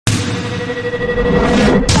Hit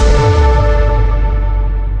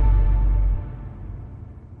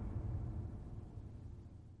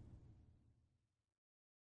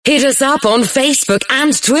us up on Facebook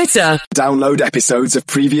and Twitter. Download episodes of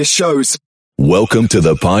previous shows. Welcome to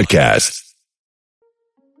the podcast.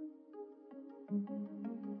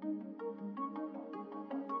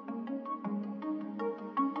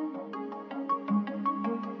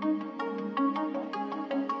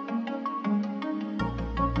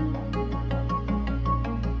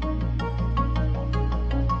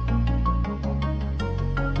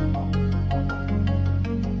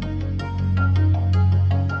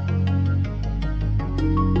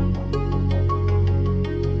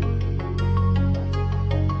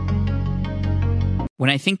 When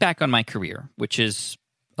I think back on my career, which is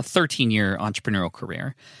a 13-year entrepreneurial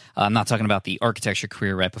career, I'm not talking about the architecture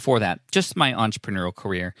career right before that, just my entrepreneurial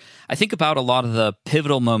career, I think about a lot of the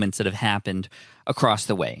pivotal moments that have happened across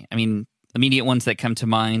the way. I mean, immediate ones that come to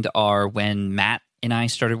mind are when Matt and I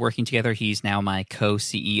started working together. He's now my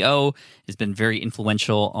co-CEO, has been very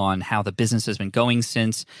influential on how the business has been going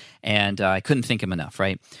since, and I couldn't thank him enough,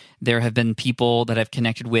 right? There have been people that I've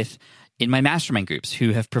connected with in my mastermind groups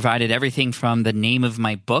who have provided everything from the name of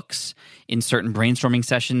my books in certain brainstorming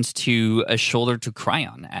sessions to a shoulder to cry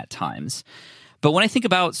on at times. But when I think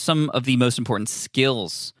about some of the most important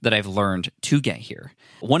skills that I've learned to get here,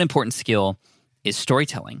 one important skill is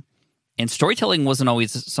storytelling. And storytelling wasn't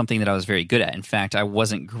always something that I was very good at. In fact, I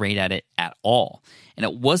wasn't great at it at all. And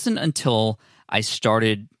it wasn't until I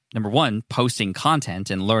started, number one, posting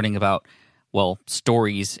content and learning about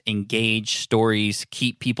stories, engage stories,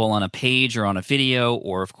 keep people on a page or on a video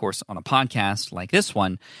or, of course, on a podcast like this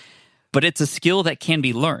one. But it's a skill that can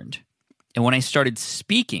be learned. And when I started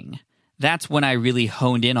speaking, that's when I really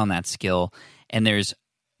honed in on that skill. And there's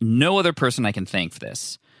no other person I can thank for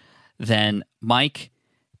this than Mike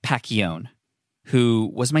Pacchione,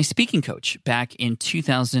 who was my speaking coach back in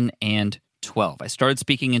 2012. I started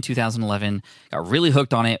speaking in 2011, got really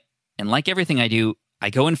hooked on it. And like everything I do, I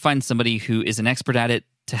go and find somebody who is an expert at it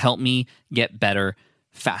to help me get better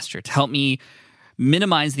faster, to help me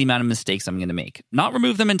minimize the amount of mistakes I'm going to make. Not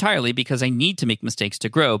remove them entirely because I need to make mistakes to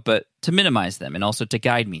grow, but to minimize them and also to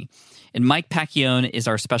guide me. And Mike Pacchione is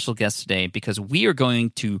our special guest today because we are going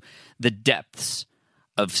to the depths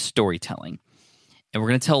of storytelling. And we're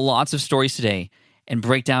going to tell lots of stories today and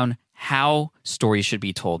break down how stories should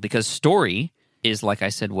be told, because story is, like I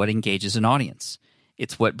said, what engages an audience.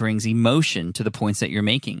 It's what brings emotion to the points that you're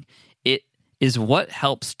making. It is what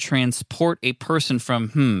helps transport a person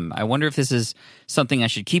from, I wonder if this is something I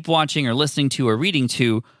should keep watching or listening to or reading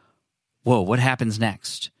to, whoa, what happens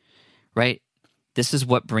next, right? This is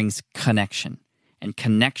what brings connection. And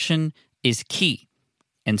connection is key.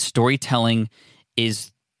 And storytelling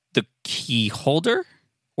is the key holder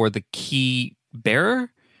or the key bearer.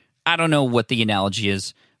 I don't know what the analogy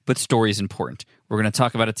is, but story is important. We're going to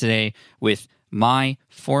talk about it today with my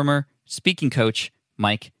former speaking coach,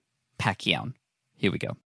 Mike Pacchione. Here we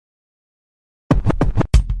go.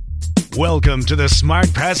 Welcome to the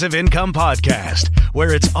Smart Passive Income Podcast,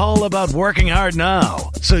 where it's all about working hard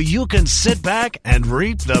now so you can sit back and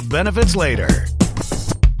reap the benefits later.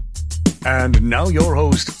 And now your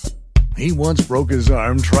host. He once broke his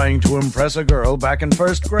arm trying to impress a girl back in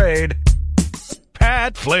first grade,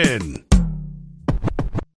 Pat Flynn.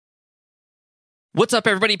 What's up,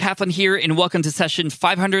 everybody? Pat Flynn here, and welcome to session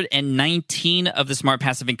 519 of the Smart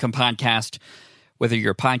Passive Income Podcast. Whether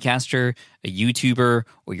you're a podcaster, a YouTuber,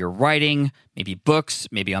 or you're writing, maybe books,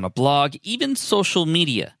 maybe on a blog, even social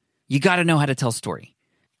media, you got to know how to tell a story.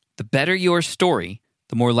 The better your story,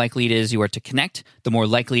 the more likely it is you are to connect, the more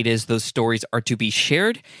likely it is those stories are to be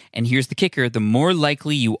shared, and here's the kicker, the more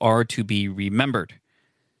likely you are to be remembered.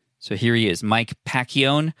 So here he is, Mike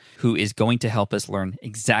Pacchione, who is going to help us learn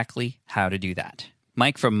exactly how to do that.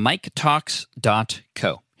 Mike from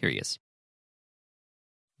MikeTalks.co. Here he is.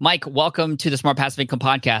 Mike, welcome to the Smart Passive Income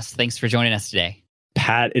Podcast. Thanks for joining us today.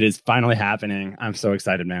 Pat, it is finally happening. I'm so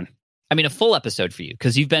excited, man. I mean, a full episode for you,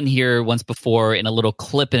 because you've been here once before in a little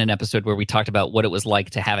clip in an episode where we talked about what it was like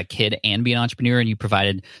to have a kid and be an entrepreneur, and you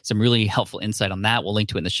provided some really helpful insight on that. We'll link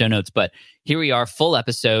to it in the show notes. But here we are, full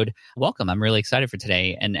episode. Welcome. I'm really excited for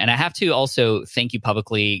today. And I have to also thank you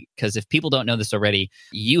publicly, because if people don't know this already,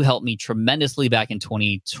 you helped me tremendously back in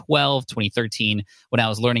 2012, 2013, when I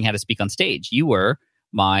was learning how to speak on stage. You were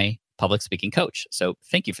my public speaking coach. So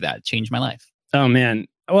thank you for that. It changed my life. Oh, man.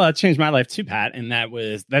 Well, it changed my life too, Pat. And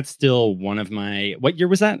that's still one of my, what year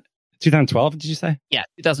was that? 2012, did you say? Yeah,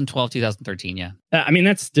 2012, 2013, yeah. I mean,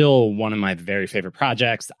 that's still one of my very favorite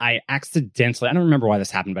projects. I don't remember why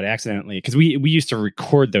this happened, but I accidentally, because we used to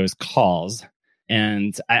record those calls.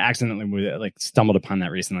 And I accidentally stumbled upon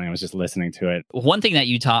that recently. I was just listening to it. One thing that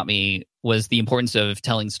you taught me was the importance of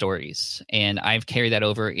telling stories. And I've carried that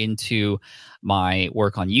over into my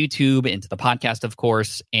work on YouTube, into the podcast, of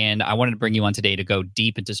course. And I wanted to bring you on today to go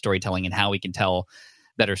deep into storytelling and how we can tell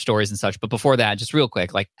better stories and such. But before that, just real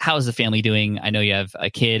quick, how is the family doing? I know you have a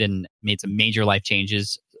kid and made some major life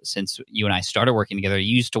changes since you and I started working together.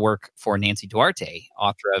 You used to work for Nancy Duarte,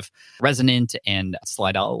 author of Resonant and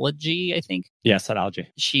Slidology, I think. Yeah, Slidology.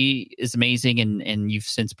 She is amazing, and you've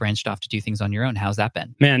since branched off to do things on your own. How's that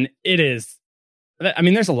been? Man, it is. I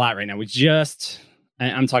mean, there's a lot right now.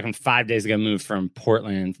 I'm talking 5 days ago, moved from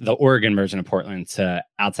Portland, the Oregon version of Portland, to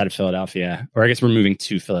outside of Philadelphia. Or I guess we're moving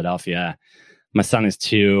to Philadelphia. My son is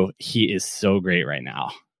 2. He is so great right now.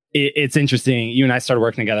 It's interesting. You and I started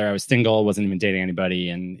working together. I was single, wasn't even dating anybody.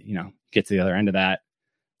 And, get to the other end of that.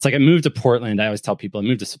 It's like I moved to Portland. I always tell people I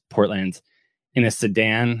moved to Portland in a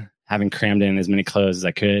sedan, having crammed in as many clothes as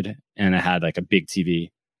I could. And I had a big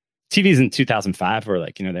TV. TVs in 2005 were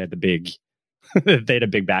they had the big, they had a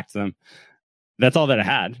big back to them. That's all that I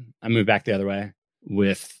had. I moved back the other way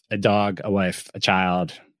with a dog, a wife, a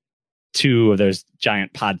child, 2 of those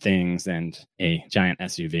giant pod things, and a giant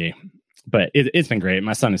SUV. But it's been great.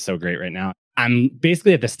 My son is so great right now. I'm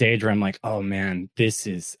basically at the stage where I'm like, oh man,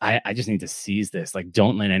 I just need to seize this.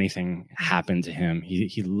 Don't let anything happen to him.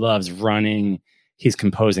 He loves running. He's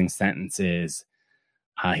composing sentences.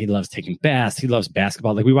 He loves taking baths. He loves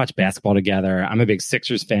basketball. We watch basketball together. I'm a big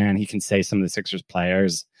Sixers fan. He can say some of the Sixers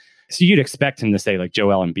players. So you'd expect him to say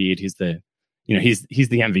Joel Embiid. He's the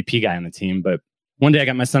MVP guy on the team. But one day I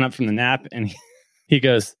got my son up from the nap and he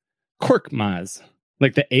goes, Kork Maz.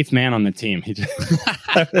 The 8th man on the team.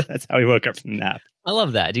 That's how he woke up from the nap. I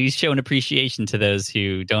love that. He's showing appreciation to those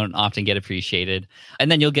who don't often get appreciated.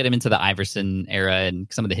 And then you'll get him into the Iverson era and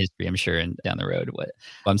some of the history, I'm sure, and down the road.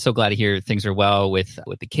 I'm so glad to hear things are well with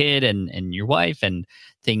the kid and your wife, and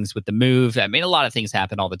things with the move. I mean, a lot of things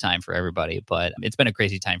happen all the time for everybody, but it's been a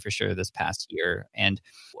crazy time for sure this past year. And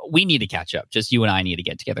we need to catch up. Just you and I need to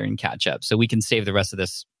get together and catch up so we can save the rest of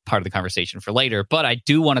this part of the conversation for later. But I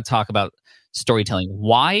do want to talk about storytelling.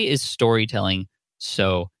 Why is storytelling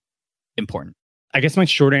so important? I guess my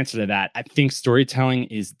short answer to that, I think storytelling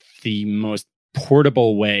is the most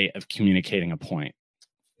portable way of communicating a point.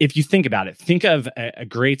 If you think about it, think of a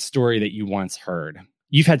great story that you once heard.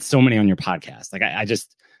 You've had so many on your podcast.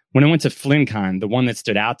 When I went to FlynnCon, the one that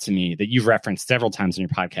stood out to me that you've referenced several times in your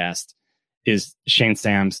podcast is Shane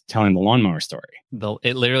Sams telling the lawnmower story.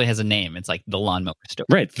 It literally has a name. It's the lawnmower story.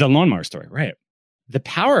 Right. The lawnmower story. Right. The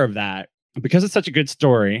power of that, because it's such a good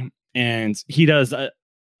story, and he does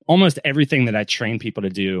almost everything that I train people to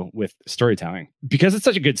do with storytelling. Because it's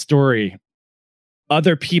such a good story,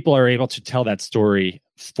 other people are able to tell that story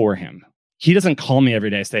for him. He doesn't call me every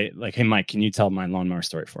day, say hey, Mike, can you tell my lawnmower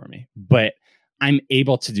story for me? But I'm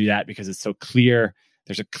able to do that because it's so clear.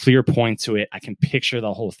 There's a clear point to it. I can picture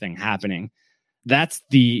the whole thing happening. That's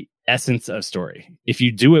the essence of story. If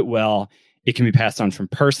you do it well, it can be passed on from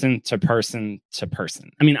person to person to person.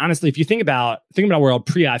 I mean, honestly, if you think about a world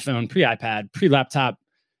pre-iPhone, pre-iPad, pre-laptop,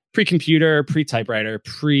 pre-computer, pre-typewriter,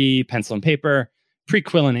 pre-pencil and paper,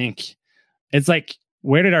 pre-quill and ink, it's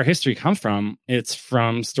where did our history come from? It's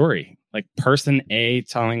from story. Person A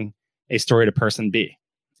telling a story to person B.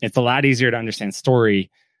 It's a lot easier to understand story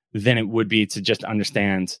than it would be to just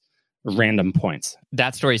understand random points.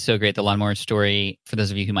 That story is so great. The lawnmower story, for those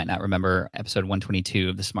of you who might not remember, episode 122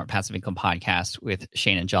 of the Smart Passive Income podcast with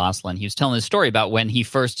Shane and Jocelyn, he was telling a story about when he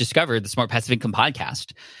first discovered the Smart Passive Income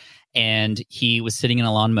podcast. And he was sitting in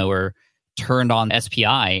a lawnmower, turned on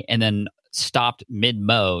SPI, and then stopped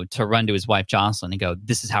mid-mow to run to his wife, Jocelyn, and go,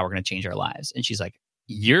 this is how we're going to change our lives. And she's like,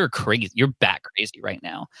 you're crazy. You're bat crazy right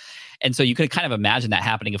now. And so you could kind of imagine that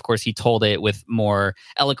happening. Of course, he told it with more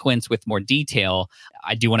eloquence, with more detail.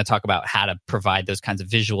 I do want to talk about how to provide those kinds of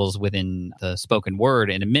visuals within the spoken word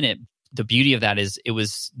in a minute. The beauty of that is it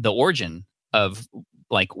was the origin of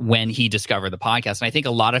when he discovered the podcast. And I think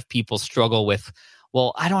a lot of people struggle with,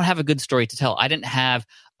 well, I don't have a good story to tell. I didn't have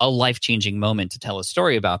a life-changing moment to tell a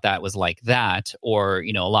story about that was like that. Or,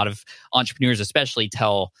 a lot of entrepreneurs especially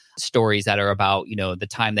tell stories that are about, the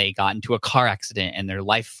time they got into a car accident and their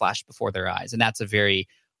life flashed before their eyes. And that's a very,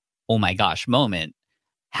 oh my gosh moment.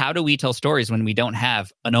 How do we tell stories when we don't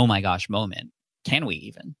have an oh my gosh moment? Can we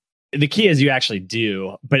even? The key is you actually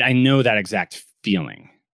do, but I know that exact feeling.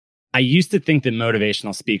 I used to think that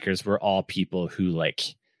motivational speakers were all people who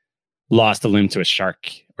lost a limb to a shark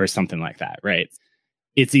or something like that, right?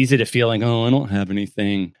 It's easy to feel oh, I don't have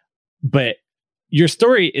anything. But your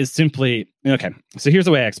story is simply, okay, so here's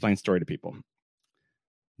the way I explain story to people.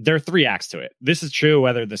 There are 3 acts to it. This is true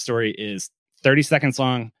whether the story is 30 seconds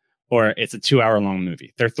long, or it's a 2-hour long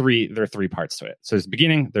movie. There are three parts to it. So there's a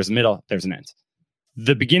beginning, there's a middle, there's an end.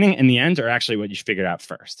 The beginning and the end are actually what you should figure out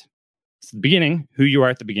first. So the beginning, who you are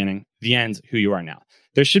at the beginning, the end, who you are now.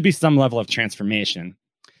 There should be some level of transformation.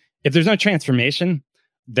 If there's no transformation,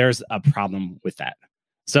 there's a problem with that.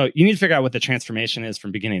 So you need to figure out what the transformation is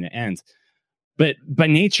from beginning to end. But by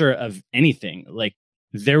nature of anything, like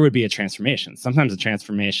there would be a transformation. Sometimes the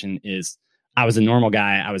transformation is, I was a normal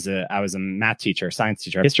guy. I was a math teacher, science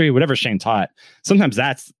teacher, history, whatever Shane taught. Sometimes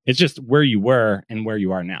it's just where you were and where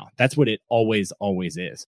you are now. That's what it always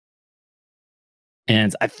is.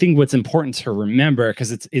 And I think what's important to remember,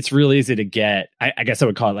 because it's real easy to get, I guess I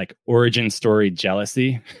would call it like origin story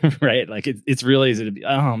jealousy, right? Like it's real easy to be,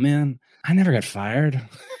 oh man, I never got fired,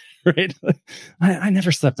 right? I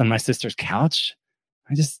never slept on my sister's couch.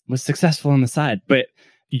 I just was successful on the side. But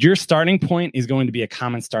your starting point is going to be a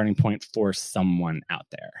common starting point for someone out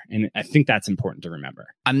there. And I think that's important to remember.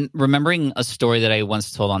 I'm remembering a story that I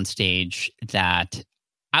once told on stage that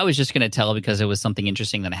I was just going to tell because it was something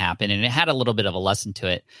interesting that happened and it had a little bit of a lesson to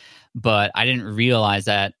it. But I didn't realize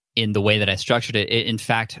that in the way that I structured it, it in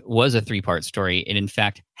fact was a 3-part story. It in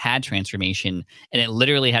fact had transformation, and it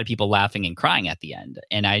literally had people laughing and crying at the end.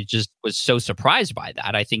 And I just was so surprised by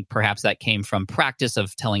that. I think perhaps that came from practice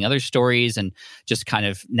of telling other stories, and just kind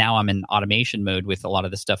of now I'm in automation mode with a lot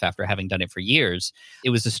of this stuff after having done it for years. It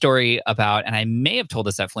was a story about, and I may have told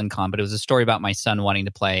this at FlynnCon, but it was a story about my son wanting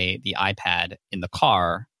to play the iPad in the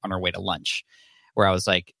car on our way to lunch, where I was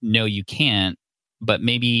like, no, you can't. But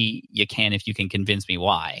maybe you can if you can convince me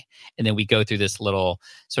why. And then we go through this little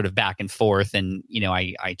sort of back and forth. And,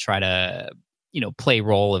 I try to, play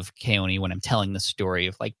role of Keone when I'm telling the story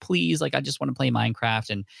of like, please, like, I just want to play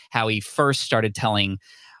Minecraft, and how he first started telling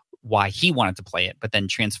why he wanted to play it, but then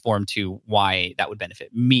transformed to why that would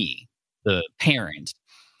benefit me, the parent.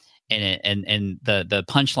 And the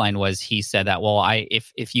punchline was, he said that, well,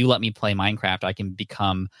 if you let me play Minecraft, I can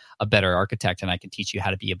become a better architect, and I can teach you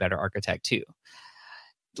how to be a better architect too.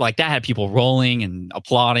 Like that had people rolling and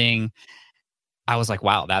applauding. I was like,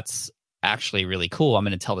 wow, that's actually really cool. I'm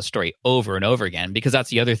going to tell the story over and over again, because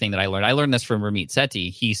that's the other thing that I learned. I learned this from Ramit Sethi.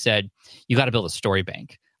 He said, you got to build a story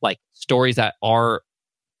bank, like stories that are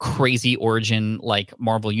crazy origin, like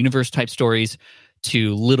Marvel Universe type stories,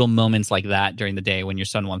 to little moments like that during the day when your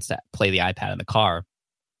son wants to play the iPad in the car.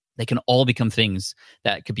 They can all become things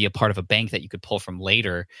that could be a part of a bank that you could pull from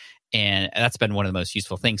later. And that's been one of the most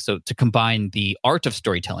useful things. So to combine the art of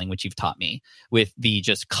storytelling, which you've taught me, with the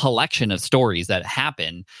just collection of stories that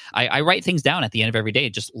happen, I write things down at the end of every day,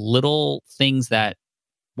 just little things that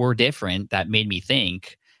were different that made me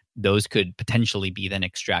think. Those could potentially be then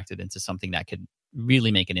extracted into something that could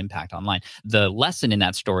really make an impact online. The lesson in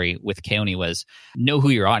that story with Keone was know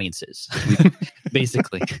who your audience is,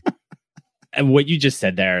 basically. And what you just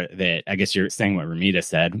said there, that I guess you're saying what Ramita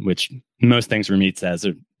said, which most things Ramit says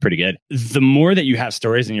are pretty good. The more that you have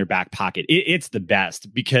stories in your back pocket, it's the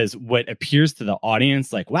best, because what appears to the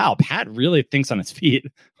audience like, wow, Pat really thinks on his feet,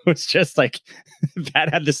 was just like,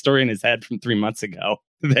 Pat had this story in his head from 3 months ago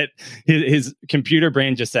that his computer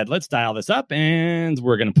brain just said, let's dial this up and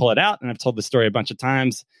we're going to pull it out. And I've told the story a bunch of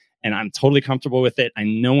times and I'm totally comfortable with it. I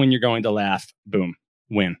know when you're going to laugh, boom,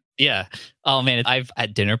 win. Yeah. Oh man, I've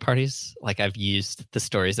at dinner parties, like I've used the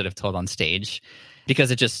stories that I've told on stage,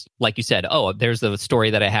 because it just, like you said, oh, there's the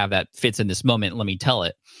story that I have that fits in this moment. Let me tell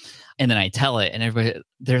it. And then I tell it and everybody,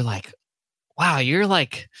 they're like, wow, you're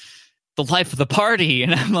like the life of the party.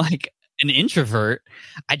 And I'm like an introvert.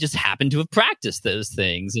 I just happen to have practiced those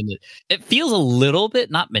things. And it feels a little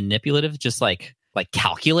bit not manipulative, just like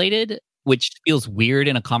calculated, which feels weird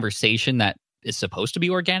in a conversation that is supposed to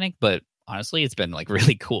be organic, but honestly, it's been like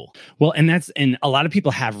really cool. Well, and a lot of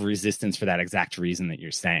people have resistance for that exact reason that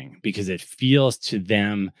you're saying, because it feels to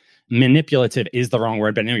them, manipulative is the wrong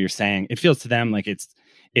word, but I know what you're saying. It feels to them like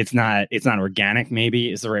it's not organic,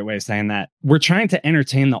 maybe is the right way of saying that. We're trying to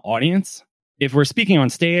entertain the audience. If we're speaking on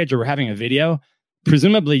stage or we're having a video,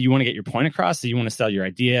 presumably you want to get your point across. So you want to sell your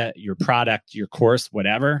idea, your product, your course,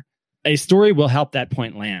 whatever. A story will help that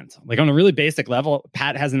point land. Like on a really basic level,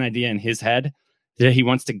 Pat has an idea in his head that he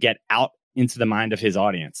wants to get out into the mind of his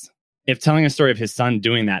audience. If telling a story of his son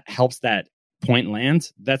doing that helps that point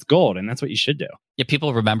land, that's gold. And that's what you should do. Yeah,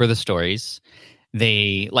 people remember the stories.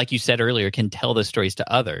 They, like you said earlier, can tell the stories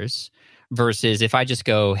to others, versus if I just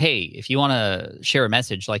go, hey, if you want to share a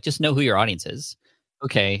message, like just know who your audience is.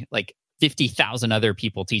 Okay, like 50,000 other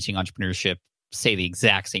people teaching entrepreneurship say the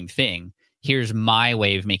exact same thing. Here's my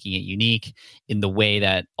way of making it unique in the way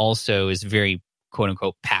that also is very quote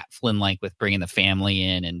unquote Pat Flynn like with bringing the family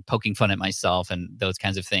in and poking fun at myself and those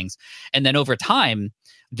kinds of things. And then over time,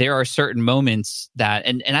 there are certain moments that,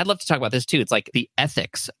 and I'd love to talk about this too. It's like the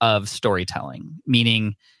ethics of storytelling,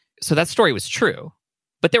 meaning, so that story was true,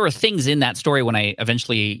 but there were things in that story when I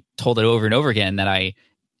eventually told it over and over again that I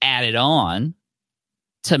added on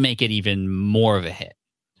to make it even more of a hit,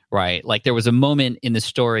 right? Like there was a moment in the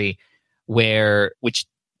story which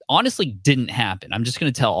honestly didn't happen. I'm just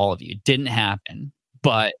going to tell all of you, it didn't happen,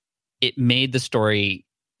 but it made the story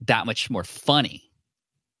that much more funny.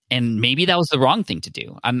 And maybe that was the wrong thing to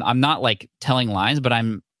do. I'm not like telling lies, but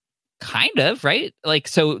I'm kind of, right? Like,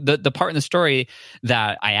 so the part in the story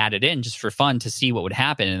that I added in just for fun to see what would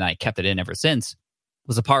happen, and I kept it in ever since,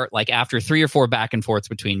 was a part like after 3 or 4 back and forths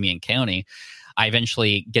between me and Keone, I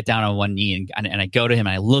eventually get down on one knee and I go to him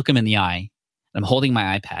and I look him in the eye. And I'm holding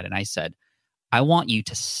my iPad and I said, I want you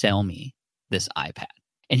to sell me this iPad.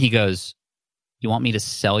 And he goes, you want me to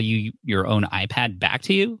sell you your own iPad back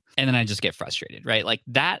to you? And then I just get frustrated, right? Like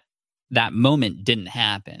that moment didn't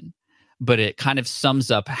happen, but it kind of sums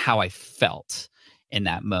up how I felt in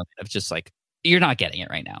that moment of just like, you're not getting it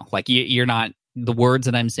right now. Like you're not, the words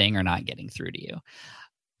that I'm saying are not getting through to you.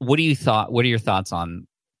 What are your thoughts on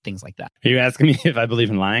things like that? Are you asking me if I believe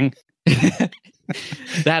in lying?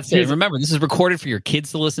 That's it. Remember, this is recorded for your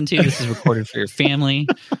kids to listen to. This is recorded for your family.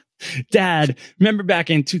 Dad, remember back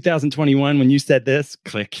in 2021 when you said this?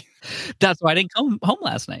 Click. That's why I didn't come home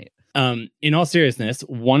last night. In all seriousness,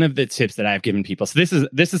 one of the tips that I've given people, so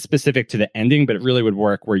this is specific to the ending, but it really would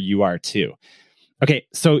work where you are too. Okay,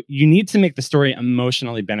 so you need to make the story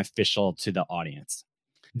emotionally beneficial to the audience.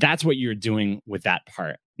 That's what you're doing with that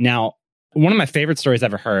part. Now, one of my favorite stories I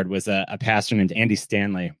ever heard was a pastor named Andy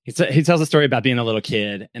Stanley. He tells a story about being a little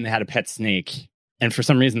kid and they had a pet snake. And for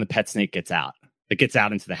some reason, the pet snake gets out. It gets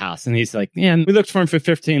out into the house. And he's like, yeah, we looked for him for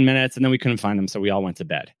 15 minutes and then we couldn't find him. So we all went to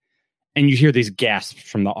bed. And you hear these gasps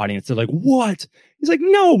from the audience. They're like, what? He's like,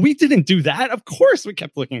 no, we didn't do that. Of course we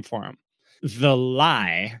kept looking for him. The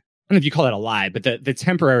lie, I don't know if you call it a lie, but the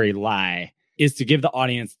temporary lie is to give the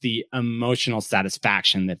audience the emotional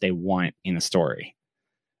satisfaction that they want in a story.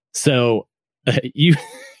 So you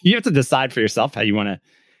have to decide for yourself how you want to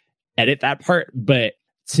edit that part. But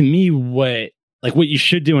to me, what you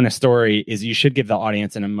should do in a story is you should give the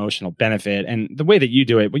audience an emotional benefit. And the way that you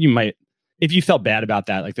do it, what you might, if you felt bad about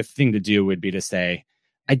that, like the thing to do would be to say,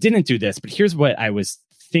 I didn't do this, but here's what I was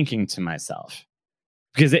thinking to myself.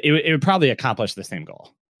 Because it would probably accomplish the same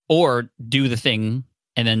goal. Or do the thing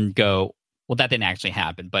and then go, well, that didn't actually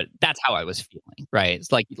happen, but that's how I was feeling, right?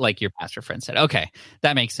 It's like your pastor friend said, okay,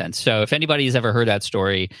 that makes sense. So if anybody's ever heard that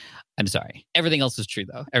story, I'm sorry. Everything else is true,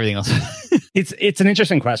 though. Everything else. It's an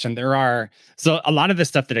interesting question. So a lot of the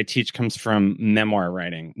stuff that I teach comes from memoir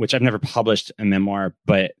writing, which I've never published a memoir,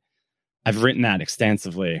 but I've written that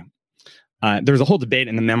extensively. There's a whole debate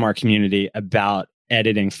in the memoir community about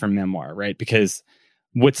editing for memoir, right? Because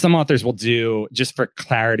what some authors will do just for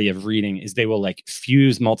clarity of reading is they will like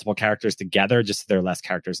fuse multiple characters together just so there are less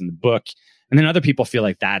characters in the book. And then other people feel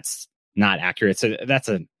like that's not accurate. So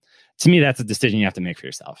to me, that's a decision you have to make for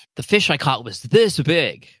yourself. The fish I caught was this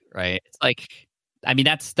big, right? It's like, I mean,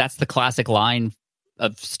 that's the classic line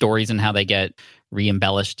of stories and how they get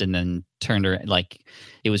re-embellished and then turned like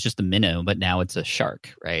it was just a minnow, but now it's a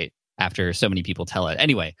shark, right? After so many people tell it.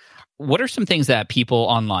 Anyway, what are some things that people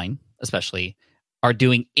online, especially, are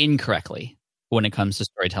doing incorrectly when it comes to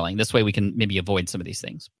storytelling? This way we can maybe avoid some of these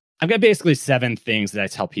things. I've got basically 7 things that I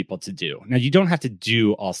tell people to do. Now, you don't have to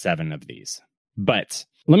do all 7 of these, but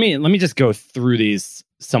let me just go through these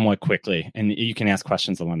somewhat quickly, and you can ask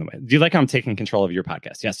questions along the way. Do you like how I'm taking control of your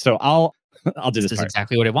podcast? Yes. So I'll do this. This is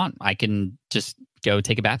exactly what I want. I can just go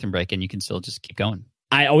take a bathroom break, and you can still just keep going.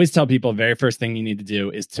 I always tell people, very first thing you need to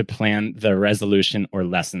do is to plan the resolution or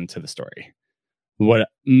lesson to the story. What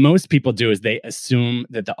most people do is they assume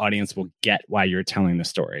that the audience will get why you're telling the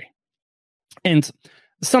story. And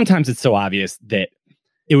sometimes it's so obvious that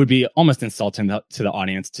it would be almost insulting to the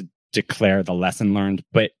audience to declare the lesson learned.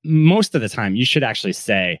 But most of the time, you should actually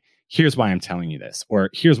say, here's why I'm telling you this,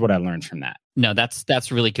 or here's what I learned from that. No,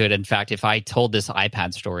 that's really good. In fact, if I told this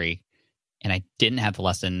iPad story and I didn't have the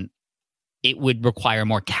lesson, it would require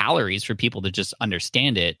more calories for people to just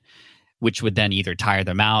understand it, which would then either tire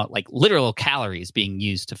them out, like literal calories being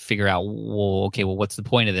used to figure out, well, okay, well, what's the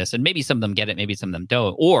point of this? And maybe some of them get it, maybe some of them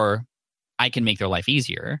don't. Or I can make their life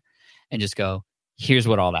easier and just go, here's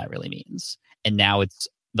what all that really means. And now it's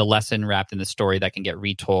the lesson wrapped in the story that can get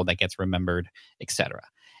retold, that gets remembered, etc.,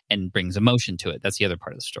 and brings emotion to it. That's the other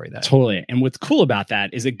part of the story. Totally. And what's cool about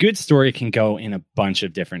that is a good story can go in a bunch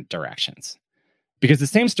of different directions. Because the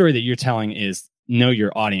same story that you're telling is know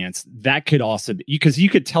your audience, that could also be, because you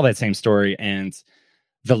could tell that same story and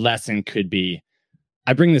the lesson could be,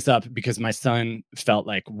 I bring this up because my son felt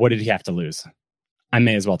like, what did he have to lose? I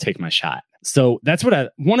may as well take my shot. So that's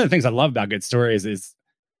what one of the things I love about good stories is,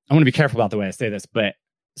 I want to be careful about the way I say this, but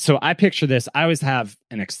so I picture this. I always have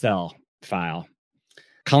an Excel file.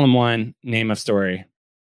 Column 1, name of story.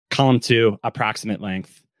 Column 2, approximate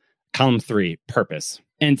length. Column 3, purpose.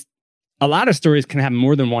 And a lot of stories can have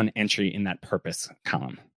more than one entry in that purpose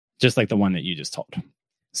column, just like the one that you just told.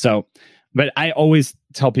 So, but I always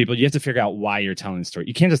tell people, you have to figure out why you're telling the story.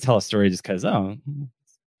 You can't just tell a story just because, oh,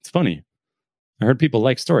 it's funny. I heard people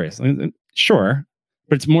like stories. Sure,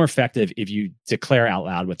 but it's more effective if you declare out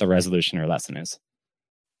loud what the resolution or lesson is.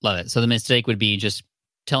 Love it. So the mistake would be just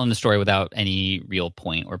telling the story without any real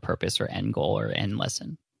point or purpose or end goal or end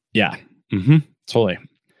lesson. Yeah, totally.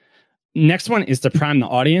 Next one is to prime the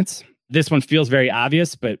audience. This one feels very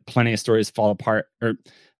obvious, but plenty of stories fall apart, or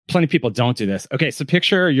plenty of people don't do this. Okay, so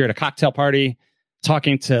picture you're at a cocktail party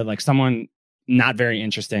talking to like someone not very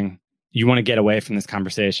interesting. You want to get away from this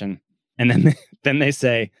conversation. And then they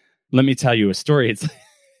say, let me tell you a story.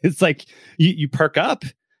 It's like you perk up,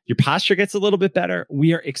 your posture gets a little bit better.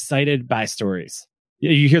 We are excited by stories.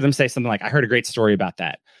 You hear them say something like, I heard a great story about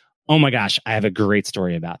that. Oh my gosh, I have a great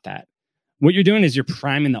story about that. What you're doing is you're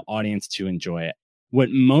priming the audience to enjoy it. What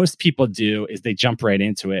most people do is they jump right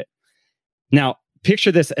into it. Now,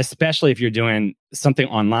 picture this, especially if you're doing something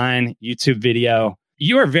online, YouTube video.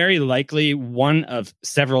 You are very likely one of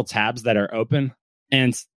several tabs that are open.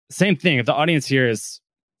 And same thing, if the audience here is,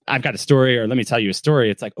 I've got a story, or let me tell you a story,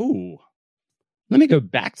 it's like, ooh, let me go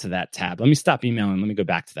back to that tab. Let me stop emailing. Let me go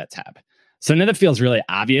back to that tab. So I know that feels really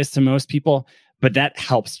obvious to most people, but that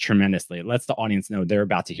helps tremendously. It lets the audience know they're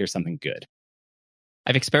about to hear something good.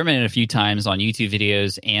 I've experimented a few times on YouTube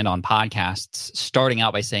videos and on podcasts, starting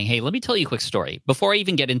out by saying, hey, let me tell you a quick story before I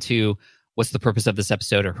even get into what's the purpose of this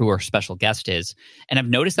episode or who our special guest is. And I've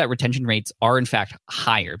noticed that retention rates are in fact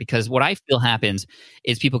higher, because what I feel happens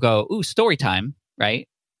is people go, ooh, story time, right?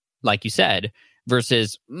 Like you said,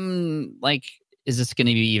 versus like, is this going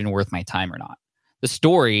to be even worth my time or not? The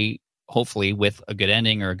story, hopefully with a good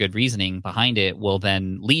ending or a good reasoning behind it, will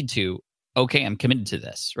then lead to, okay, I'm committed to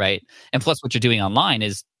this, right? And plus what you're doing online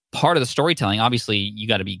is part of the storytelling. Obviously, you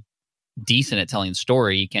got to be decent at telling a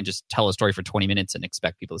story. You can't just tell a story for 20 minutes and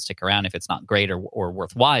expect people to stick around if it's not great or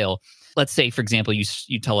worthwhile. Let's say, for example,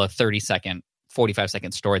 you tell a 30-second,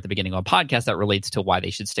 45-second story at the beginning of a podcast that relates to why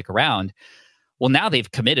they should stick around. Well, now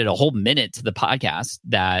they've committed a whole minute to the podcast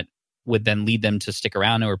that would then lead them to stick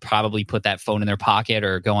around, or probably put that phone in their pocket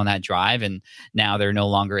or go on that drive. And now they're no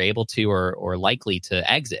longer able to or likely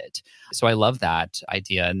to exit. So I love that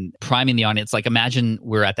idea, and priming the audience. Like, imagine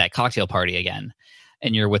we're at that cocktail party again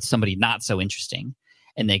and you're with somebody not so interesting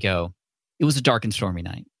and they go, it was a dark and stormy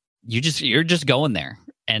night. You're just going there.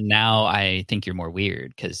 And now I think you're more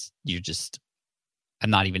weird because I'm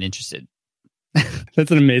not even interested. That's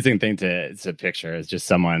an amazing thing to picture. It's just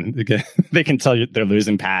someone, they can tell you they're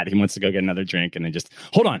losing Pat. He wants to go get another drink and they just,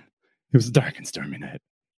 hold on. It was a dark and stormy night.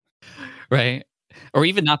 Right. Or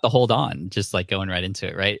even not the hold on, just like going right into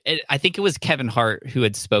it, right? I think it was Kevin Hart who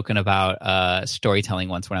had spoken about storytelling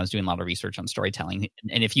once when I was doing a lot of research on storytelling.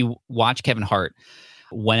 And if you watch Kevin Hart,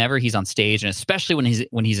 whenever he's on stage, and especially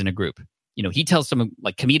when he's in a group, he tells some,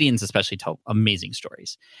 like comedians especially tell amazing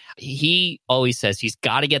stories. He always says he's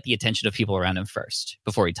got to get the attention of people around him first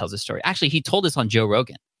before he tells his story. Actually, he told this on Joe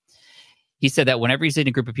Rogan. He said that whenever he's in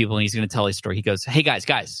a group of people and he's going to tell his story, he goes, hey,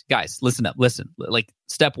 guys, listen up, listen. Like,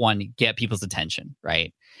 step one, get people's attention,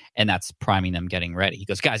 right? And that's priming them, getting ready. He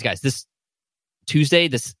goes, guys, this Tuesday,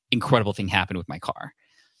 this incredible thing happened with my car.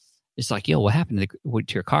 It's like, yo, what happened to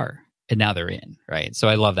your car? And now they're in, right? So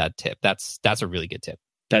I love that tip. That's a really good tip.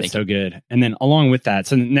 That's so good. And then along with that,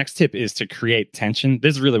 so the next tip is to create tension.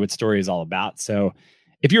 This is really what story is all about. So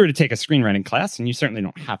if you were to take a screenwriting class, and you certainly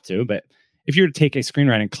don't have to, but if you were to take a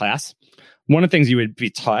screenwriting class, one of the things you would be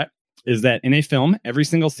taught is that in a film, every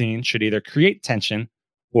single scene should either create tension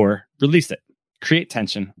or release it. Create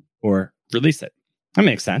tension or release it. That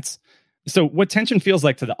makes sense. So what tension feels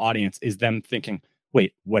like to the audience is them thinking,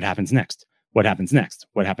 wait, what happens next? What happens next?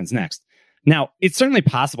 What happens next? Now, it's certainly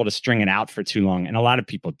possible to string it out for too long, and a lot of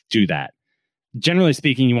people do that. Generally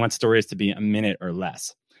speaking, you want stories to be a minute or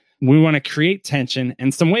less. We want to create tension,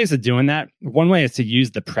 and some ways of doing that, one way is to use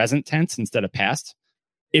the present tense instead of past.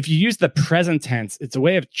 If you use the present tense, it's a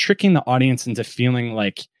way of tricking the audience into feeling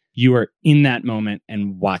like you are in that moment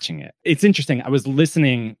and watching it. It's interesting. I was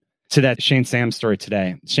listening to that Shane Sams story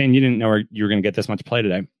today. Shane, you didn't know you were going to get this much play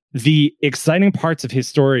today. The exciting parts of his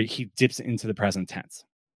story, he dips into the present tense.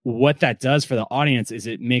 what that does for the audience is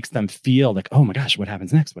it makes them feel like, oh my gosh, what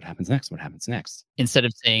happens next? What happens next? What happens next? Instead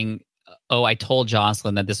of saying, oh, I told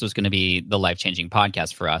Jocelyn that this was going to be the life-changing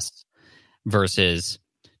podcast for us, versus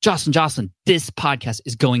Jocelyn, this podcast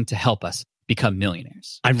is going to help us become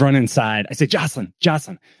millionaires. I run inside. I say, Jocelyn.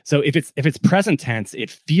 So if it's present tense, it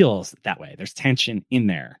feels that way. There's tension in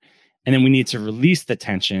there. And then we need to release the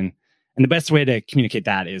tension. And the best way to communicate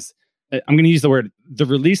that is, I'm going to use the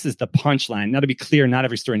release is the punchline. Now, to be clear, not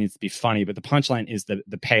every story needs to be funny, but the punchline is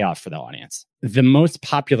the payoff for the audience. The most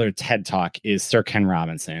popular TED Talk is Sir Ken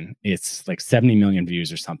Robinson. It's like 70 million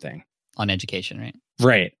views or something. On education, right?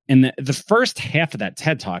 Right. And the first half of that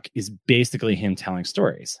TED Talk is basically him telling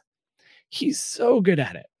stories. He's so good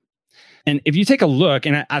at it. And if you take a look,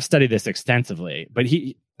 and I've studied this extensively, but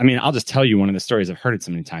I'll just tell you one of the stories. I've heard it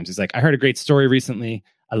so many times. He's like, I heard a great story recently.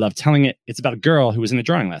 I love telling it. It's about a girl who was in a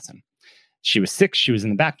drawing lesson. She was 6. She was in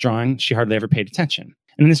the back drawing. She hardly ever paid attention.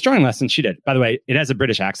 And in this drawing lesson, she did. By the way, it has a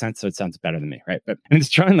British accent, so it sounds better than me, right? But in this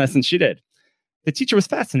drawing lesson, she did. The teacher was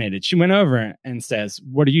fascinated. She went over and says,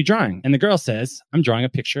 what are you drawing? And the girl says, I'm drawing a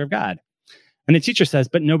picture of God. And the teacher says,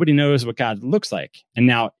 but nobody knows what God looks like. And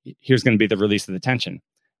now here's going to be the release of the tension.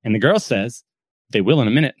 And the girl says, they will in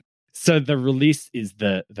a minute. So the release is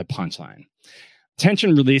the punchline.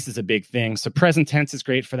 Tension release is a big thing. So present tense is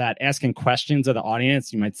great for that. Asking questions of the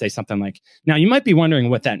audience. You might say something like, now you might be wondering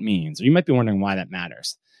what that means, or you might be wondering why that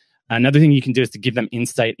matters. Another thing you can do is to give them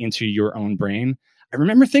insight into your own brain. I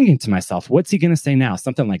remember thinking to myself, what's he going to say now?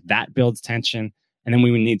 Something like that builds tension. And then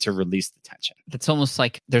we would need to release the tension. It's almost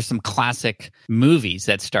like there's some classic movies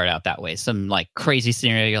that start out that way. Some like crazy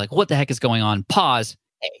scenario. You're like, what the heck is going on? Pause.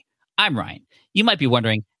 Hey, I'm Ryan. You might be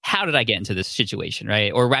wondering, how did I get into this situation,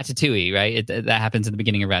 right? Or Ratatouille, right? That happens in the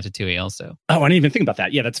beginning of Ratatouille also. Oh, I didn't even think about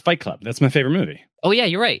that. Yeah, that's Fight Club. That's my favorite movie. Oh, yeah,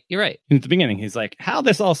 you're right. And at the beginning, he's like, how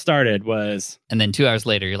this all started was... And then 2 hours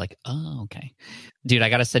later, you're like, oh, okay. Dude, I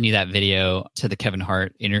got to send you that video to the Kevin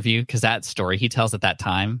Hart interview, because that story he tells at that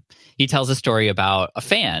time, he tells a story about a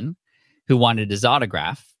fan who wanted his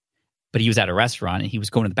autograph, but he was at a restaurant and he was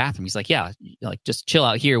going to the bathroom. He's like, yeah, like just chill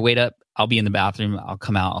out here, wait up. I'll be in the bathroom. I'll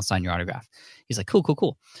come out. I'll sign your autograph. He's like,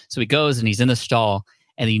 cool. So he goes and he's in the stall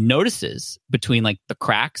and he notices between like the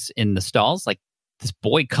cracks in the stalls, like this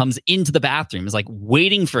boy comes into the bathroom, is like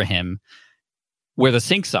waiting for him where the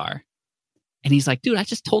sinks are. And he's like, dude, I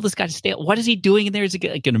just told this guy to stay. What is he doing in there? Is he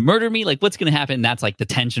going to murder me? Like, what's going to happen? And that's like the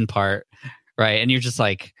tension part, right? And you're just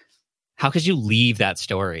like, how could you leave that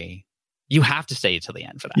story? You have to stay till the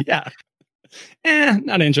end for that. Yeah.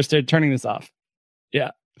 Not interested. Turning this off.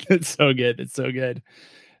 Yeah. It's so good.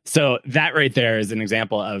 So that right there is an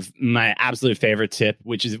example of my absolute favorite tip,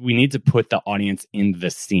 which is we need to put the audience in the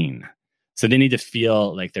scene. So they need to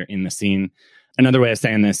feel like they're in the scene. Another way of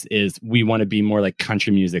saying this is we want to be more like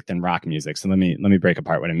country music than rock music. So let me break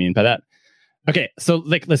apart what I mean by that. Okay, so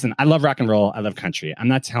like, listen, I love rock and roll. I love country. I'm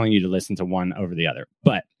not telling you to listen to one over the other,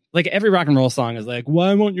 but like every rock and roll song is like,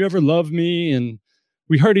 why won't you ever love me? And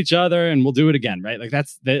we hurt each other and we'll do it again, right? Like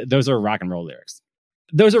those are rock and roll lyrics.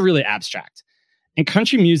 Those are really abstract. And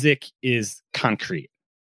country music is concrete.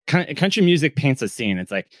 Country music paints a scene.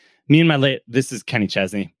 It's like this is Kenny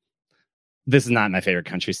Chesney. This is not my favorite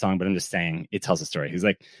country song, but I'm just saying it tells a story. He's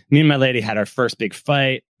like, me and my lady had our first big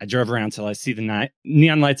fight. I drove around till I see the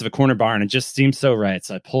neon lights of a corner bar and it just seemed so right.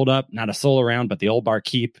 So I pulled up, not a soul around, but the old bar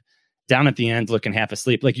keep. Down at the end, looking half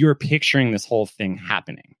asleep. Like you're picturing this whole thing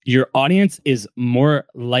happening. Your audience is more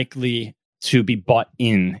likely to be bought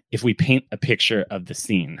in if we paint a picture of the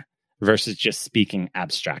scene versus just speaking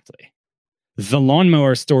abstractly. The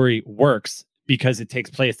lawnmower story works because it takes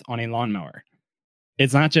place on a lawnmower.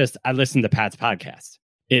 It's not just, I listened to Pat's podcast.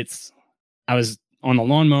 I was on the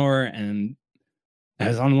lawnmower and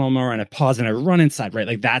I pause and I run inside, right?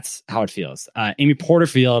 Like that's how it feels. Amy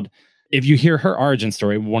Porterfield, if you hear her origin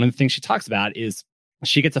story, one of the things she talks about is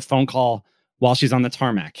she gets a phone call while she's on the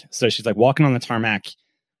tarmac. So she's like walking on the tarmac,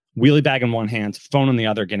 wheelie bag in one hand, phone in the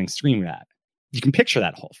other, getting screamed at. You can picture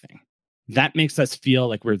that whole thing. That makes us feel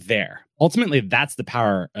like we're there. Ultimately, that's the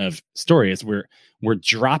power of story, is we're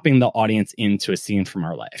dropping the audience into a scene from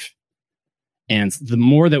our life. And the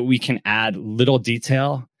more that we can add little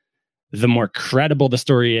detail, the more credible the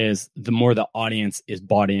story is, the more the audience is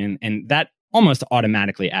bought in. And that almost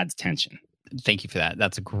automatically adds tension. Thank you for that.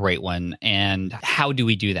 That's a great one. And how do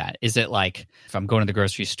we do that? Is it like if I'm going to the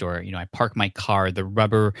grocery store, I park my car, the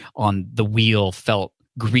rubber on the wheel felt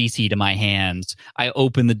greasy to my hands. I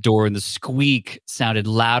opened the door and the squeak sounded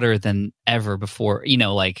louder than ever before,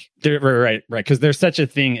 Right. Because there's such a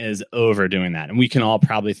thing as overdoing that. And we can all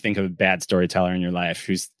probably think of a bad storyteller in your life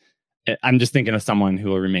I'm just thinking of someone who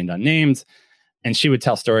will remain unnamed. And she would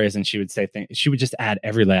tell stories and she would say things. She would just add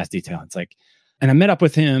every last detail. It's like, and I met up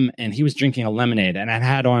with him and he was drinking a lemonade and I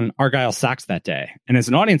had on Argyle socks that day. And as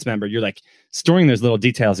an audience member, you're like storing those little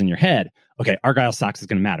details in your head. Okay, Argyle socks is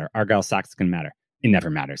going to matter. Argyle socks is going to matter. It never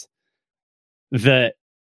matters. The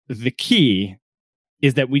key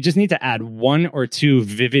is that we just need to add one or two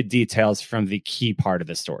vivid details from the key part of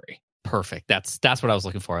the story. Perfect. That's what I was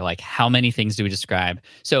looking for. Like, how many things do we describe?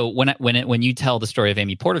 So when you tell the story of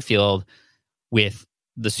Amy Porterfield with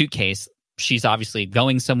the suitcase, she's obviously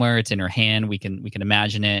going somewhere. It's in her hand. We can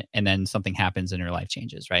imagine it, and then something happens and her life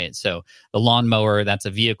changes, right? So the lawnmower, that's a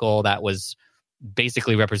vehicle that was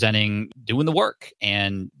basically representing doing the work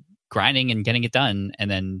and grinding and getting it done, and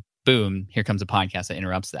then boom, here comes a podcast that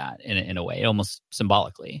interrupts that in a way, almost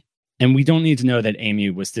symbolically. And we don't need to know that Amy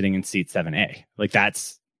was sitting in seat 7A. Like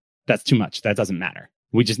that's too much. That doesn't matter.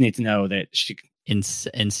 We just need to know that she in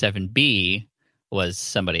 7B was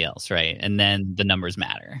somebody else, right? And then the numbers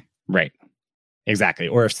matter. Right. Exactly.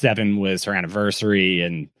 Or if 7 was her anniversary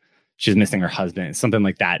and she's missing her husband, something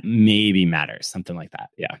like that maybe matters. Something like that.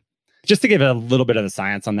 Yeah. Just to give a little bit of the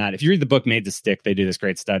science on that. If you read the book Made to Stick, they do this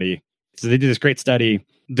great study. So they do this great study.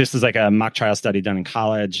 This is like a mock trial study done in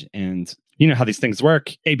college. And you know how these things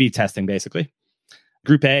work. A/B testing, basically.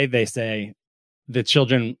 Group A, they say the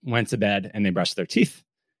children went to bed and they brushed their teeth.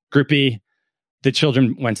 Group B, the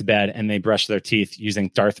children went to bed and they brushed their teeth using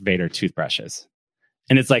Darth Vader toothbrushes.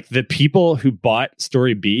 And it's like the people who bought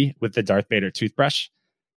story B with the Darth Vader toothbrush,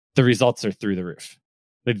 the results are through the roof.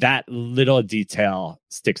 Like that little detail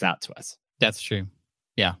sticks out to us. That's true.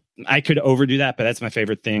 Yeah. I could overdo that, but that's my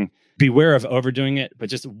favorite thing. Beware of overdoing it, but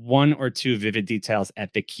just one or two vivid details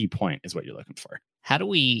at the key point is what you're looking for. How do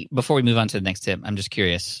we, before we move on to the next tip, I'm just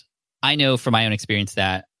curious. I know from my own experience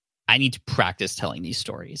that I need to practice telling these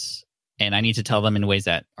stories, and I need to tell them in ways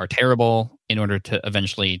that are terrible in order to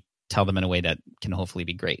eventually tell them in a way that can hopefully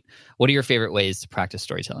be great. What are your favorite ways to practice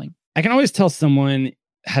storytelling? I can always tell someone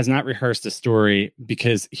has not rehearsed a story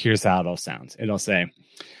because here's how it'll sound. It'll say,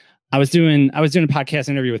 I was doing a podcast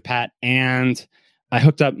interview with Pat and I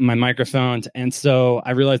hooked up my microphone. And so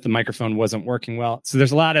I realized the microphone wasn't working well. So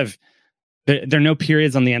there's a lot of, there are no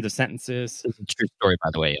periods on the end of sentences. It's a true story, by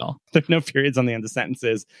the way, y'all. There's no periods on the end of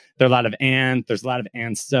sentences. There's a lot of there's a lot of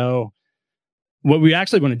and so. What we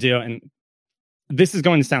actually want to do, and this is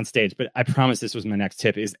going to sound staged, but I promise this was my next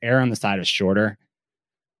tip, is err on the side of shorter.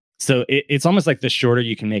 So it's almost like the shorter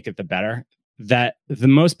you can make it, the better. That the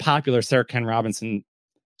most popular Sarah Ken Robinson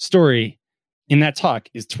story in that talk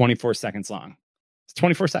is 24 seconds long. It's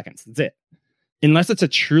 24 seconds. That's it. Unless it's a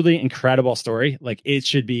truly incredible story, like it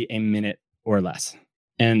should be a minute or less.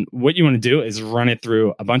 And what you want to do is run it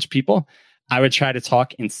through a bunch of people. I would try to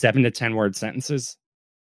talk in 7 to 10 word sentences.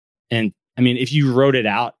 And I mean, if you wrote it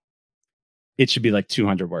out, it should be like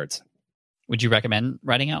 200 words. Would you recommend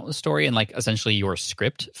writing out the story and like essentially your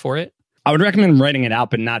script for it? I would recommend writing it out,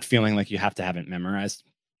 but not feeling like you have to have it memorized.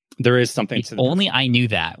 There is something to only I knew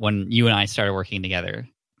that when you and I started working together.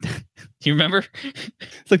 Do you remember?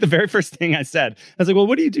 It's like the very first thing I said. I was like, well,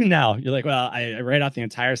 what do you do now? You're like, well, I write out the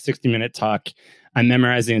entire 60-minute talk. I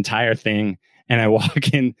memorize the entire thing. And I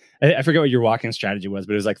walk in. I forget what your walk-in strategy was,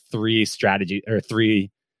 but it was like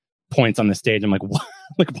 3 points on the stage. I'm like, what?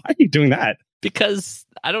 Like, why are you doing that? Because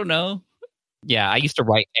I don't know. Yeah, I used to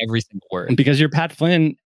write every single word. Because you're Pat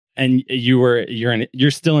Flynn and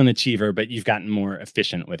you're still an achiever, but you've gotten more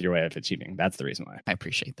efficient with your way of achieving. That's the reason why. I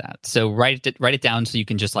appreciate that. So write it down so you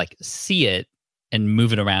can just like see it and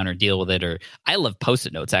move it around or deal with it. Or I love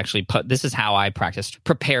Post-it notes. Actually, this is how I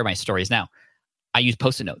prepare my stories. Now, I use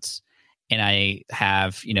Post-it notes, and I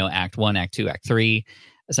have Act 1, Act 2, Act 3.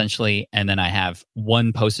 Essentially, and then I have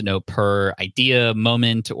one Post-it note per idea,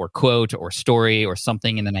 moment, or quote, or story, or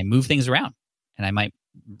something, and then I move things around, and I might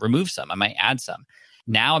remove some, I might add some.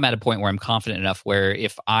 Now I'm at a point where I'm confident enough where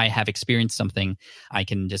if I have experienced something, I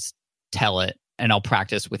can just tell it, and I'll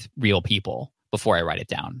practice with real people before I write it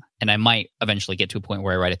down. And I might eventually get to a point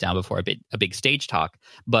where I write it down before a big stage talk.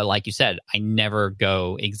 But like you said, I never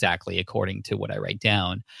go exactly according to what I write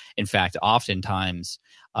down. In fact, oftentimes,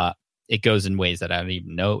 it goes in ways that I didn't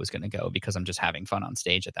even know it was going to go because I'm just having fun on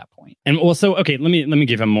stage at that point. And also, okay, let me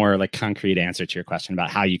give a more like concrete answer to your question about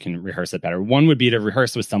how you can rehearse it better. One would be to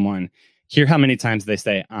rehearse with someone, hear how many times they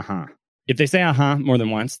say, uh-huh. If they say, uh-huh, more than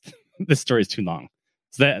once, the story is too long.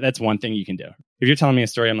 So that's one thing you can do. If you're telling me a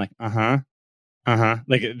story, I'm like, uh-huh,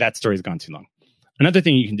 like that story's gone too long. Another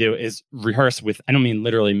thing you can do is rehearse with, I don't mean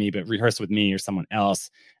literally me, but rehearse with me or someone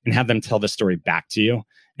else and have them tell the story back to you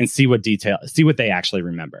and see what they actually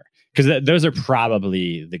remember. Because those are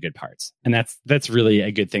probably the good parts. And that's really a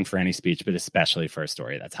good thing for any speech, but especially for a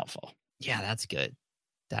story. That's helpful. Yeah, that's good.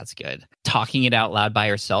 That's good. Talking it out loud by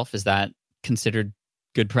yourself, is that considered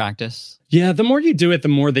good practice? Yeah, the more you do it, the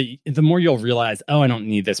more you'll realize, oh, I don't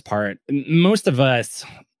need this part. Most of us,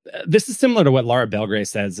 this is similar to what Laura Belgray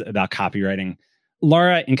says about copywriting.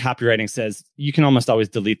 Laura in copywriting says you can almost always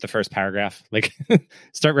delete the first paragraph. Like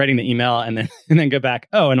start writing the email and then go back.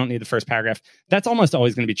 Oh, I don't need the first paragraph. That's almost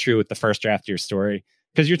always going to be true with the first draft of your story,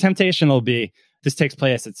 because your temptation will be, this takes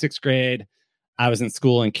place at 6th grade. I was in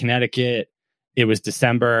school in Connecticut. It was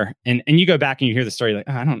December. And you go back and you hear the story like,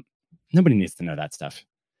 oh, nobody needs to know that stuff.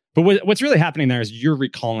 But what's really happening there is you're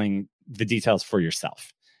recalling the details for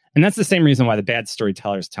yourself. And that's the same reason why the bad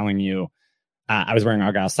storyteller is telling you, I was wearing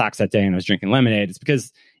Argyle socks that day and I was drinking lemonade. It's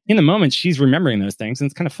because in the moment, she's remembering those things and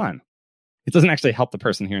it's kind of fun. It doesn't actually help the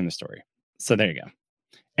person hearing the story. So there you go.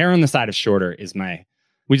 Err on the side of shorter is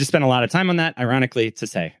we just spent a lot of time on that, ironically, to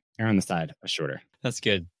say err on the side of shorter. That's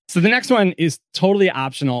good. So the next one is totally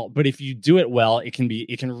optional, but if you do it well, it can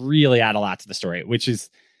really add a lot to the story, which is,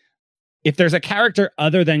 if there's a character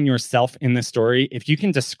other than yourself in the story, if you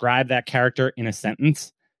can describe that character in a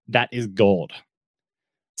sentence, that is gold.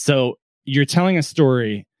 So you're telling a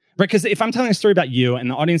story, right? Because if I'm telling a story about you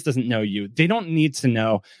and the audience doesn't know you, they don't need to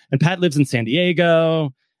know. And Pat lives in San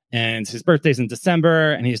Diego and his birthday's in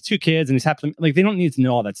December and he has 2 kids and he's happy. Like, they don't need to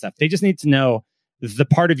know all that stuff. They just need to know the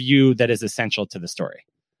part of you that is essential to the story.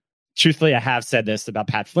 Truthfully, I have said this about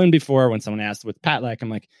Pat Flynn before when someone asked what's Pat like. I'm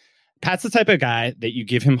like, Pat's the type of guy that you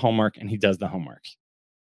give him homework and he does the homework,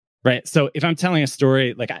 right? So if I'm telling a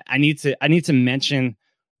story, like I need to mention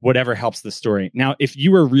whatever helps the story. Now, if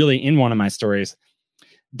you were really in one of my stories,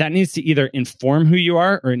 that needs to either inform who you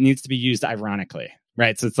are or it needs to be used ironically,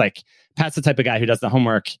 right? So it's like, Pat's the type of guy who does the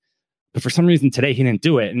homework, but for some reason today he didn't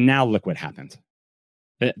do it. And now look what happened.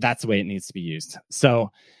 That's the way it needs to be used.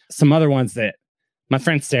 So some other ones that my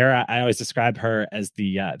friend Sarah, I always describe her as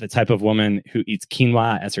the type of woman who eats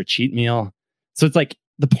quinoa as her cheat meal. So it's like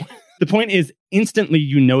the point is instantly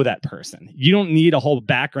you know that person. You don't need a whole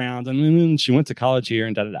background and she went to college here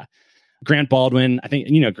and da-da-da. Grant Baldwin, I think,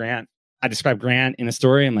 Grant. I describe Grant in a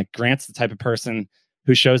story. I'm like, Grant's the type of person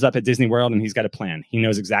who shows up at Disney World and he's got a plan. He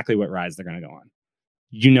knows exactly what rides they're going to go on.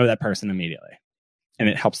 You know that person immediately. And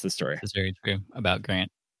it helps the story. That's very true about Grant.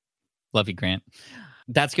 Love you, Grant.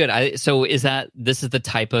 That's good. So this is the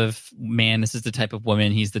type of man, this is the type of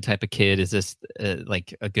woman, he's the type of kid. Is this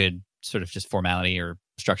like a good sort of just formality or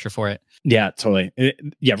structure for it? Yeah, totally.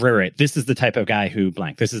 Right. This is the type of guy who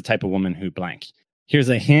blank. This is the type of woman who blank. Here's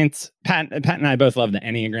a hint. Pat and I both love the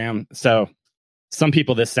Enneagram. So some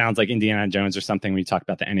people, this sounds like Indiana Jones or something when you talk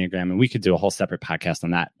about the Enneagram, and we could do a whole separate podcast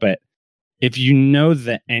on that. But if you know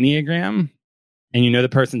the Enneagram, and you know the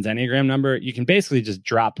person's Enneagram number, you can basically just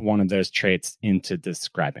drop one of those traits into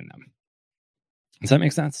describing them. Does that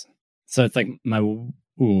make sense? So it's like no,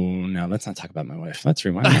 let's not talk about my wife. Let's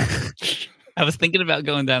rewind that. I was thinking about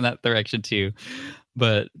going down that direction too,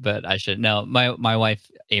 but I should. No, my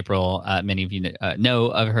wife, April, many of you know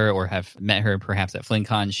of her or have met her perhaps at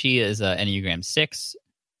FlynnCon. She is an Enneagram 6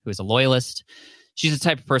 who is a loyalist. She's the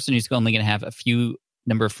type of person who's only going to have a few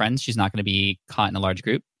number of friends. She's not going to be caught in a large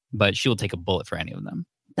group, but she will take a bullet for any of them.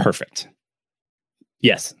 Perfect.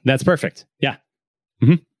 Yes, that's perfect. Yeah.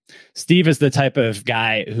 Mm-hmm. Steve is the type of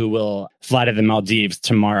guy who will fly to the Maldives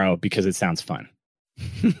tomorrow because it sounds fun.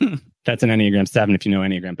 That's an Enneagram 7 if you know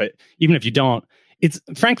Enneagram. But even if you don't, it's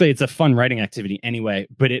a fun writing activity anyway,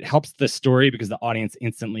 but it helps the story because the audience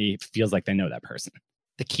instantly feels like they know that person.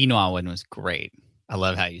 The quinoa one was great. I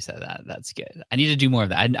love how you said that. That's good. I need to do more of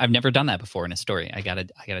that. I've never done that before in a story. I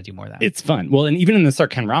gotta do more of that. It's fun. Well, and even in the Sir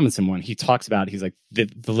Ken Robinson one, he talks about, he's like, the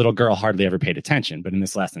little girl hardly ever paid attention, but in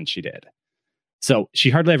this lesson she did. So she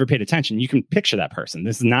hardly ever paid attention. You can picture that person.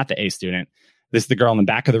 This is not the A student. This is the girl in the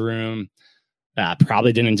back of the room.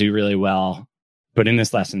 Probably didn't do really well, but in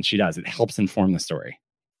this lesson she does. It helps inform the story.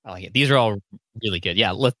 I like it. These are all really good.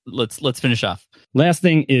 Yeah, let's finish off. Last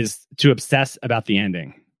thing is to obsess about the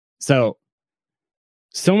ending. So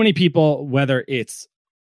many people, whether it's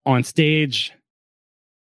on stage,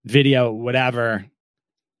 video, whatever,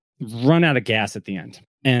 run out of gas at the end.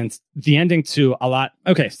 And the ending to a lot.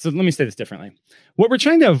 Okay, so let me say this differently. What we're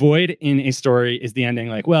trying to avoid in a story is the ending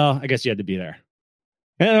like, well, I guess you had to be there.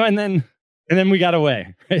 And then we got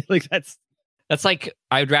away. Right? Like that's like,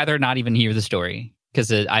 I'd rather not even hear the story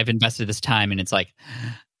because I've invested this time and it's like,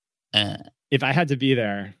 if I had to be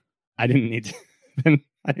there, I didn't need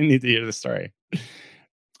to hear the story.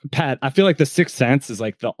 Pat, I feel like The Sixth Sense is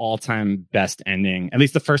like the all-time best ending. At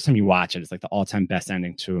least the first time you watch it, it's like the all-time best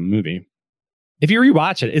ending to a movie. If you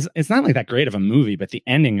rewatch it, it's not like that great of a movie, but the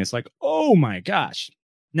ending is like, oh my gosh.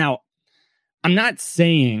 Now, I'm not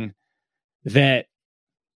saying that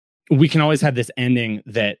we can always have this ending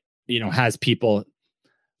that, has people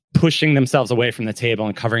pushing themselves away from the table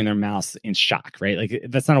and covering their mouths in shock, right? Like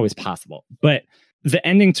that's not always possible. But the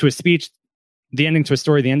ending to a speech, the ending to a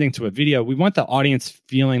story, the ending to a video, we want the audience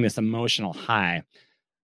feeling this emotional high.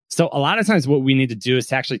 So a lot of times what we need to do is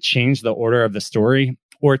to actually change the order of the story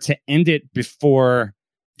or to end it before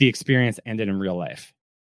the experience ended in real life.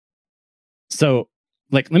 So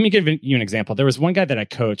let me give you an example. There was one guy that I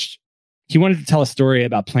coached. He wanted to tell a story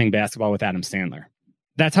about playing basketball with Adam Sandler.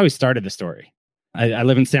 That's how he started the story. I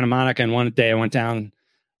live in Santa Monica, and one day I went down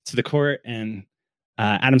to the court, and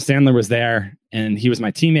Adam Sandler was there, and he was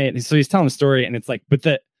my teammate. So he's telling a story, and it's like, but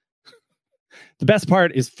the best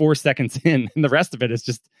part is 4 seconds in, and the rest of it is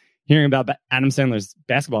just hearing about Adam Sandler's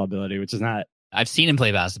basketball ability, which is not. I've seen him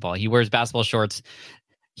play basketball. He wears basketball shorts.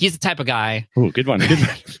 He's the type of guy. Oh, good one. Good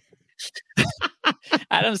one.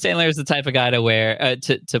 Adam Sandler is the type of guy to wear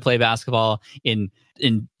to play basketball in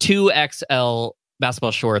 2XL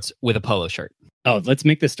basketball shorts with a polo shirt. Oh, let's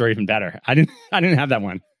make this story even better. I didn't have that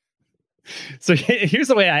one. So here's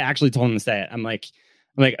the way I actually told him to say it. I'm like,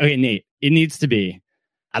 okay, Nate, it needs to be,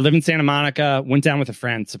 I live in Santa Monica, went down with a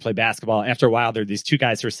friend to play basketball. After a while, there are these two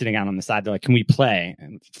guys who are sitting out on the side. They're like, can we play?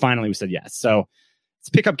 And finally we said yes. So it's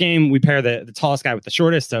a pickup game. We pair the tallest guy with the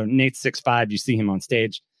shortest. So Nate's 6'5", you see him on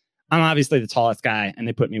stage. I'm obviously the tallest guy, and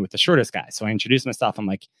they put me with the shortest guy. So I introduce myself. I'm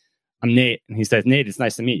like, I'm Nate. And he says, Nate, it's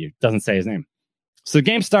nice to meet you. Doesn't say his name. So the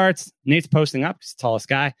game starts. Nate's posting up. He's the tallest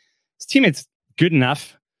guy. His teammate's good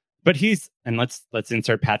enough, but and let's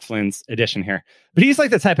insert Pat Flynn's edition here. But he's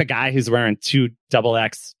like the type of guy who's wearing 2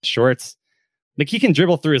 XXX shorts. Like he can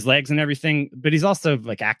dribble through his legs and everything, but he's also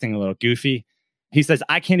like acting a little goofy. He says,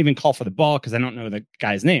 I can't even call for the ball because I don't know the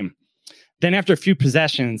guy's name. Then after a few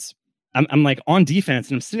possessions, I'm like on defense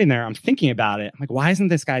and I'm sitting there. I'm thinking about it. I'm like, why isn't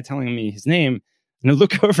this guy telling me his name? And I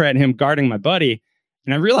look over at him guarding my buddy.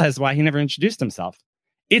 And I realized why he never introduced himself.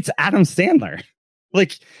 It's Adam Sandler.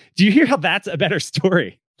 Like, do you hear how that's a better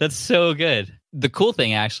story? That's so good. The cool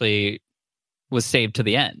thing actually was saved to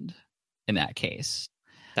the end in that case.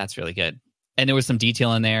 That's really good. And there was some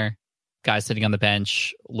detail in there. Guys sitting on the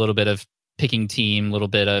bench, a little bit of picking team, a little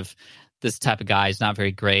bit of this type of guy is not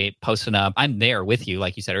very great, posting up. I'm there with you,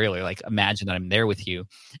 like you said earlier. Like, imagine that I'm there with you.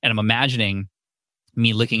 And I'm imagining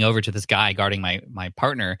me looking over to this guy guarding my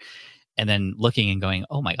partner, and then looking and going,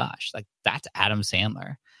 oh my gosh, like that's Adam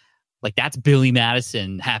Sandler. Like that's Billy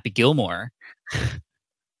Madison, Happy Gilmore.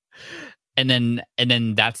 and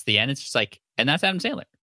then that's the end. It's just like, and that's Adam Sandler.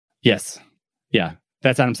 Yes. Yeah.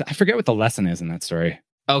 That's Adam Sandler. I forget what the lesson is in that story.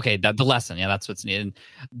 Okay. The lesson. Yeah, that's what's needed.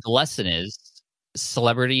 The lesson is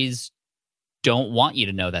celebrities don't want you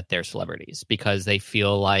to know that they're celebrities because they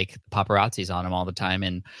feel like paparazzi's on them all the time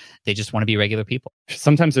and they just want to be regular people.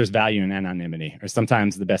 Sometimes there's value in anonymity, or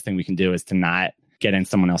sometimes the best thing we can do is to not get in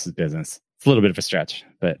someone else's business. It's a little bit of a stretch,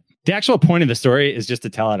 but the actual point of the story is just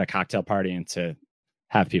to tell at a cocktail party and to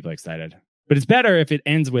have people excited. But it's better if it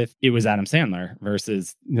ends with, it was Adam Sandler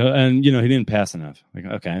versus, he didn't pass enough. Like,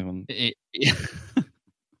 okay. Well.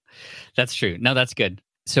 That's true. No, that's good.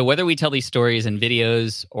 So whether we tell these stories in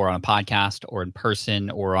videos or on a podcast or in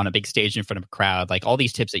person or on a big stage in front of a crowd, like all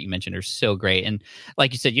these tips that you mentioned are so great. And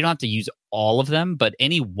like you said, you don't have to use all of them, but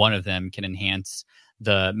any one of them can enhance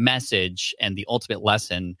the message and the ultimate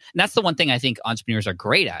lesson. And that's the one thing I think entrepreneurs are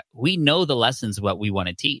great at. We know the lessons, what we want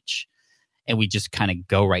to teach, and we just kind of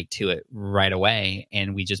go right to it right away.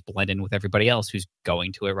 And we just blend in with everybody else who's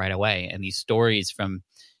going to it right away. And these stories from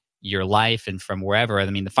your life and from wherever, I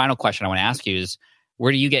mean, the final question I want to ask you is,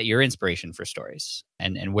 where do you get your inspiration for stories,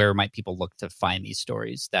 and where might people look to find these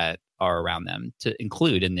stories that are around them to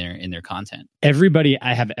include in their content? Everybody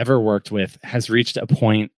I have ever worked with has reached a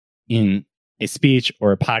point in a speech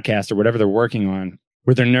or a podcast or whatever they're working on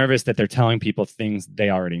where they're nervous that they're telling people things they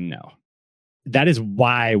already know. That is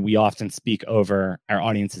why we often speak over our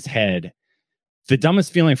audience's head. The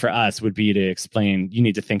dumbest feeling for us would be to explain, you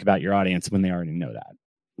need to think about your audience when they already know that.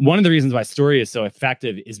 One of the reasons why story is so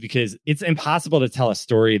effective is because it's impossible to tell a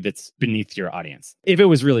story that's beneath your audience. If it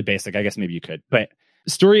was really basic, I guess maybe you could. But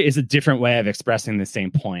story is a different way of expressing the same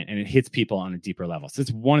point, and it hits people on a deeper level. So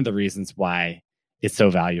it's one of the reasons why it's so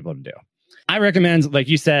valuable to do. I recommend, like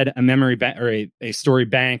you said, a memory or a story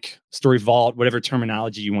bank, story vault, whatever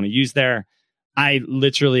terminology you want to use there. I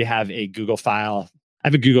literally have a Google file. I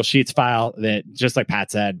have a Google Sheets file that, just like Pat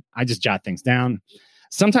said, I just jot things down.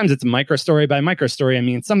 Sometimes it's a micro story. By micro story, I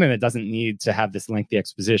mean something that doesn't need to have this lengthy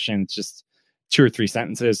exposition. It's just 2 or 3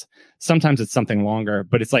 sentences. Sometimes it's something longer,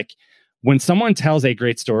 but it's like when someone tells a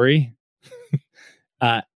great story,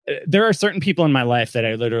 there are certain people in my life that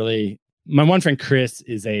I literally, my one friend Chris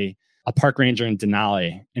is a park ranger in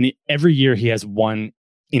Denali. And every year he has one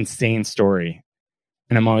insane story.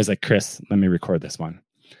 And I'm always like, Chris, let me record this one.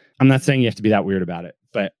 I'm not saying you have to be that weird about it,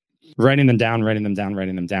 but writing them down.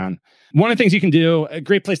 One of the things you can do, a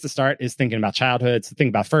great place to start is thinking about childhood. So think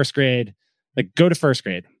about first grade, like go to first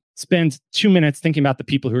grade, spend 2 minutes thinking about the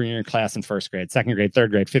people who are in your class in first grade, second grade,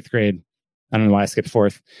 third grade, fifth grade. I don't know why I skipped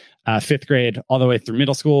fourth, fifth grade, all the way through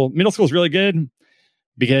middle school. Middle school is really good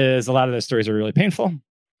because a lot of those stories are really painful,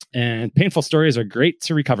 and painful stories are great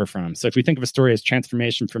to recover from. So if we think of a story as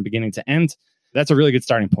transformation from beginning to end, that's a really good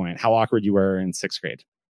starting point. How awkward you were in sixth grade.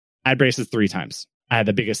 I had braces 3 times. I had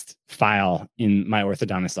the biggest file in my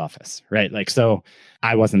orthodontist office, right? Like, so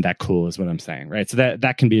I wasn't that cool is what I'm saying, right? So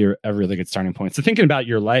that can be a really good starting point. So thinking about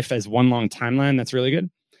your life as one long timeline, that's really good.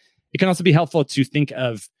 It can also be helpful to think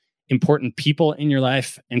of important people in your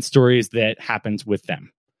life and stories that happened with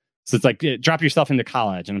them. So it's like, drop yourself into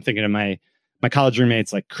college. And I'm thinking of my college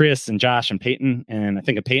roommates like Chris and Josh and Peyton. And I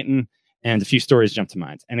think of Peyton and a few stories jump to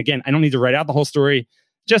mind. And again, I don't need to write out the whole story,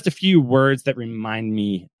 just a few words that remind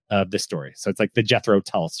me of the story. So it's like the Jethro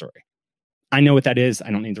Tull story. I know what that is.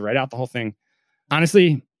 I don't need to write out the whole thing.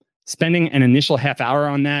 Honestly, spending an initial half hour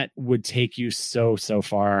on that would take you so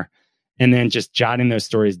far. And then just jotting those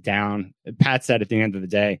stories down. Pat said at the end of the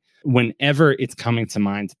day, whenever it's coming to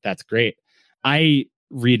mind, that's great. I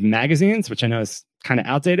read magazines, which I know is kind of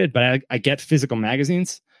outdated, but I get physical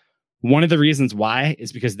magazines. One of the reasons why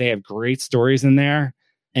is because they have great stories in there.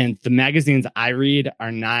 And the magazines I read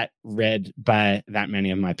are not read by that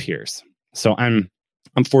many of my peers. So I'm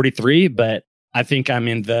 43, but I think I'm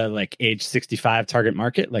in the like age 65 target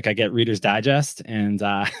market. Like I get Reader's Digest, and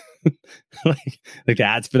like the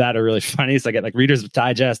ads for that are really funny. So I get like Reader's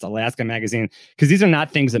Digest, Alaska Magazine, because these are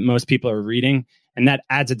not things that most people are reading. And that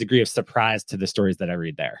adds a degree of surprise to the stories that I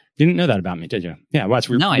read there. You didn't know that about me, did you? Yeah, watch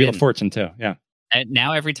Wheel of Fortune too. Yeah. And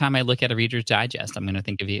now every time I look at a Reader's Digest, I'm going to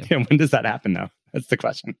think of you. Yeah, when does that happen though? That's the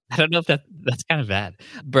question. I don't know if that's kind of bad.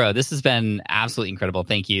 Bro, this has been absolutely incredible.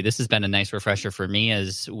 Thank you. This has been a nice refresher for me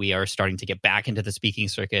as we are starting to get back into the speaking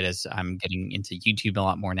circuit, as I'm getting into YouTube a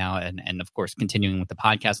lot more now, and of course, continuing with the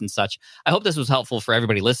podcast and such. I hope this was helpful for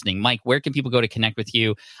everybody listening. Mike, where can people go to connect with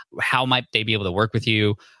you? How might they be able to work with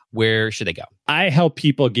you? Where should they go? I help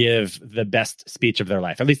people give the best speech of their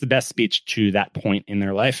life, at least the best speech to that point in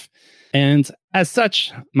their life. And as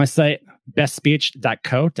such, my site,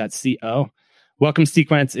 bestspeech.co. Welcome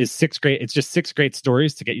Sequence is 6 great. It's just 6 great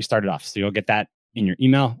stories to get you started off. So you'll get that in your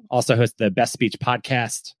email. Also host the Best Speech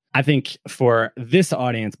podcast. I think for this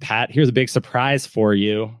audience, Pat, here's a big surprise for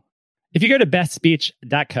you. If you go to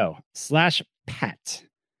bestspeech.co/Pat,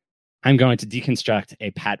 I'm going to deconstruct a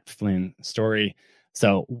Pat Flynn story.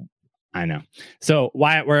 So I know. So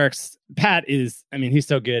why it works, Pat is, I mean, he's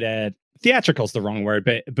so good at theatrical is the wrong word,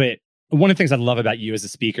 but one of the things I love about you as a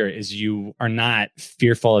speaker is you are not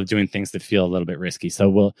fearful of doing things that feel a little bit risky. So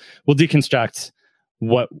we'll deconstruct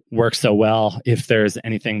what works so well. If there's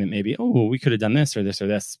anything that maybe, we could have done this or this or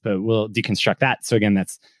this, but we'll deconstruct that. So again,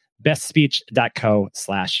 that's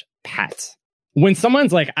bestspeech.co/Pat. When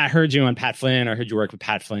someone's like, I heard you on Pat Flynn, or I heard you work with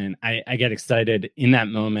Pat Flynn, I get excited. In that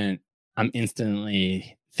moment, I'm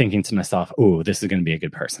instantly thinking to myself, this is going to be a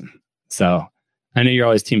good person. So I know you're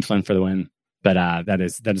always Team Flynn for the win. But that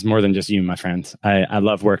is more than just you, my friend. I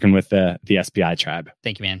love working with the SBI tribe.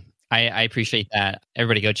 Thank you, man. I appreciate that.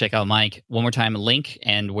 Everybody go check out Mike. One more time, link,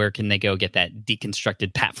 and where can they go get that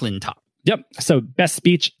deconstructed Pat Flynn talk? Yep. So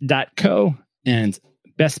bestspeech.co and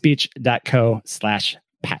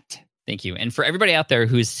bestspeech.co/Pat. Thank you. And for everybody out there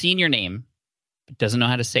who's seen your name but doesn't know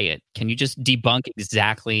how to say it, can you just debunk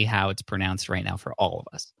exactly how it's pronounced right now for all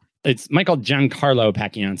of us? It's Michael Giancarlo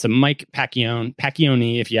Pacchione. So Mike Pacchione,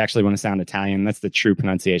 Pacchione, if you actually want to sound Italian, that's the true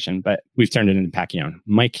pronunciation, but we've turned it into Pacchione.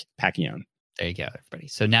 Mike Pacchione. There you go, everybody.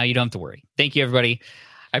 So now you don't have to worry. Thank you, everybody.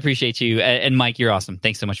 I appreciate you. And Mike, you're awesome.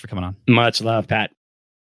 Thanks so much for coming on. Much love, Pat.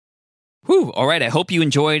 Whew. All right. I hope you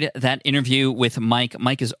enjoyed that interview with Mike.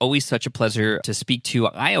 Mike is always such a pleasure to speak to.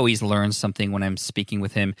 I always learn something when I'm speaking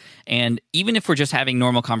with him. And even if we're just having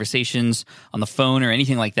normal conversations on the phone or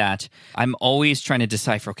anything like that, I'm always trying to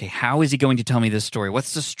decipher, okay, how is he going to tell me this story?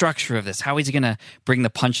 What's the structure of this? How is he going to bring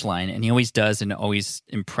the punchline? And he always does, and it always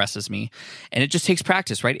impresses me. And it just takes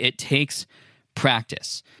practice, right? It takes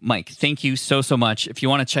practice. Mike, thank you so much. If you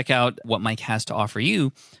want to check out what Mike has to offer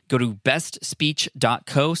you, go to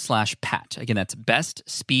bestspeech.co/Pat. Again, that's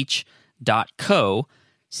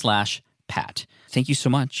bestspeech.co/Pat. Thank you so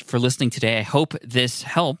much for listening today. I hope this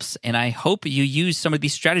helps, and I hope you use some of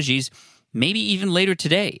these strategies maybe even later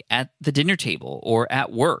today at the dinner table or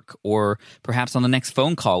at work or perhaps on the next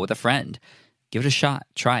phone call with a friend. Give it a shot.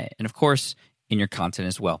 Try it. And of course, in your content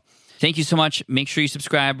as well. Thank you so much. Make sure you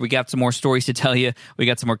subscribe. We got some more stories to tell you. We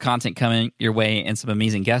got some more content coming your way and some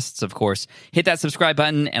amazing guests, of course. Hit that subscribe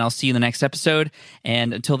button, and I'll see you in the next episode.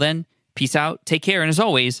 And until then, peace out, take care, and as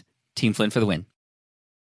always, Team Flynn for the win.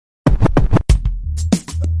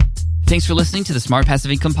 Thanks for listening to the Smart Passive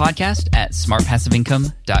Income Podcast at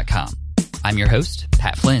smartpassiveincome.com. I'm your host,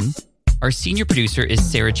 Pat Flynn. Our senior producer is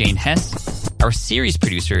Sarah Jane Hess. Our series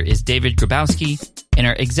producer is David Grabowski. And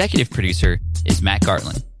our executive producer is Matt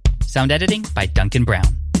Gartland. Sound editing by Duncan Brown.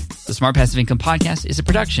 The Smart Passive Income Podcast is a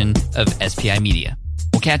production of SPI Media.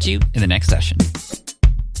 We'll catch you in the next session.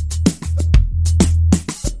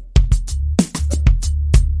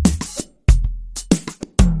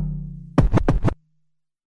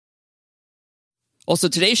 Also,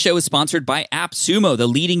 today's show is sponsored by AppSumo, the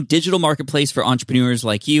leading digital marketplace for entrepreneurs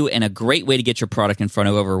like you and a great way to get your product in front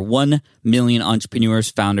of over 1 million entrepreneurs,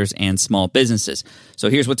 founders, and small businesses. So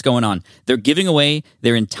here's what's going on. They're giving away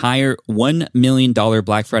their entire $1 million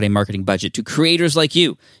Black Friday marketing budget to creators like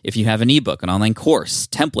you. If you have an ebook, an online course,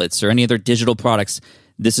 templates, or any other digital products,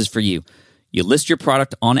 this is for you. You list your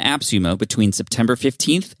product on AppSumo between September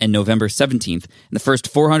 15th and November 17th. And the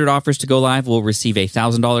first 400 offers to go live will receive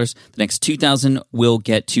 $1,000. The next 2,000 will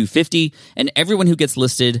get $250. And everyone who gets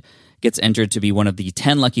listed gets entered to be one of the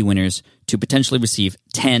 10 lucky winners to potentially receive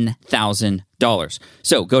 $10,000.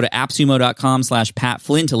 So go to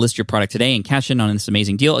appsumo.com/PatFlynn to list your product today and cash in on this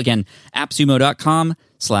amazing deal. Again,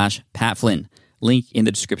 appsumo.com/PatFlynn. Link in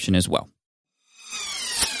the description as well.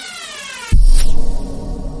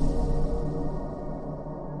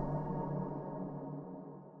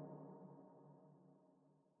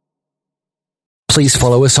 Please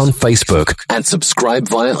follow us on Facebook and subscribe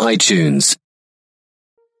via iTunes.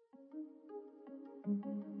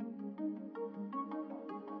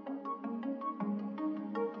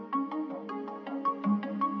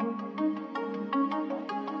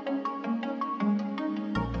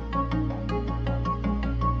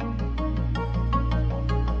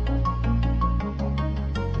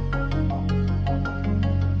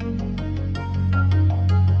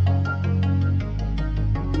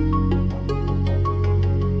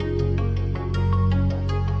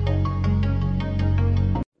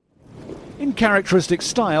 In characteristic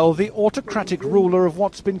style, the autocratic ruler of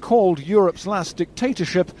what's been called Europe's last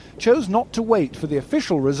dictatorship chose not to wait for the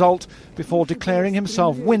official result before declaring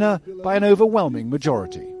himself winner by an overwhelming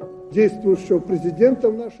majority.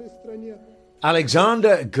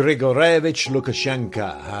 Alexander Grigorievich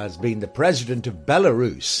Lukashenko has been the president of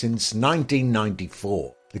Belarus since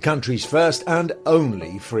 1994, the country's first and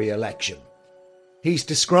only free election. He's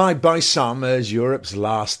described by some as Europe's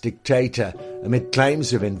last dictator, amid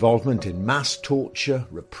claims of involvement in mass torture,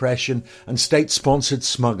 repression, and state-sponsored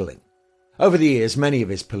smuggling. Over the years, many of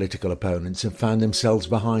his political opponents have found themselves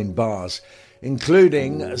behind bars,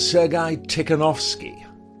 including Sergei Tikhanovsky,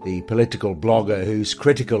 the political blogger who's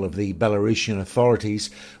critical of the Belarusian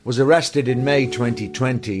authorities, was arrested in May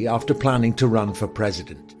 2020 after planning to run for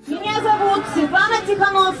president. Меня зовут Светлана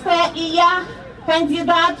Тихановская, и я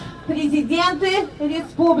кандидат президенты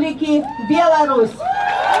Республики Беларусь.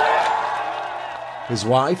 His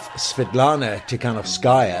wife, Svetlana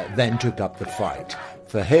Tikhanovskaya, then took up the fight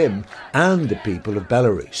for him and the people of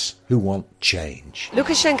Belarus who want change.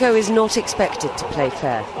 Lukashenko is not expected to play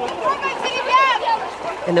fair.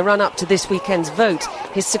 In the run-up to this weekend's vote,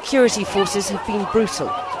 his security forces have been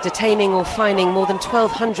brutal, detaining or fining more than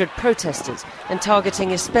 1,200 protesters and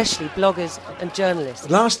targeting especially bloggers and journalists.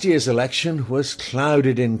 Last year's election was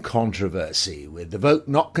clouded in controversy, with the vote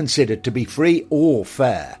not considered to be free or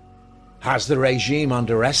fair. Has the regime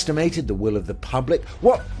underestimated the will of the public?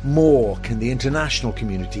 What more can the international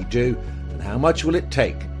community do? And how much will it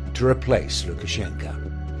take to replace Lukashenko?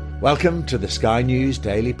 Welcome to the Sky News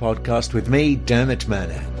Daily Podcast with me, Dermot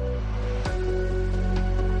Murnaghan.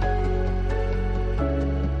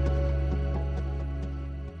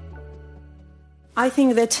 I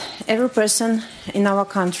think that every person in our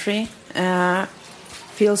country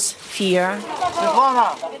feels fear.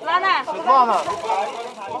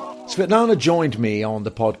 Svetlana joined me on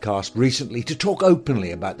the podcast recently to talk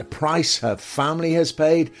openly about the price her family has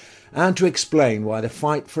paid and to explain why the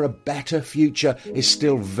fight for a better future is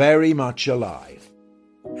still very much alive.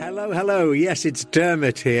 Hello. Yes, it's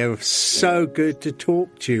Dermot here. So good to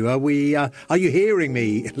talk to you. Are you hearing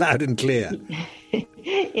me loud and clear?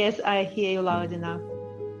 Yes, I hear you loud enough.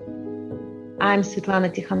 I'm Svetlana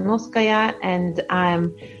Tikhanovskaya, and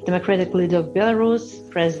I'm Democratic leader of Belarus,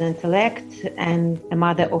 president-elect, and a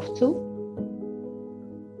mother of two.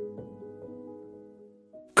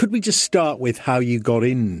 Could we just start with how you got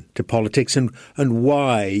into politics and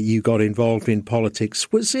why you got involved in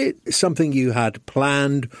politics? Was it something you had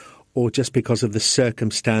planned, or just because of the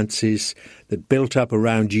circumstances that built up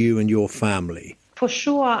around you and your family? For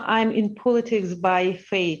sure, I'm in politics by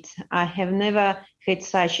fate. I have never had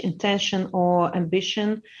such intention or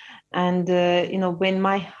ambition. And, when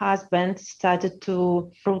my husband started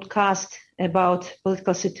to broadcast about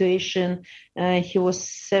political situation, he was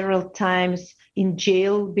several times in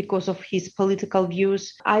jail because of his political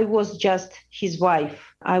views. I was just his wife.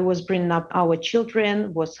 I was bringing up our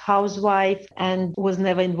children, was housewife, and was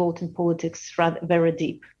never involved in politics very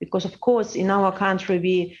deep. Because, of course, in our country,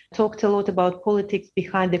 we talked a lot about politics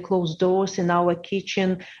behind the closed doors in our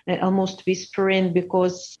kitchen, almost whispering,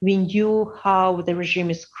 because we knew how the regime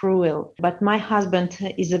is cruel. But my husband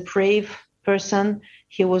is a brave person.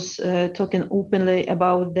 He was talking openly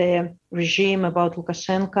about the regime, about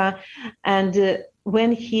Lukashenko. And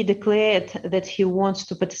when he declared that he wants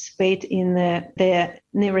to participate in the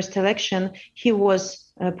nearest election, he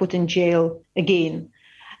was put in jail again.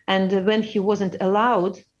 And when he wasn't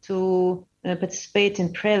allowed to participate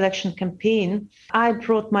in pre-election campaign, I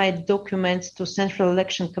brought my documents to Central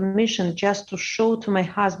Election Commission just to show to my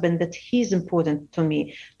husband that he's important to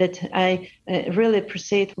me, that I really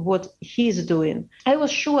appreciate what he's doing. I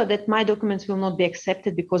was sure that my documents will not be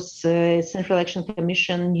accepted because Central Election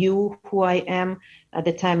Commission knew who I am at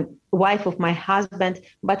the time, wife of my husband,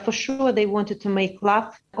 but for sure they wanted to make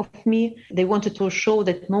laugh of me. They wanted to show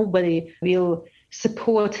that nobody will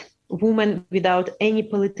support woman without any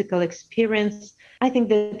political experience. I think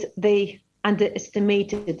that they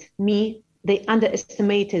underestimated me. They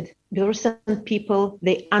underestimated Belarusian people.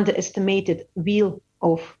 They underestimated will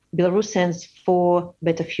of Belarusians for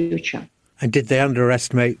better future. And did they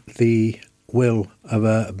underestimate the will of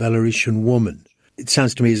a Belarusian woman? It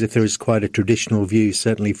sounds to me as if there is quite a traditional view,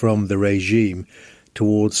 certainly from the regime,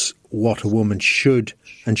 towards what a woman should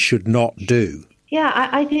and should not do. Yeah,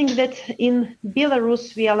 I think that in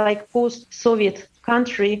Belarus, we are like post-Soviet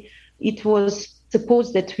country. It was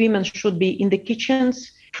supposed that women should be in the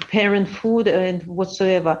kitchens, preparing food and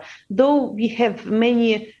whatsoever. Though we have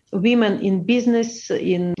many women in business,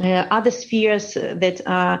 in other spheres that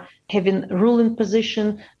are having ruling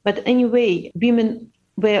position. But anyway, women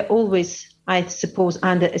were always, I suppose,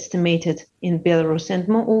 underestimated in Belarus. And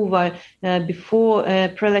moreover, before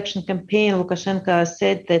pre-election campaign, Lukashenko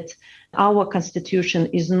said that our constitution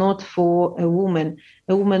is not for a woman.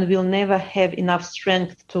 A woman will never have enough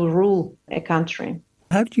strength to rule a country.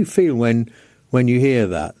 How do you feel when you hear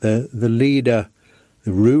that, the leader,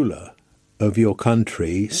 the ruler of your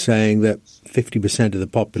country saying that 50% of the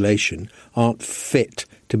population aren't fit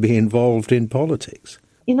to be involved in politics?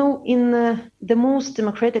 You know, in the most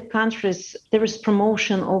democratic countries, there is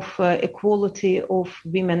promotion of equality of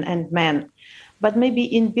women and men. But maybe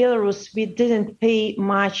in Belarus, we didn't pay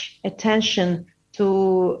much attention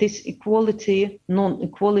to this equality,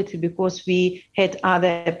 non-equality, because we had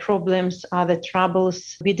other problems, other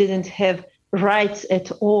troubles. We didn't have rights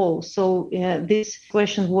at all. So this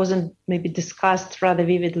question wasn't maybe discussed rather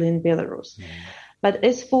vividly in Belarus. But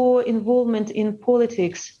as for involvement in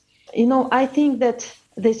politics, you know, I think that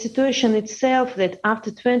the situation itself, that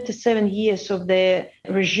after 27 years of the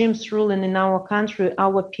regime's ruling in our country,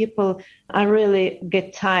 our people are really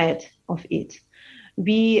get tired of it.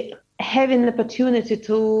 We have an opportunity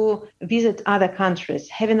to visit other countries,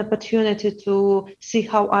 have an opportunity to see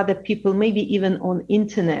how other people, maybe even on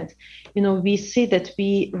internet, you know, we see that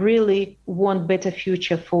we really want better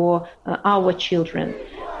future for our children.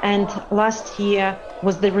 And last year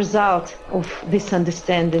was the result of this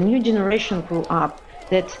understanding. New generation grew up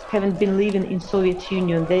that haven't been living in Soviet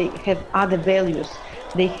Union. They have other values.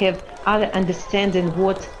 They have other understanding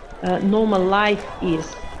what normal life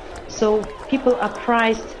is. So people are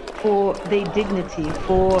prized for their dignity,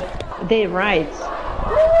 for their rights.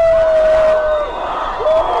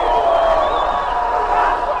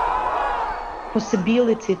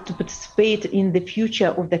 Possibility to participate in the future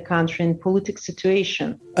of the country and political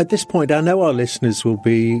situation. At this point, I know our listeners will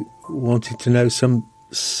be wanting to know some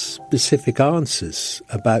specific answers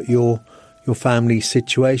about your family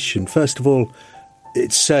situation. First of all,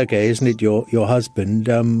 it's Sergei, isn't it? Your husband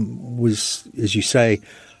was, as you say,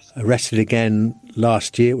 arrested again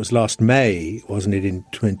last year. It was last May, wasn't it, in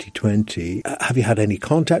 2020? Have you had any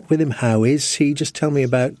contact with him? How is he? Just tell me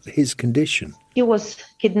about his condition. He was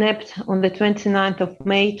kidnapped on the 29th of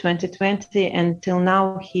May 2020, and till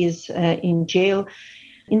now he is in jail.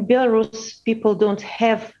 In Belarus, people don't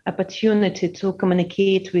have opportunity to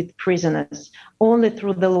communicate with prisoners, only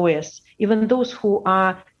through the lawyers. Even those who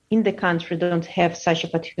are in the country don't have such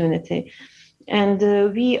opportunity. And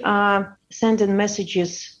we are sending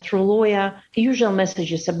messages through lawyer, usual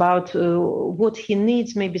messages about what he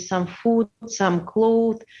needs, maybe some food, some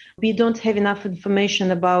clothes. We don't have enough information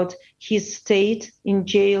about his state in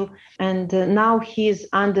jail. And now he is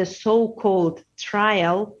under so-called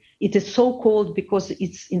trial. It is so-called because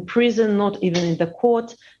it's in prison, not even in the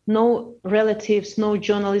court. No relatives, no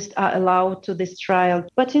journalists are allowed to this trial.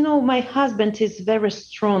 But, my husband is a very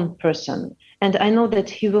strong person. And I know that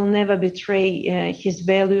he will never betray his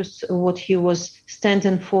values, what he was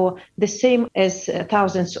standing for, the same as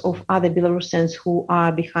thousands of other Belarusians who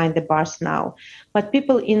are behind the bars now. But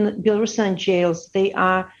people in Belarusian jails, they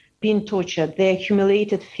are being tortured. They are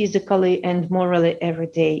humiliated physically and morally every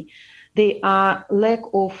day. They are lack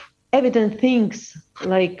of evident things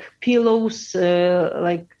like pillows,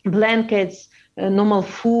 like blankets, normal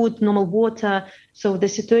food, normal water. So the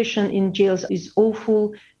situation in jails is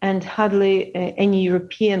awful, and hardly any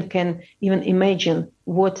European can even imagine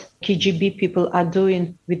what KGB people are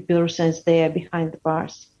doing with Belarusians there behind the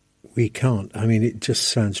bars. We can't. I mean, it just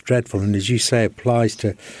sounds dreadful. And as you say, applies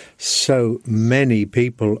to so many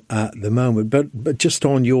people at the moment. But just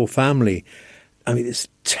on your family, I mean, it's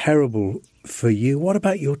terrible for you. What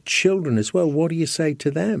about your children as well? What do you say to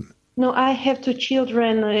them? No, I have two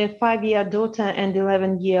children, a 5-year daughter and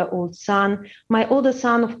 11-year-old son. My older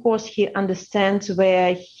son, of course, he understands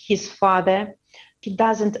where his father. He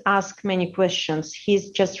doesn't ask many questions. He's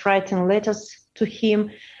just writing letters to him.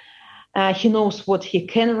 He knows what he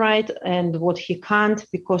can write and what he can't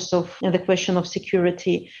because of the question of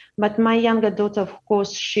security. But my younger daughter, of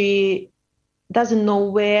course, she doesn't know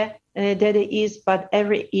where Daddy is, but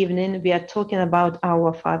every evening we are talking about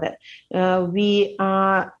our father. We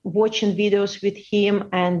are watching videos with him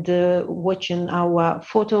and watching our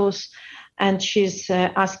photos. And she's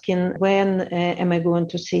asking, when am I going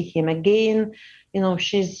to see him again?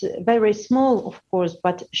 She's very small, of course,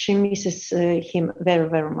 but she misses him very,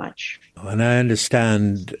 very much. And I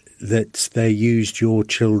understand that they used your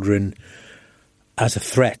children as a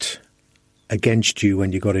threat against you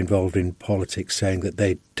when you got involved in politics, saying that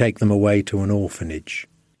they'd take them away to an orphanage.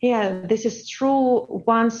 Yeah, this is true.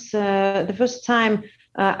 Once, the first time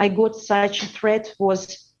I got such a threat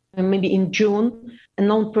was maybe in June. A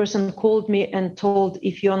known person called me and told,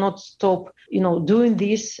 if you're not stop, doing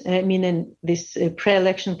this, meaning this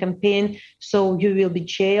pre-election campaign, so you will be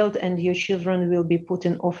jailed and your children will be put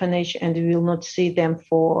in orphanage and you will not see them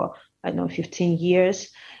for, 15 years.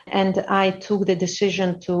 And I took the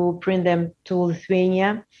decision to bring them to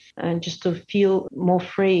Lithuania and just to feel more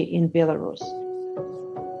free in Belarus.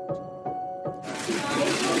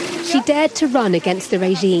 She dared to run against the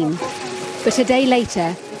regime, but a day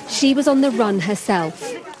later, she was on the run herself,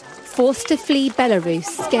 forced to flee Belarus,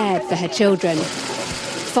 scared for her children.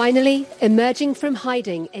 Finally, emerging from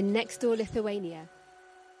hiding in next-door Lithuania.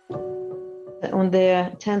 On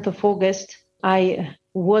the 10th of August, I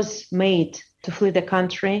was made to flee the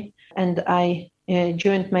country, and I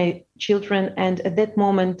joined my children. And at that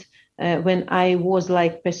moment, when I was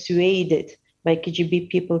persuaded by KGB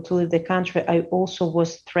people to leave the country, I also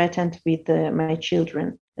was threatened with my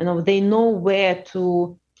children. They know where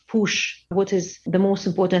to push what is the most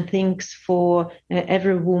important things for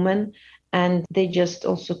every woman. And they just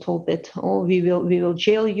also told that, we will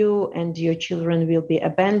jail you and your children will be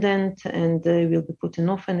abandoned and will be put in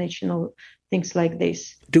orphanage, things like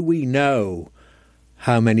this. Do we know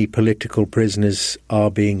how many political prisoners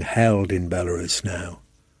are being held in Belarus now?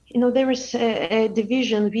 There is a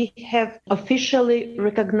division. We have officially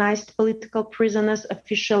recognized political prisoners,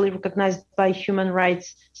 officially recognized by human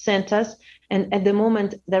rights centers. And at the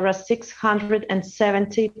moment, there are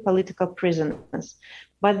 670 political prisoners.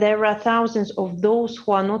 But there are thousands of those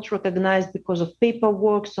who are not recognized because of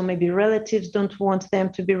paperwork, so maybe relatives don't want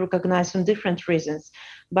them to be recognized for different reasons.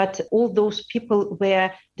 But all those people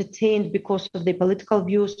were detained because of their political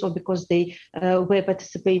views or because they were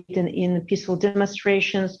participating in peaceful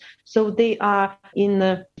demonstrations. So they are, in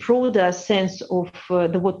a broader sense of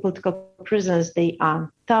the word political prisoners, they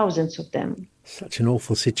are thousands of them. Such an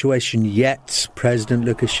awful situation. Yet President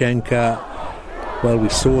Lukashenko, well, we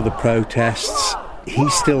saw the protests.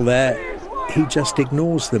 He's still there. He just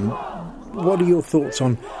ignores them. What are your thoughts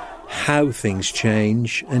on how things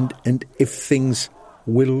change and if things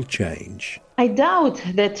will change? I doubt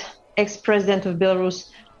that ex-president of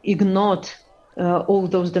Belarus ignored all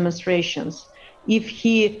those demonstrations. If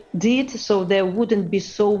he did, so there wouldn't be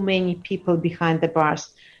so many people behind the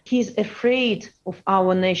bars. He's afraid of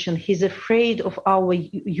our nation. He's afraid of our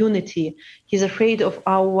unity. He's afraid of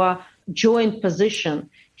our joint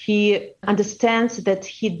position. He understands that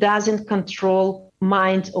he doesn't control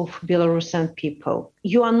mind of Belarusian people.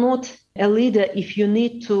 You are not a leader if you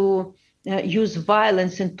need to use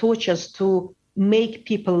violence and tortures to make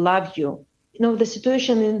people love you. The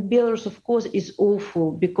situation in Belarus, of course, is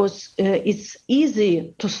awful because it's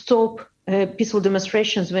easy to stop peaceful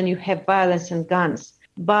demonstrations when you have violence and guns.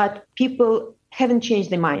 But people haven't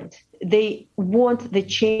changed their mind. They want the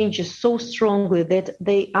changes so strongly that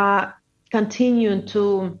they are continuing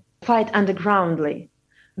to fight undergroundly.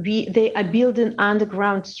 They are building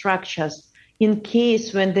underground structures in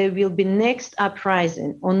case when there will be next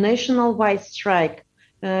uprising or national-wide strike.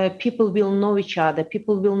 People will know each other.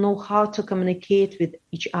 People will know how to communicate with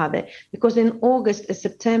each other. Because in August and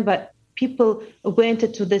September, people went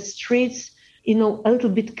into the streets, a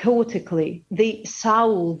little bit chaotically. Their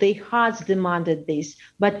soul, their hearts demanded this.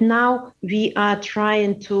 But now we are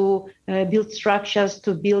trying to build structures,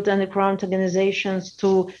 to build underground organizations,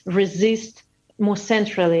 to resist more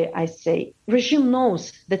centrally, I say. Regime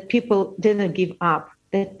knows that people didn't give up,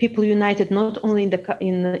 that people united not only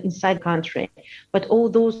inside the country, but all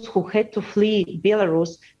those who had to flee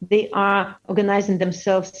Belarus, they are organizing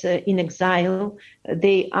themselves in exile.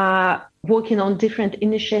 They are working on different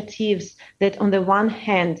initiatives that on the one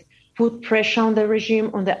hand put pressure on the regime,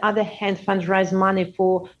 on the other hand fundraise money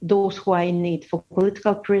for those who are in need, for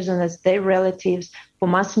political prisoners, their relatives, for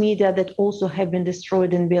mass media that also have been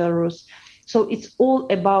destroyed in Belarus. So it's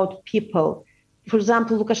all about people. For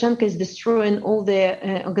example, Lukashenko is destroying all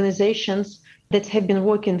the organizations that have been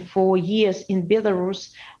working for years in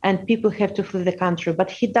Belarus, and people have to flee the country. But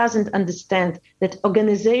he doesn't understand that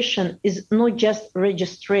organization is not just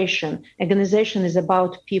registration. Organization is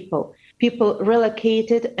about people. People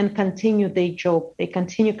relocated and continue their job. They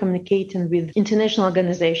continue communicating with international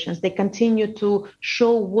organizations. They continue to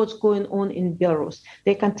show what's going on in Belarus.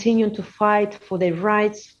 They continue to fight for their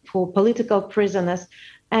rights, for political prisoners.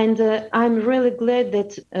 And I'm really glad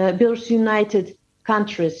that Belarus united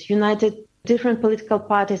countries, united different political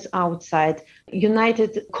parties outside,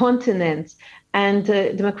 united continents, and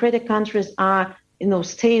democratic countries are,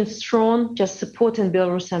 staying strong, just supporting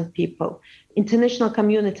Belarusian people. International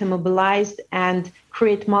community mobilized and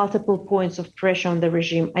create multiple points of pressure on the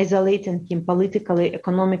regime, isolating him politically,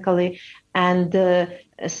 economically, and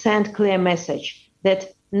send clear message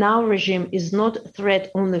that now regime is not a threat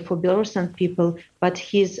only for Belarusian people, but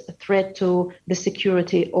he's a threat to the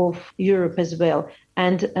security of Europe as well.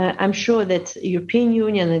 And I'm sure that European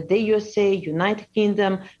Union and the USA, United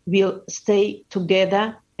Kingdom will stay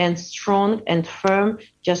together and strong and firm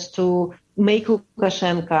just to make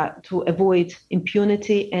Lukashenko to avoid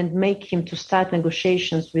impunity and make him to start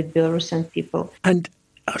negotiations with Belarusian people. And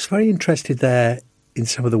I was very interested there in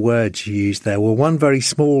some of the words you used there. Well, one very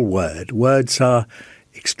small word. Words are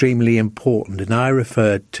extremely important. And I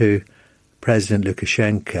referred to President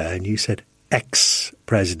Lukashenko, and you said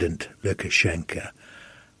ex-President Lukashenko,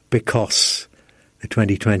 because the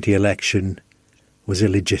 2020 election was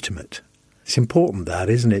illegitimate. It's important, that,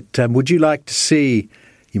 isn't it? Would you like to see,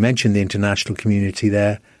 you mentioned the international community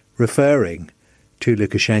there, referring to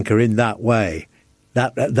Lukashenko in that way?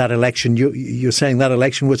 That election, you're saying that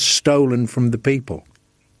election was stolen from the people.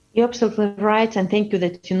 You're absolutely right, and thank you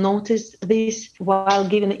that you noticed this. While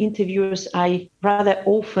giving interviews, I rather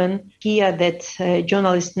often hear that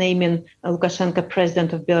journalists naming Lukashenko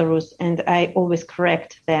president of Belarus, and I always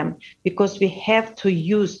correct them, because we have to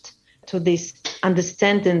use to this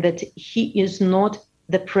understanding that he is not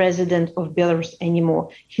the president of Belarus anymore.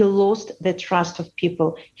 He lost the trust of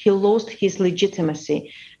people. He lost his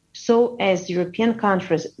legitimacy. So as European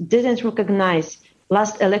countries didn't recognize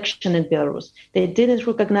last election in Belarus, they didn't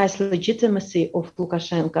recognize legitimacy of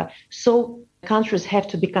Lukashenko. So countries have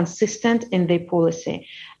to be consistent in their policy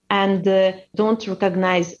and don't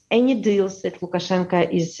recognize any deals that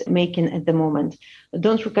Lukashenko is making at the moment.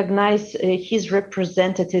 Don't recognize his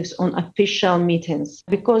representatives on official meetings.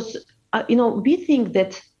 Because, we think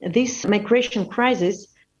that this migration crisis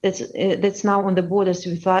that's now on the borders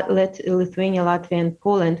with Lithuania, Latvia, and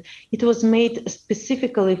Poland, it was made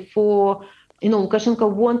specifically for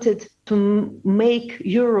Lukashenko wanted to make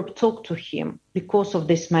Europe talk to him because of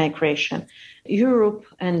this migration. Europe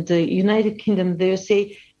and the United Kingdom, the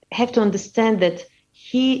USA, have to understand that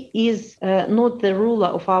he is not the ruler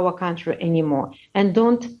of our country anymore, and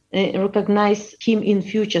don't recognize him in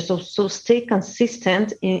future. So stay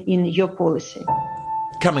consistent in your policy.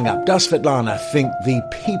 Coming up, does Svetlana think the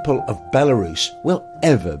people of Belarus will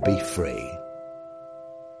ever be free?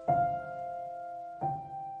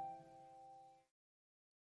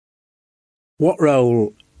 What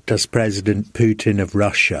role does President Putin of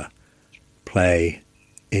Russia play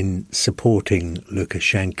in supporting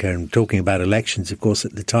Lukashenko? And talking about elections, of course,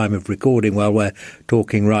 at the time of recording, while we're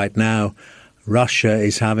talking right now, Russia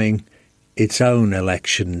is having its own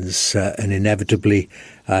elections, and inevitably,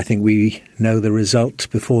 I think we know the result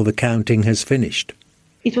before the counting has finished.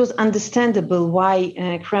 It was understandable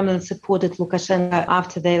why Kremlin supported Lukashenko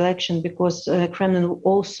after the election, because Kremlin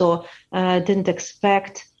also didn't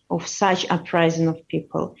expect of such uprising of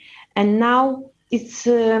people. And now it's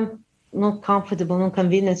not comfortable, not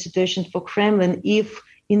convenient situation for Kremlin if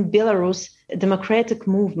in Belarus a democratic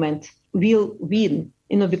movement will win,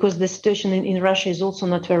 because the situation in Russia is also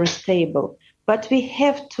not very stable. But we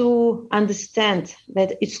have to understand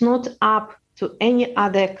that it's not up to any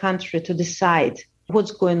other country to decide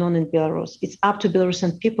what's going on in Belarus. It's up to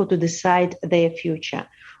Belarusian people to decide their future.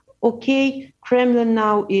 Okay, Kremlin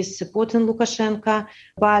now is supporting Lukashenko,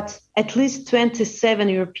 but at least 27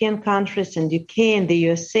 European countries and UK and the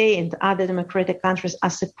USA and other democratic countries are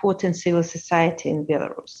supporting civil society in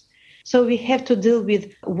Belarus. So we have to deal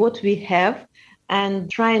with what we have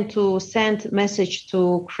and trying to send message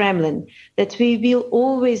to Kremlin that we will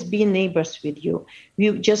always be neighbors with you.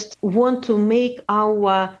 We just want to make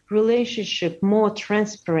our relationship more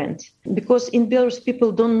transparent, because in Belarus,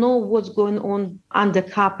 people don't know what's going on under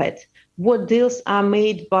carpet, what deals are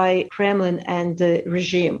made by Kremlin and the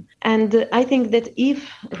regime. And I think that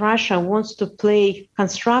if Russia wants to play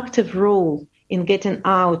constructive role in getting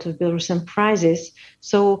out of Belarusian crisis,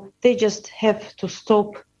 so they just have to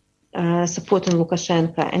stop supporting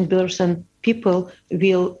Lukashenko, and Belarusian people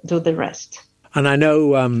will do the rest. And I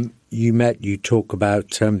know you talk about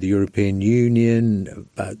the European Union,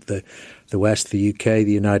 about the West, the UK,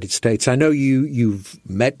 the United States. I know you've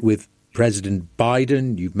met with President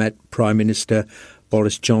Biden, you've met Prime Minister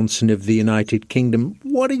Boris Johnson of the United Kingdom.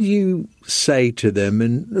 What did you say to them,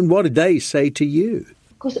 and what did they say to you?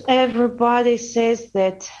 Because everybody says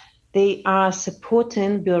that they are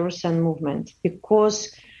supporting Belarusian movement,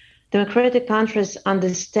 because democratic countries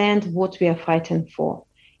understand what we are fighting for.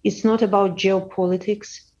 It's not about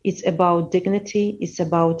geopolitics. It's about dignity. It's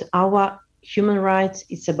about our human rights.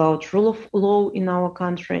 It's about rule of law in our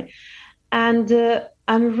country. And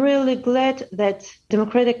I'm really glad that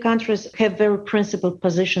democratic countries have very principled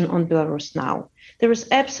position on Belarus now. There is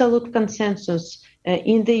absolute consensus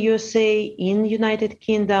in the USA, in United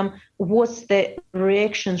Kingdom, what the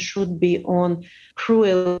reaction should be on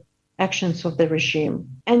cruel actions of the regime.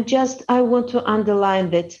 And just I want to underline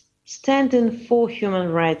that standing for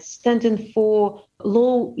human rights, standing for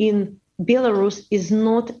law in Belarus is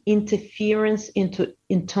not interference into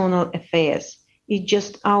internal affairs. It's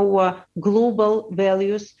just our global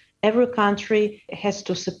values. Every country has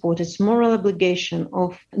to support its moral obligation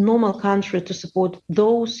of normal country to support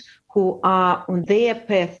those who are on their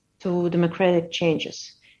path to democratic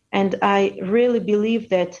changes. And I really believe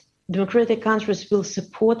that democratic countries will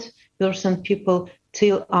support Belarusian people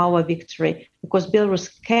till our victory, because Belarus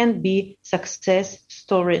can be success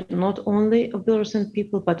story not only of Belarusian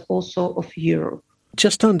people but also of Europe.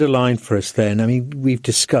 Just underline for us then, I mean, we've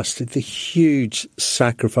discussed the huge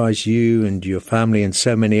sacrifice you and your family and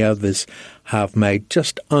so many others have made.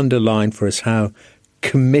 Just underline for us how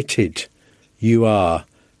committed you are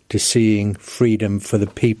to seeing freedom for the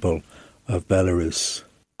people of Belarus.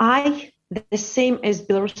 The same as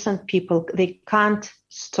Belarusian people, they can't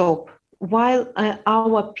stop. While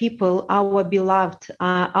our people, our beloved,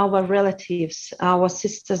 our relatives, our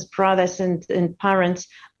sisters, brothers and parents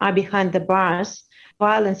are behind the bars,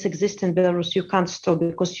 violence exists in Belarus, you can't stop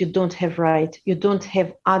because you don't have right. You don't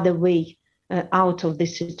have other way out of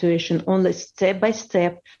this situation. Only step by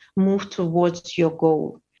step move towards your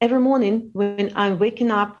goal. Every morning when I'm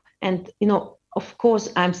waking up and, of course,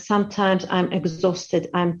 I'm exhausted,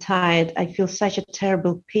 I'm tired. I feel such a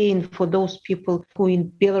terrible pain for those people who in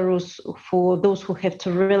Belarus, for those who have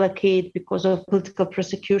to relocate because of political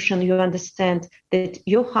persecution. You understand that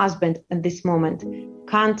your husband at this moment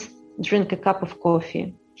can't drink a cup of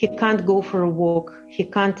coffee. He can't go for a walk. He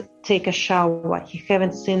can't take a shower. He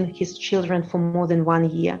haven't seen his children for more than 1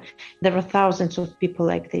 year. There are thousands of people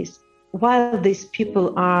like this. While these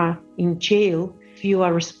people are in jail, you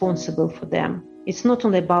are responsible for them. It's not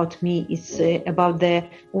only about me, it's about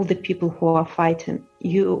all the people who are fighting.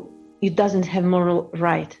 You doesn't have moral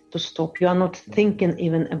right to stop. You are not thinking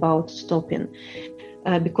even about stopping.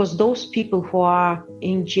 Because those people who are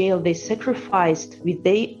in jail, they sacrificed with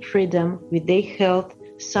their freedom, with their health,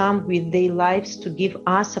 some with their lives to give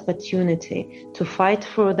us opportunity to fight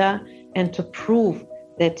further and to prove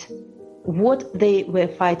that what they were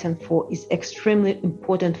fighting for is extremely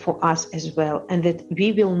important for us as well, and that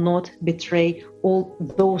we will not betray all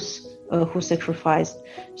those who sacrificed.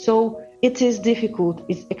 So it is difficult,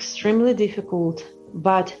 it's extremely difficult,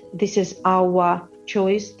 but this is our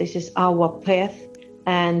choice, this is our path,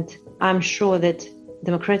 and I'm sure that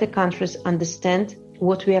democratic countries understand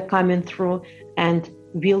what we are coming through and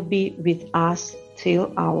will be with us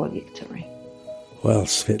till our victory. Well,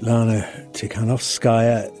 Svetlana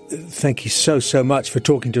Tikhanovskaya, thank you so much for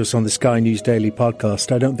talking to us on the Sky News Daily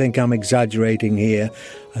podcast. I don't think I'm exaggerating here.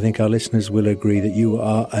 I think our listeners will agree that you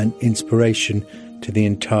are an inspiration to the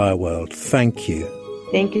entire world. Thank you.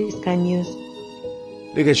 Thank you, Sky News.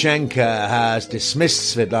 Lukashenko has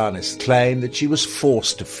dismissed Svetlana's claim that she was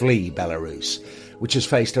forced to flee Belarus, which has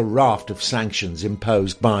faced a raft of sanctions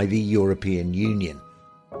imposed by the European Union.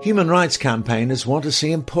 Human rights campaigners want to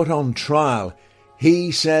see him put on trial.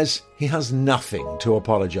 He says he has nothing to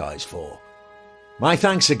apologise for. My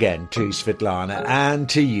thanks again to Svetlana and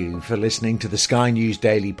to you for listening to the Sky News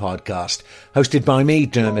Daily podcast, hosted by me,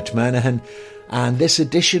 Dermot Murnaghan, and this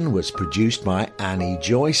edition was produced by Annie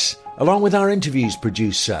Joyce, along with our interviews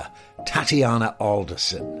producer, Tatiana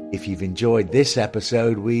Alderson. If you've enjoyed this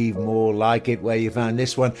episode, we more like it where you found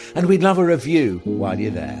this one, and we'd love a review while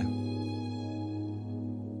you're there.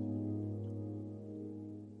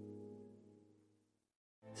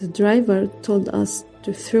 The driver told us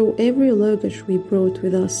to throw every luggage we brought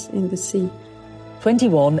with us in the sea.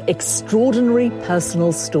 21 extraordinary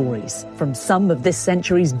personal stories from some of this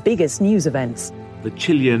century's biggest news events. The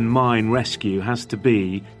Chilean mine rescue has to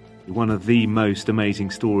be one of the most amazing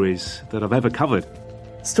stories that I've ever covered.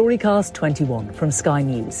 Storycast 21 from Sky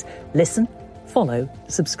News. Listen, follow,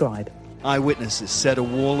 subscribe. Eyewitnesses said a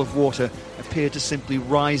wall of water appeared to simply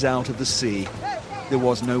rise out of the sea. There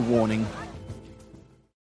was no warning.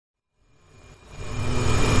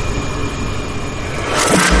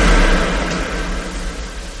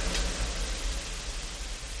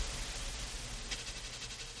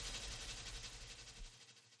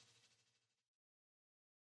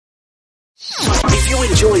 If you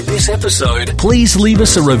enjoyed this episode, please leave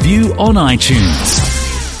us a review on iTunes.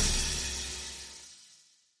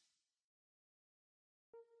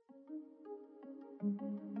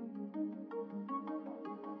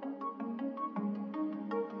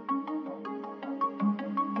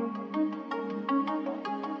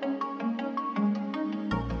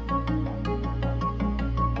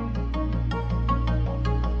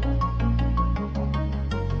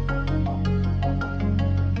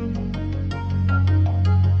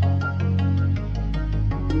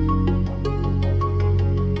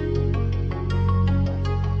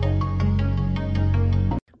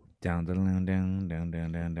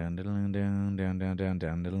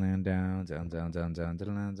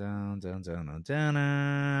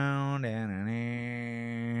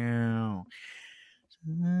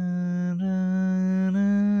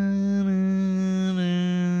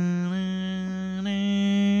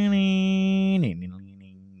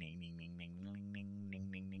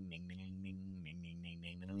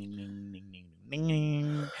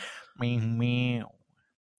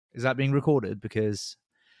 Is that being recorded? Because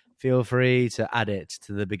feel free to add it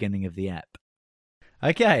to the beginning of the ep.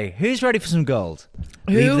 Okay, who's ready for some gold?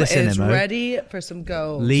 Who is ready for some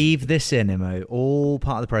gold? Leave this in, Imo. All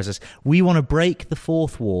part of the process. We want to break the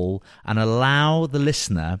fourth wall and allow the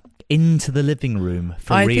listener into the living room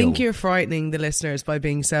for real. I think you're frightening the listeners by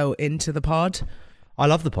being so into the pod. I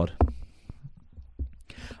love the pod.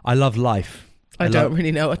 I love life. I don't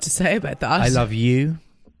really know what to say about that. I love you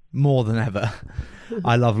more than ever.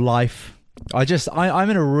 I love life. I'm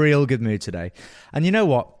in a real good mood today. And you know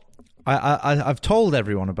what? I've told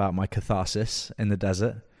everyone about my catharsis in the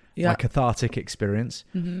desert, my cathartic experience,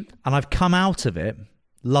 and I've come out of it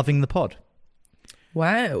loving the pod.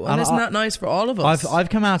 Wow. And isn't that nice for all of us? I've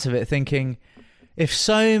come out of it thinking, if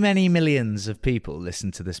so many millions of people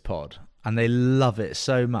listen to this pod and they love it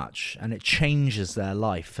so much and it changes their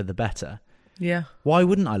life for the better, why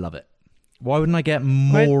wouldn't I love it? Why wouldn't I get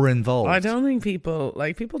more involved? I don't think people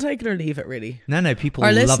take it or leave it, really. No, people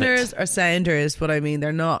love it. Our listeners are sounders, but I mean,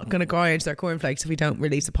 they're not going to gorge their cornflakes if we don't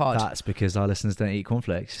release a pod. That's because our listeners don't eat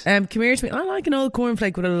cornflakes. Come here to me. I like an old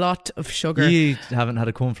cornflake with a lot of sugar. You haven't had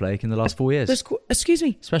a cornflake in the last 4 years. Excuse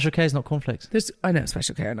me. Special K is not cornflakes. I know,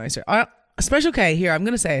 Special K are nicer. Special K, here, I'm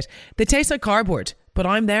going to say it. They taste like cardboard, but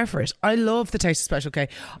I'm there for it. I love the taste of Special K.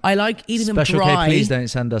 I like eating them dry. Special K, please don't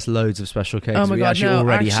send us loads of Special K. Oh my God, we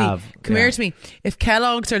already have. Come here to me. If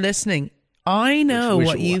Kellogg's are listening, I know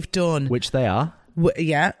what you've done. Which they are.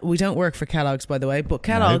 We don't work for Kellogg's, by the way, but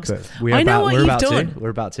Kellogg's. No, but we're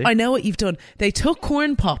about to. I know what you've done. They took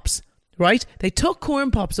Corn Pops. Right? They took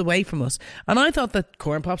Corn Pops away from us. And I thought that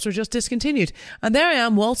Corn Pops were just discontinued. And there I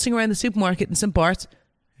am waltzing around the supermarket in St. Bart's.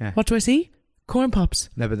 Yeah. What do I see? Corn Pops.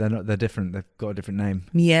 No, but they're not. They're different. They've got a different name.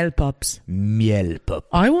 Miel Pops. Miel Pop.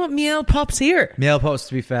 I want Miel Pops here. Miel Pops,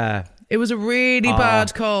 to be fair, It was a really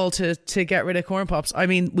bad call to get rid of corn pops. I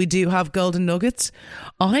mean, we do have golden nuggets.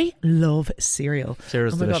 I love cereal.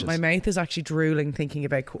 Cereal's delicious. delicious. God, my mouth is actually drooling thinking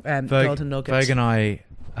about golden nuggets. Vogue and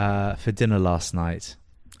I, for dinner last night,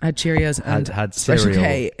 had Cheerios and had Special cereal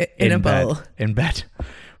K in a bowl. In bed.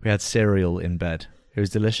 We had cereal in bed. It was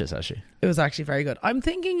delicious, actually. It was actually very good. I'm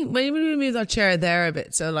thinking maybe we move that chair there a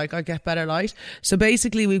bit so like I get better light. So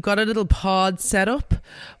basically we've got a little pod set up,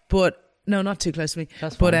 but no, not too close to me.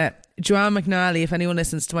 That's fine. But Joanne McNally, if anyone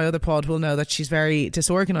listens to my other pod, will know that she's very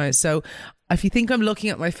disorganized. So if you think I'm looking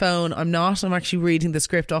at my phone, I'm not. I'm actually reading the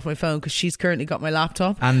script off my phone because she's currently got my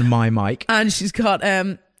laptop. And my mic. And she's got...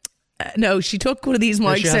 no, she took one of these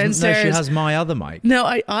mics downstairs. No, she has my other mic. No,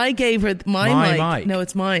 I gave her my mic. No,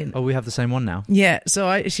 it's mine. Oh, we have the same one now. Yeah,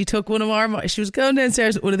 so she took one of our mics. She was going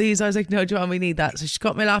downstairs with one of these. I was like, no, Joanne, we need that. So she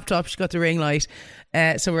got my laptop. She got the ring light.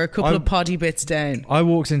 So we're a couple of poddy bits down. I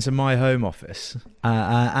walked into my home office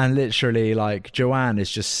and literally like Joanne is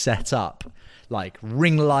just set up like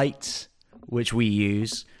ring light, which we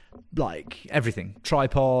use, like everything,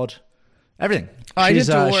 tripod, everything. I would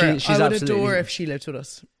absolutely adore if she lived with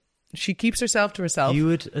us. She keeps herself to herself. You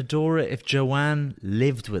would adore it if Joanne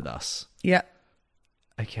lived with us. Yeah.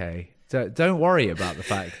 Okay. Don't worry about the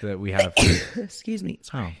fact that we have... Excuse me.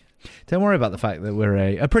 Sorry. Oh. Don't worry about the fact that we're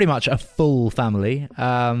a pretty much a full family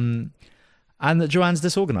and that Joanne's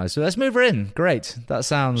disorganised. So let's move her in. Great. That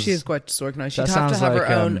sounds... She is quite disorganised. She'd have to have her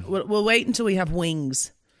own... We'll wait until we have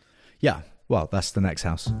wings. Yeah. Well, that's the next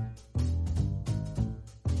house.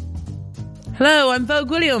 Hello, I'm Vogue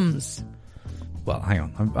Williams. Well, hang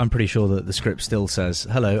on. I'm pretty sure that the script still says,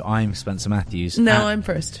 hello, I'm Spencer Matthews. No, I'm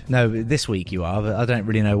first. No, this week you are, but I don't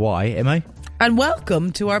really know why. Am I? And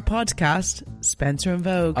welcome to our podcast, Spencer and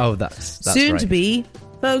Vogue. Oh, that's soon right. to be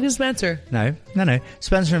Vogue and Spencer. No.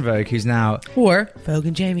 Spencer and Vogue, who's now... Or Vogue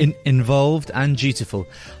and Jamie. Involved and dutiful.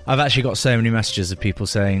 I've actually got so many messages of people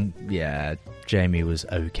saying, yeah, Jamie was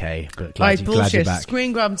okay, but glad you're back.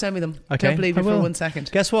 Screen grab and send me them. Okay, Don't believe you for 1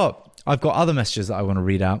 second. Guess what? I've got other messages that I want to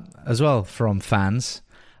read out as well from fans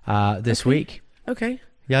this week. Okay.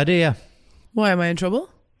 Yeah, I do, yeah. Why, am I in trouble?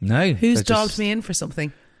 No. Who's dogged me in for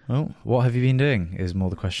something? Oh, what have you been doing is more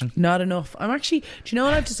the question. Not enough. I'm actually... Do you know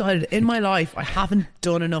what I've decided? In my life, I haven't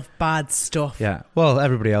done enough bad stuff. Yeah. Well,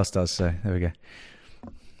 everybody else does, so there we go.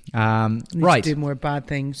 Right. Do more bad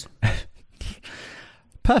things.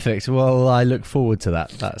 Perfect. Well, I look forward to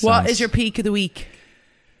that. What is your peak of the week?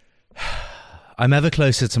 I'm ever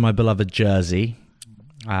closer to my beloved Jersey,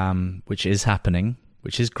 which is happening,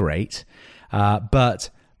 which is great. But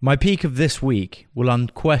my peak of this week will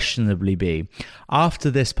unquestionably be, after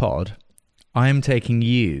this pod, I am taking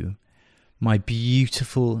you, my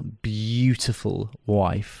beautiful, beautiful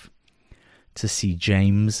wife, to see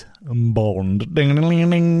James Bond. I'm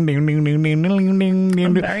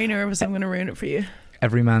very nervous. I'm going to ruin it for you.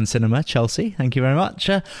 Everyman Cinema, Chelsea. Thank you very much.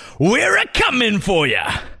 We're a-coming for you.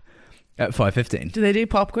 At 5:15. Do they do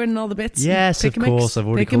popcorn and all the bits? Yes, of course. I've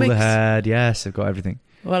already called ahead. Yes, I've got everything.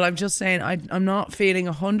 Well, I'm just saying I'm not feeling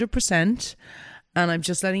 100%, and I'm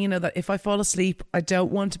just letting you know that if I fall asleep, I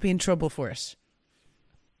don't want to be in trouble for it.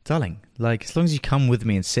 Darling, like, as long as you come with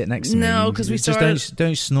me and sit next to me. No, because we started... Just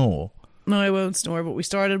don't snore. No, I won't snore, but we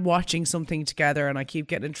started watching something together and I keep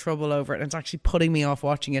getting in trouble over it and it's actually putting me off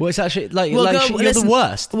watching it. Well, it's actually you're the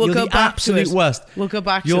worst. You're the absolute worst. We'll go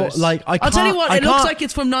back to it. I'll tell you what, it looks like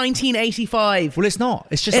it's from 1985. Well, it's not.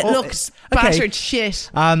 It's just... It looks battered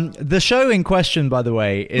shit. The show in question, by the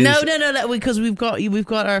way, is... No, because we've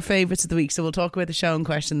got our favourites of the week, so we'll talk about the show in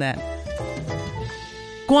question then.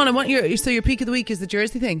 Go on, I want your peak of the week is the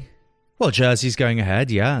Jersey thing. Well, Jersey's going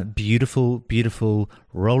ahead, yeah. Beautiful, beautiful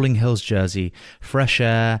rolling hills Jersey. Fresh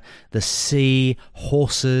air, the sea,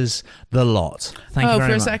 horses, the lot. Thank you very much.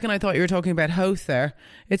 For a second I thought you were talking about Howth there.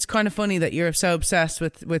 It's kind of funny that you're so obsessed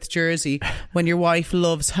with Jersey when your wife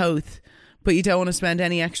loves Howth, but you don't want to spend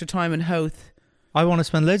any extra time in Howth. I want to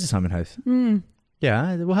spend loads of time in Howth.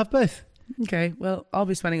 Yeah, we'll have both. Okay, well, I'll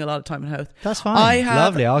be spending a lot of time in Howth. That's fine.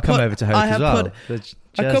 Lovely. I'll come over to Howth as well.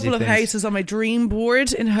 A couple of houses on my dream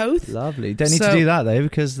board in Howth. Lovely. Don't need to do that though,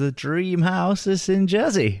 because the dream house is in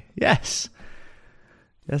Jersey. Yes,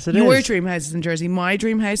 it is. Your dream house is in Jersey. My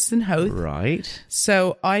dream house is in Howth. Right.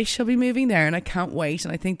 So I shall be moving there, and I can't wait.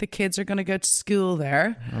 And I think the kids are going to go to school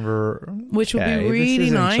there, which will be really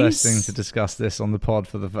nice. Interesting to discuss this on the pod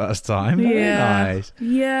for the first time. Very nice.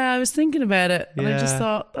 Yeah, I was thinking about it, and I just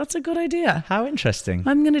thought that's a good idea. How interesting.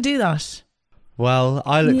 I'm going to do that. Well,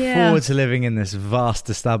 I look forward to living in this vast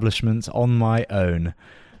establishment on my own.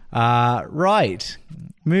 Right.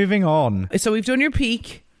 Moving on. So we've done your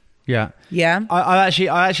peak. Yeah. Yeah. I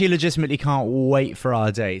actually legitimately can't wait for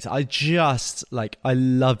our date. I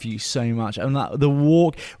love you so much. And the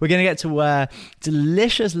walk, we're going to get to wear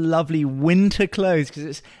delicious, lovely winter clothes because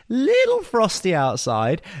it's a little frosty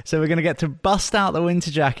outside. So we're going to get to bust out the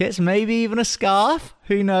winter jackets, maybe even a scarf.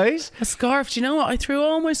 Who knows? A scarf. Do you know what? I threw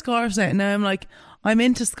all my scarves out and now I'm like, I'm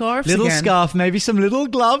into scarves little again. Scarf, maybe some little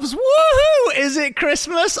gloves. Woohoo! Is it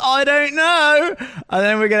Christmas? I don't know. And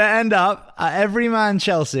then we're going to end up at Everyman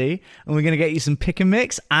Chelsea and we're going to get you some pick and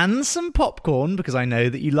mix and some popcorn because I know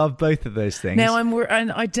that you love both of those things. Now,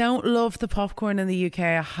 I don't love the popcorn in the UK,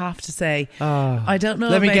 I have to say. I don't know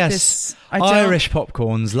Let me about guess. this. Irish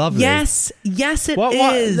popcorn's lovely. Yes, it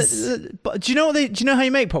is. But do you know how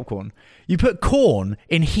you make popcorn? You put corn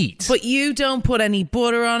in heat. But you don't put any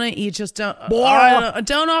butter on it. You just don't.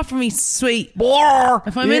 Don't offer me sweet.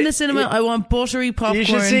 If I'm in the cinema, I want buttery popcorn.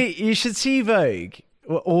 You should see Vogue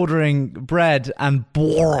ordering bread and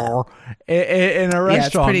boar in a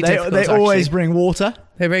restaurant. They always bring water.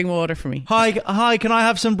 They bring water for me. Hi, can I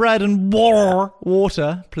have some bread and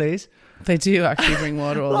water, please? They do actually bring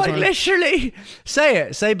water all the time. Literally.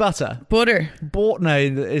 Say butter. Butter. No,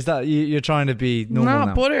 is that you're trying to be normal now?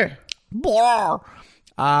 Not butter.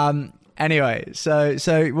 Anyway, so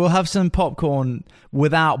we'll have some popcorn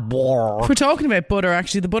without boar. If we're talking about butter,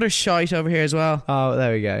 actually, the butter's shite over here as well. Oh,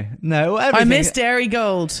 there we go. No, I miss Dairy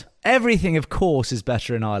Gold. Everything, of course, is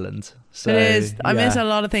better in Ireland. So, it is. I miss a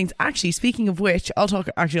lot of things. Actually, speaking of which, I'll do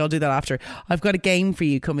that after. I've got a game for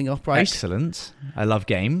you coming up, right? Excellent. I love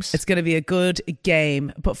games. It's going to be a good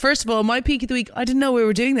game. But first of all, my peak of the week, I didn't know we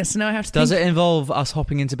were doing this, so now I have to Does it involve us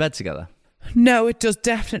hopping into bed together? No, it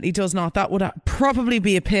definitely does not. That would probably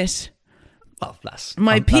be a pit. Well, that's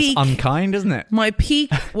unkind, isn't it? My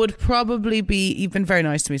peak would probably be, you've been very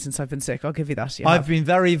nice to me since I've been sick. I'll give you that. I've been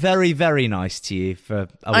very, very, very nice to you for a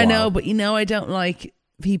while. I know, but I don't like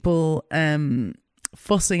people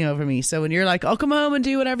fussing over me. So when you're like, I'll come home and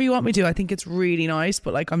do whatever you want me to, I think it's really nice,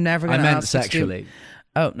 but like I'm never going to ask sexually. You to do.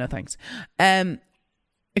 Oh, no, thanks.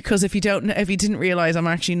 Because if you didn't realize I'm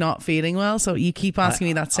actually not feeling well, so you keep asking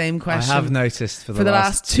me that same question. I have noticed for the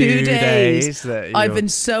last 2 days that I've been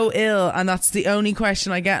so ill, and that's the only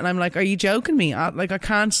question I get. And I'm like, "Are you joking me? I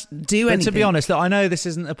can't do anything." To be honest, look, I know this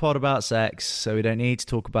isn't a pod about sex, so we don't need to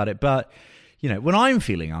talk about it. But when I'm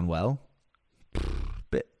feeling unwell,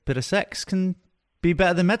 bit of sex can be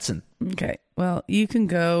better than medicine. Okay, well, you can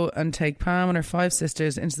go and take Pam and her 5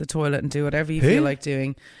 sisters into the toilet and do whatever you feel like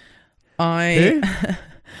doing. Who?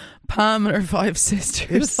 Pam and her 5 sisters.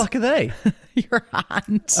 Who the fuck are they? Your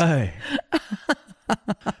aunt. Oh.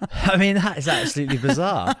 I mean, that is absolutely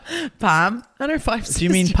bizarre. Pam and her 5 sisters. Do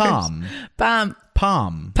you mean Palm? Pam.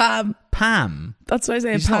 Palm. Pam. That's why I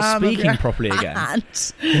say He's Pam. Not speaking properly again.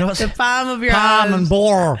 Aunt. You know the Pam of your Pam aunt. And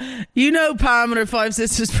Boar. You know Pam and her 5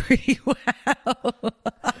 sisters pretty well.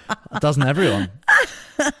 Doesn't everyone?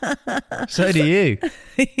 So do you.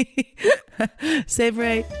 Save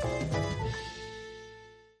Ray.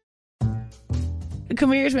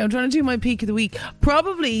 Come here to me. I'm trying to do my peak of the week.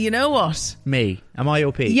 Probably, you know what? Me. Am I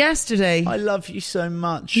your peak? Yesterday. I love you so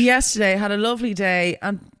much. Yesterday, I had a lovely day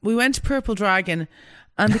and we went to Purple Dragon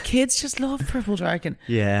and the kids just love Purple Dragon.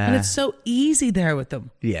 Yeah. And it's so easy there with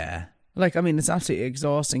them. Yeah. Like, I mean, it's absolutely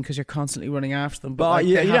exhausting because you're constantly running after them. But like,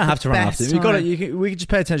 you don't have to run after them. We could just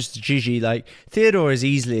pay attention to Gigi. Like, Theodore is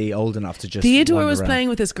easily old enough to just Theodore was around. playing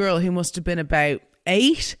with this girl who must have been about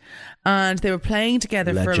 8, and they were playing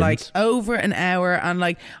together Legend. for like over an hour, and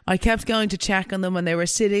like I kept going to check on them, and they were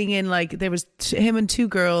sitting in like there was him and 2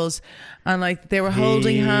 girls, and like they were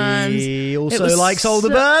holding hands. He also likes older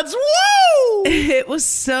birds. Woo! It was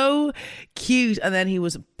so cute, and then he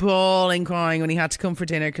was bawling, crying when he had to come for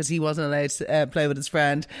dinner because he wasn't allowed to play with his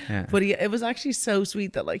friend. Yeah. But it was actually so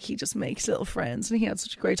sweet that like he just makes little friends, and he had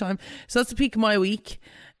such a great time. So that's the peak of my week.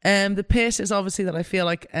 The pit is obviously that I feel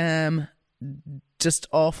like just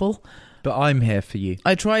awful. But I'm here for you.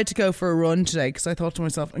 I tried to go for a run today because I thought to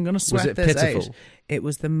myself, I'm going to sweat this pitiful? out. It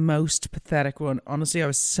was the most pathetic run. Honestly, I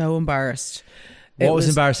was so embarrassed. What was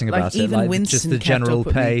embarrassing about it? Even Like Winston just the kept general up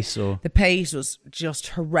with me. pace, or the pace was just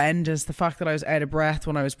horrendous. The fact that I was out of breath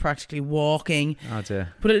when I was practically walking. Oh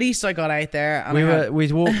dear! But at least I got out there. And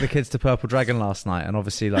we walked the kids to Purple Dragon last night, and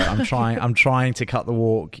obviously, like I'm trying to cut the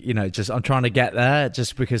walk. I'm trying to get there,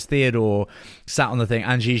 just because Theodore sat on the thing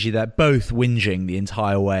and Gigi, they're both whinging the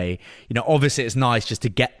entire way. Obviously it's nice just to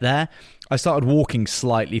get there. I started walking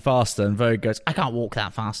slightly faster, and Vogue goes, "I can't walk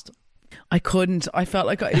that fast." I couldn't. I felt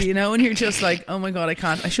like, when you're just like, oh my God, I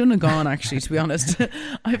can't. I shouldn't have gone, actually, to be honest.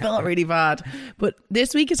 I felt really bad. But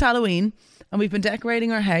this week is Halloween, and we've been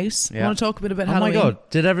decorating our house. I want to talk a bit about Halloween. Oh my God.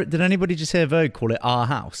 Did anybody just hear Vogue call it our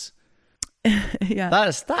house? Yeah.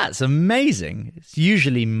 That's amazing. It's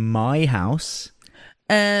usually my house.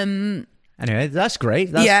 Anyway, that's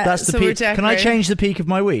great. That's the so peak. Can I change the peak of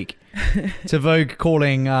my week to Vogue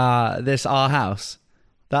calling this our house?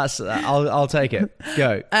 I'll take it.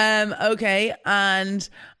 Go. Okay, and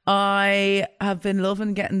I have been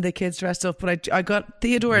loving getting the kids dressed up, but I got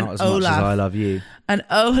Theodore Not and as Olaf. much as I love you. An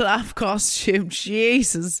Olaf costume.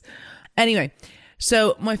 Jesus. Anyway,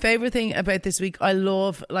 so my favorite thing about this week, I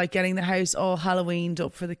love like getting the house all Halloweened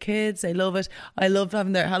up for the kids. They love it. I love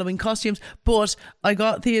having their Halloween costumes. But I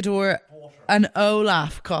got Theodore an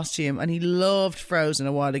Olaf costume, and he loved Frozen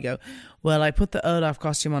a while ago. Well, I put the Olaf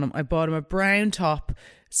costume on him. I bought him a brown top,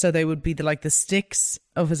 so they would be the sticks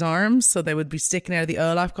of his arms, so they would be sticking out of the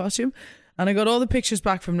Olaf costume. And I got all the pictures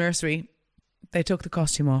back from nursery. They took the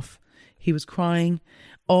costume off. He was crying.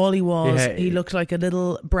 All he was, he looked like a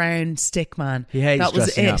little brown stick man. He hates that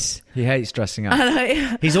dressing up. was it. He hates dressing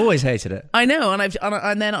up. He's always hated it. I know,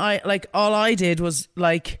 and then all I did was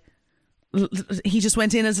he just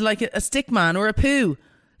went in as like a stick man or a poo.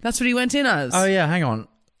 That's what he went in as. Oh yeah, hang on.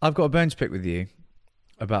 I've got a bone to pick with you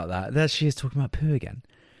about that. There she is talking about poo again.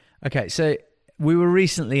 Okay, so we were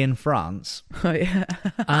recently in France. Oh yeah.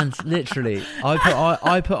 And literally,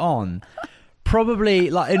 I put on probably,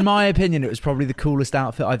 like, in my opinion, it was probably the coolest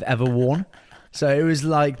outfit I've ever worn. So it was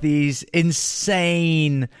like these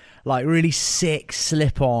insane, like really sick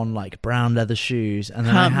slip-on, like brown leather shoes, and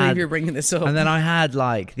then Can't believe you're bringing this up. And then I had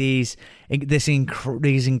like these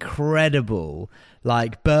incredible,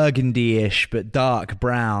 like burgundy-ish but dark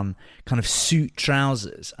brown kind of suit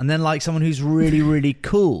trousers, and then like someone who's really really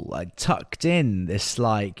cool, like tucked in this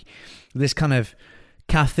kind of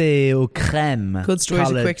café au crème. Good story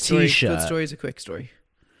is a quick story. T-shirt. Good story is a quick story.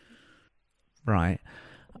 Right.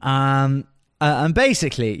 And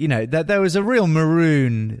basically, you know, there was a real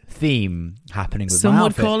maroon theme happening with Some my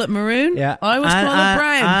would outfit. call it maroon. Yeah. I would call it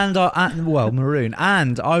brown. Well, maroon.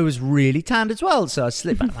 And I was really tanned as well. So I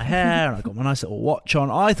slicked back my hair and I got my nice little watch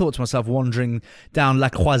on. I thought to myself, wandering down La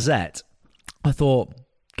Croisette, I thought,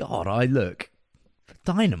 God, I look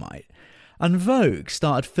dynamite. And Vogue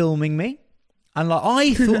started filming me. And like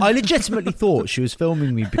I legitimately thought she was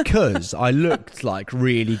filming me because I looked like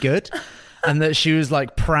really good, and that she was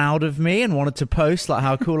like proud of me and wanted to post like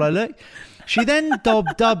how cool I looked. She then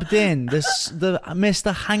dubbed in the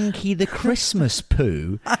Mr. Hanky the Christmas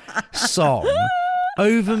Poo song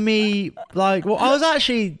over me. Like, well, I was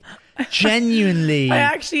actually genuinely I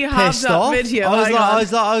actually have pissed that off. video. I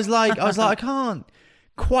was like, I can't.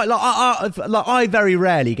 Quite like I very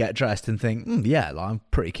rarely get dressed and think, yeah, like, I'm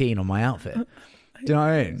pretty keen on my outfit. Do you know what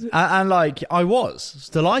I mean? And like I was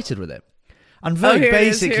delighted with it. And Vogue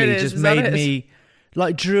basically just made me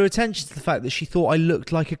like drew attention to the fact that she thought I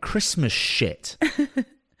looked like a Christmas shit.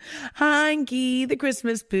 Hanky the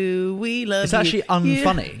Christmas Poo, we love you. It's actually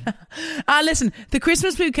unfunny. Listen, the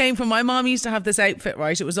Christmas Poo came from my mom used to have this outfit,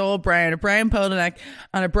 right? It was all brown, a brown polo neck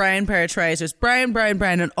and a brown pair of trousers. Brown,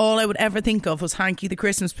 and all I would ever think of was Hanky the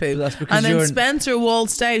Christmas Poo. That's because and then Spencer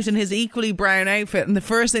waltzed out in his equally brown outfit, and the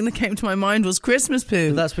first thing that came to my mind was Christmas Poo.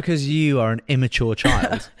 But that's because you are an immature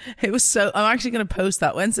child. It was so... I'm actually going to post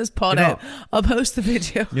that. When's this pod You're out? not. I'll post the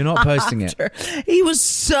video. You're not posting after. it. He was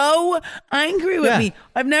so angry with me.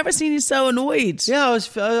 I've never seen you so annoyed. Yeah, I was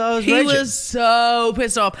He raging. was so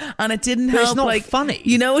pissed off, and it didn't But help. it's not like funny.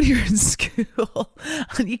 You know when you're in school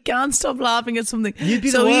and you can't stop laughing at something. You'd be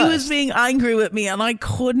so the he worst. was being angry with me, and I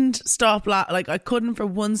couldn't stop laughing. Like I couldn't for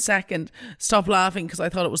 1 second stop laughing because I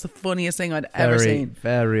thought it was the funniest thing I'd ever seen.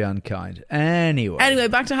 Very unkind. Anyway,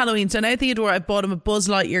 Back to Halloween. So now Theodore, I bought him a Buzz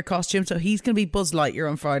Lightyear costume, so he's going to be Buzz Lightyear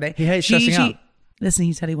on Friday. He hates dressing up. Listen,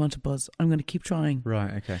 he said he wanted Buzz. I'm going to keep trying.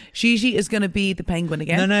 Right, okay. Gigi is going to be the penguin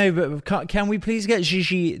again. No, but can we please get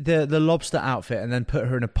Gigi the lobster outfit and then put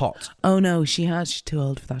her in a pot? Oh no, she's too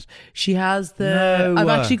old for that. She has I've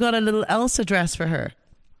actually got a little Elsa dress for her.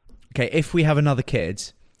 Okay, if we have another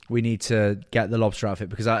kid, we need to get the lobster outfit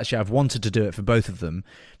because I've wanted to do it for both of them,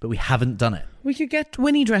 but we haven't done it. We could get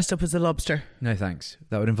Winnie dressed up as a lobster. No thanks.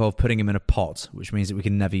 That would involve putting him in a pot, which means that we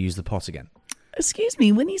can never use the pot again. Excuse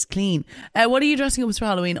me, Winnie's clean. What are you dressing up as for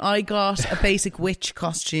Halloween? I got a basic witch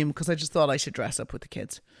costume because I just thought I should dress up with the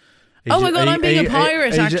kids. Oh my God, I'm being a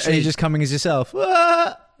pirate, actually. Are you just coming as yourself? What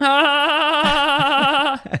am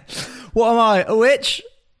I, a witch?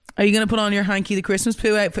 Are you going to put on your Hanky the Christmas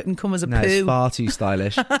Poo outfit and come as a poo? No, it's far too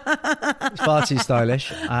stylish. It's far too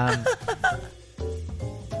stylish.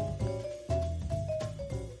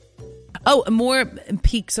 More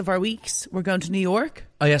peaks of our weeks. We're going to New York.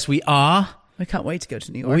 Oh, yes, we are. I can't wait to go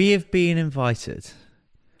to New York. We have been invited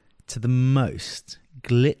to the most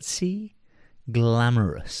glitzy,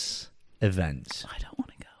 glamorous event. I don't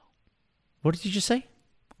want to go. What did you just say?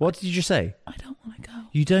 What did you just say? I don't want to go.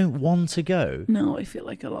 You don't want to go? No, I feel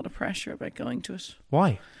like a lot of pressure about going to it.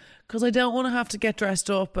 Why? Because I don't want to have to get dressed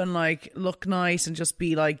up and like look nice and just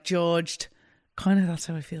be like judged. Kind of that's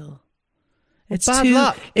how I feel. It's bad too,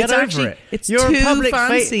 luck. Get it's over actually, it. It's You're too a public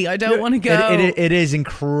fancy. I don't want to go. It is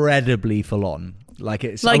incredibly full on. Like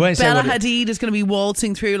it's like I won't say Bella what Hadid is going to be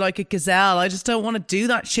waltzing through like a gazelle. I just don't want to do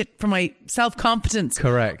that shit for my self-confidence.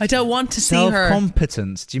 Correct. I don't want to see her.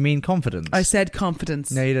 Self-competence. Do you mean confidence? I said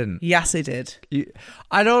confidence. No, you didn't. Yes, I did.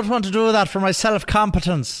 I don't want to do that for my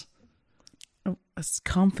self-competence. Oh, it's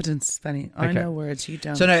confidence, Benny. I Okay. know words you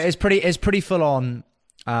don't. So no, it's pretty full on.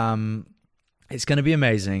 It's going to be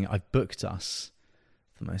amazing. I've booked us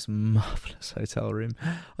the most marvelous hotel room.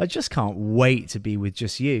 I just can't wait to be with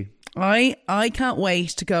just you. I can't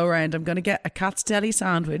wait to go around. I'm going to get a Cat's Deli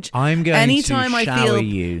sandwich. I'm going to shower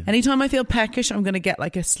you. Anytime I feel peckish, I'm going to get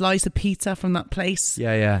like a slice of pizza from that place.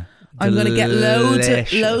 Yeah. I'm going to get loads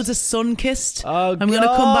of Sunkist. I'm going to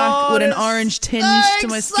come back with an orange tinge to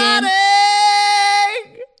my skin.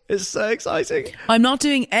 It's so exciting. I'm not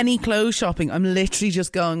doing any clothes shopping. I'm literally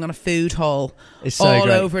just going on a food haul It's so all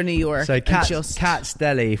great. over New York. So Cat's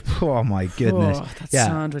Deli. Oh my goodness. Oh, that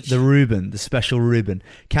sandwich. The Reuben, the special Reuben.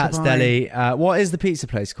 Cat's Divine. Deli. What is the pizza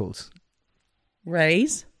place called?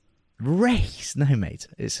 Ray's? No, mate.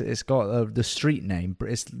 It's got the street name.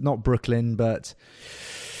 It's not Brooklyn, but...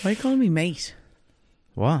 Why are you calling me mate?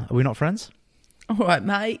 What? Are we not friends? All right,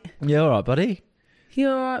 mate. Yeah, all right, buddy. You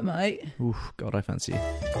all right, mate? Oof, God, I fancy you.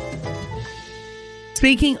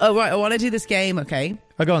 Speaking... Oh, right. I want to do this game, okay?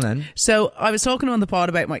 Oh, go on then. So I was talking on the pod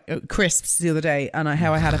about my crisps the other day and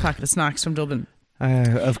how I had a packet of snacks from Dublin.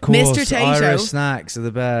 Of course. Mr. Tato. Irish snacks are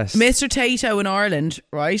the best. Mr. Tato in Ireland,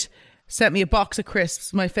 right, sent me a box of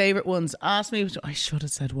crisps, my favourite ones. Asked me, I should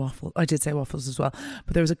have said waffle. I did say waffles as well,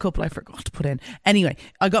 but there was a couple I forgot to put in. Anyway,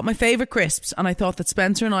 I got my favourite crisps and I thought that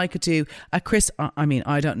Spencer and I could do a crisp. I mean,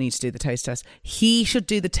 I don't need to do the taste test. He should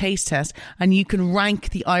do the taste test and you can rank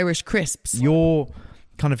the Irish crisps. Your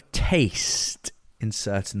kind of taste in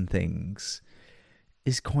certain things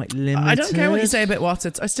is quite limited. I don't care what you say about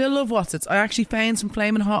Wotsits. I still love Wotsits. I actually found some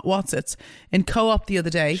flaming hot Wotsits in Co-op the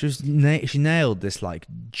other day. She nailed this like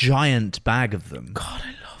giant bag of them. God,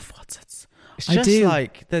 I love Wotsits. It's I just do.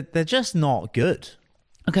 like they're just not good.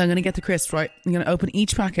 Okay, I'm going to get the crisps, right? I'm going to open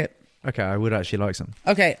each packet. Okay, I would actually like some.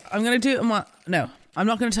 Okay, I'm going to do it in what... No, I'm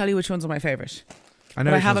not going to tell you which ones are my favourite. I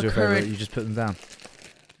know But which I have one's a your current- favourite. You just put them down.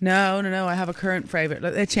 No, I have a current favourite.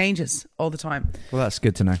 It changes all the time. Well, that's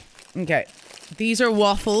good to know. Okay, these are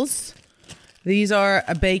waffles. These are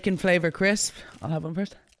a bacon flavour crisp. I'll have one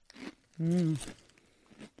first.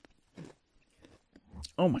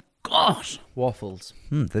 Oh my God. Waffles.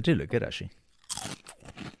 They do look good, actually.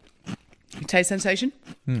 Taste sensation?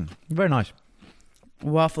 Very nice.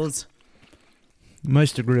 Waffles.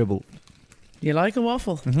 Most agreeable. You like a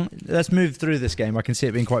waffle? Let's move through this game. I can see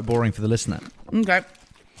it being quite boring for the listener. Okay.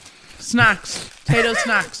 Snacks. Potato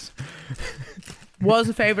snacks. Was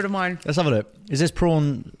a favourite of mine. Let's have a look. Is this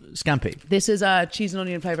prawn scampi? This is a cheese and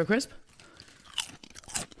onion flavour crisp.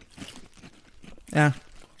 Yeah.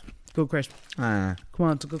 Good crisp. Ah. Come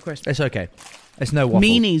on, it's a good crisp. It's okay. It's no waffle.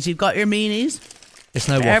 Meanies. You've got your meanies. It's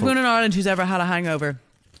no waffle. Everyone in Ireland who's ever had a hangover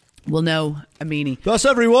will know a meanie. That's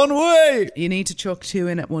everyone. Way. You need to chuck 2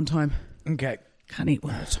 in at one time. Okay. Can't eat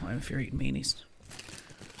one at a time if you're eating meanies.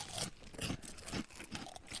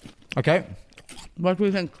 Okay. What do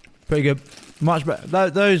we think? Pretty good. Much better.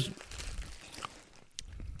 The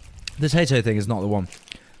Tato thing is not the one.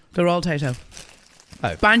 They're all Tato.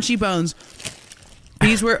 Oh. Banshee bones.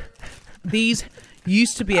 These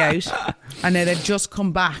used to be out and now they've just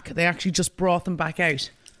come back. They actually just brought them back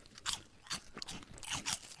out.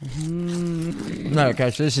 No,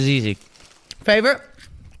 okay, so this is easy. Favourite?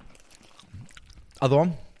 Other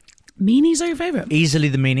one? Meanies are your favourite? Easily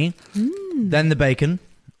the meanie. Then the bacon.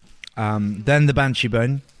 Then the banshee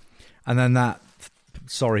bone. And then that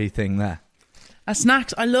sorry thing there. A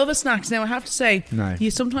snacks. I love a snacks. Now I have to say, No. you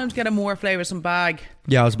sometimes get a more flavoursome bag.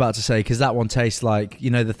 Yeah, I was about to say, because that one tastes like, you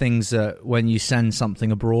know, the things that when you send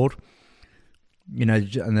something abroad, you know,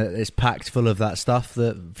 and it's packed full of that stuff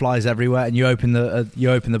that flies everywhere, and you open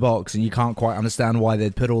the box and you can't quite understand why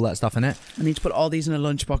they'd put all that stuff in it. I need to put all these in a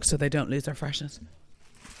lunchbox so they don't lose their freshness.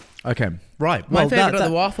 Okay, right. My Well, favourite are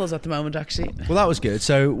the waffles at the moment, actually. Well, that was good.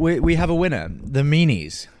 So we have a winner, the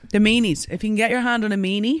meanies. The meanies. If you can get your hand on a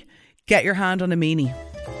meanie, get your hand on a meanie.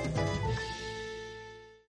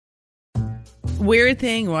 Weird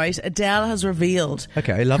thing, right? Adele has revealed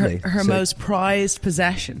Okay, lovely. her So- most prized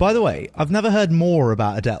possession. By the way, I've never heard more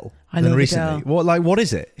about Adele I than love recently. Adele. What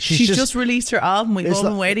is it? She's just released her album. We've all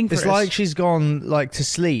been waiting for it. It's like she's gone like to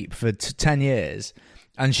sleep for 10 years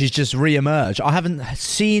and she's just re-emerged. I haven't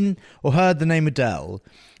seen or heard the name Adele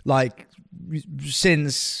like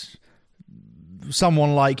since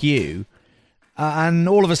Someone Like You. And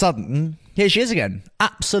all of a sudden, here she is again.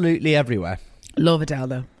 Absolutely everywhere. Love Adele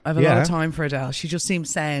though. I have a lot of time for Adele. She just seems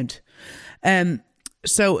sound.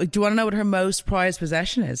 So do you want to know what her most prized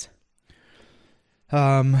possession is?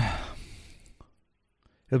 It'll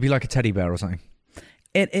be like a teddy bear or something.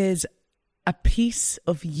 It is a piece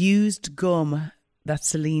of used gum that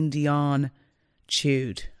Celine Dion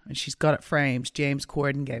chewed. And she's got it framed. James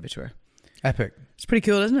Corden gave it to her. Epic. It's pretty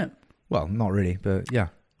cool, isn't it? Well, not really, but yeah.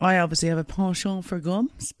 I obviously have a penchant for gum.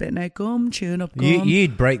 Spitting out gum, chewing up gum.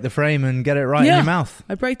 You'd break the frame and get it right in your mouth.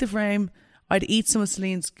 I'd break the frame. I'd eat some of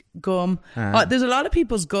Celine's gum. There's a lot of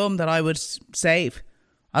people's gum that I would save.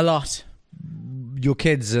 A lot. Your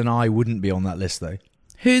kids and I wouldn't be on that list, though.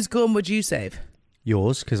 Whose gum would you save?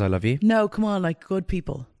 Yours, because I love you. No, come on, like good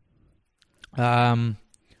people.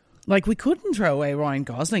 Like we couldn't throw away Ryan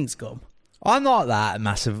Gosling's gum. I'm not that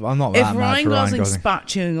massive. I'm not that If mad Ryan for Ryan Gosling Gosling. spat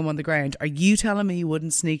chewing gum on the ground, are you telling me you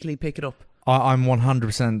wouldn't sneakily pick it up? I'm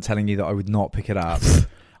 100% telling you that I would not pick it up.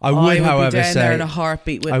 I would, however, be down say there in a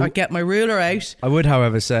heartbeat. I'd get my ruler out. I would,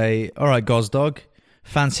 however, say, all right, Gosdog,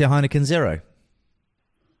 fancy a Heineken Zero.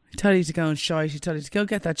 Tell you to go and shite. Tell you to go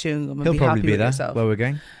get that chewing gum and He'll be probably happy be with there yourself. where we're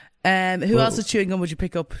going. Who else's chewing gum would you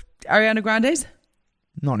pick up? Ariana Grande's?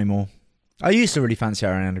 Not anymore. I used to really fancy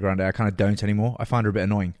Ariana Grande. I kind of don't anymore. I find her a bit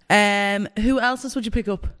annoying. Who else's would you pick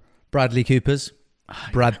up? Bradley Cooper's.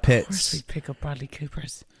 Brad Pitt's. Of course we'd pick up Bradley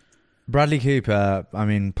Cooper's. Bradley Cooper, I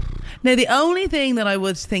mean... Now, the only thing that I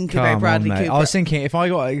would think about Bradley Cooper... I was thinking, if I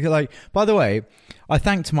got... like, by the way, I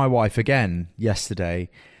thanked my wife again yesterday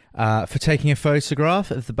for taking a photograph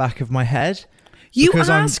of the back of my head. You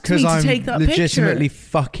asked me to take that picture. Legitimately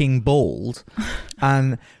fucking bald.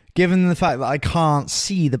 And... given the fact that I can't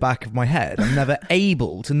see the back of my head, I'm never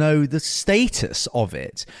able to know the status of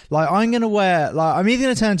it. Like, I'm going to wear... like, I'm either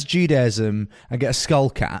going to turn to Judaism and get a skull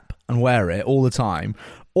cap and wear it all the time,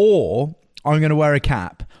 or I'm going to wear a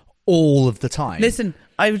cap all of the time. Listen,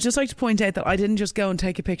 I would just like to point out that I didn't just go and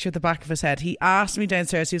take a picture of the back of his head. He asked me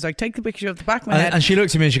downstairs. He was like, take the picture of the back of my head. And she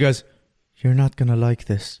looked at me and she goes... you're not going to like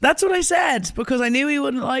this. That's what I said, because I knew he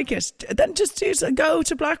wouldn't like it. Then just go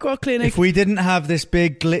to Blackrock Clinic. If we didn't have this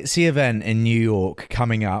big glitzy event in New York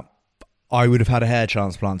coming up, I would have had a hair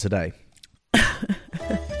transplant today.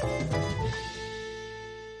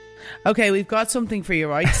 Okay, we've got something for you,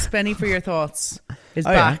 right? Spenny for your thoughts is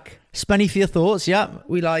back. Yeah. Spenny for your thoughts, yeah.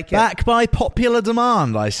 We like it. Back by popular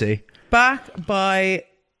demand, I see. Back by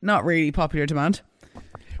not really popular demand.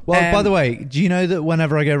 Well, by the way, do you know that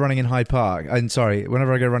whenever I go running in Hyde Park,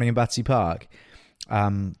 whenever I go running in Battersea Park,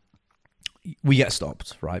 we get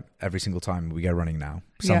stopped, right? Every single time we go running now.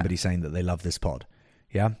 Somebody saying that they love this pod.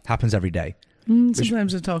 Yeah? Happens every day.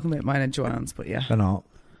 Sometimes they're talking about mine and Joanne's, but yeah. They're not.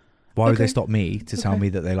 Why would they stop me to tell me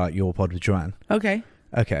that they like your pod with Joanne? Okay.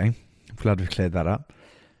 I'm glad we've cleared that up.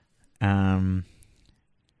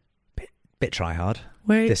 Bit try hard.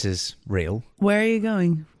 This is real. Where are you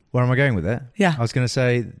going? Where am I going with it? Yeah. I was going to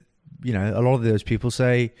say, you know, a lot of those people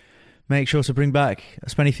say, make sure to bring back a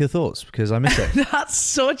Spenny for your thoughts because I miss it. That's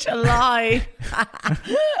such a lie.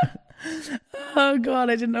 Oh, God,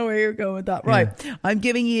 I didn't know where you were going with that. Right. Yeah. I'm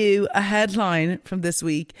giving you a headline from this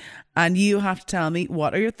week and you have to tell me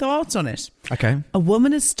what are your thoughts on it. Okay. A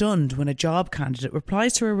woman is stunned when a job candidate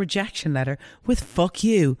replies to a rejection letter with "fuck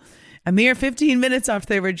you." A mere 15 minutes after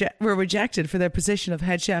they were rejected for their position of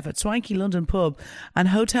head chef at swanky London pub and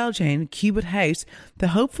hotel chain Cubitt House, the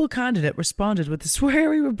hopeful candidate responded with a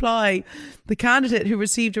sweary reply. The candidate who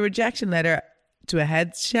received a rejection letter to a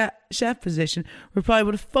head chef position replied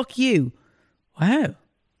with "fuck you." Wow.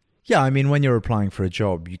 Yeah, I mean, when you're applying for a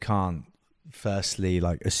job, you can't firstly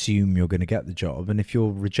like assume you're going to get the job, and if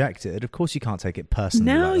you're rejected, of course you can't take it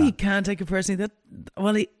personally. No, like you can't take it personally.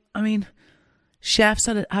 Chefs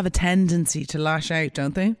have a tendency to lash out,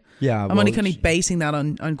 don't they? Yeah. I'm only kind of basing that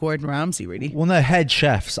on Gordon Ramsay, really. Well, no, head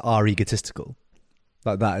chefs are egotistical.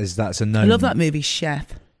 Like that's a known. I love that movie,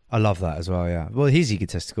 Chef. I love that as well, yeah. Well, he's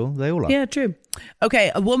egotistical. They all are. Yeah, true.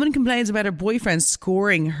 Okay, a woman complains about her boyfriend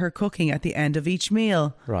scoring her cooking at the end of each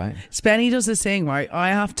meal. Right. Spenny does this thing, right? I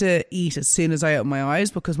have to eat as soon as I open my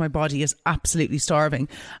eyes because my body is absolutely starving.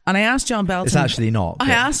 And I asked John Belton... It's actually not.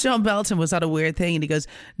 I asked John Belton, was that a weird thing? And he goes,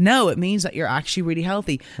 no, it means that you're actually really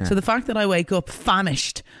healthy. Yeah. So the fact that I wake up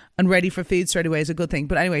famished and ready for food straight away is a good thing.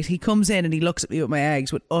 But anyways, he comes in and he looks at me with my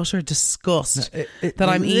eggs with utter disgust that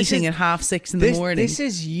I'm eating at 6:30 in the morning. This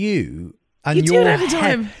is you. And you do it every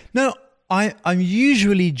time. No, I'm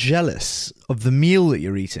usually jealous of the meal that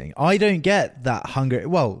you're eating. I don't get that hunger.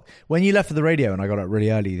 Well, when you left for the radio and I got up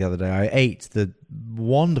really early the other day, I ate the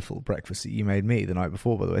wonderful breakfast that you made me the night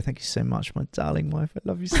before, by the way. Thank you so much, my darling wife. I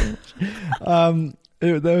love you so much.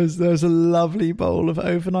 There was a lovely bowl of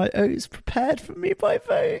overnight oats prepared for me by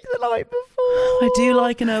Vogue the night before. I do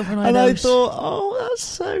like an overnight oat. And I thought, oh, that's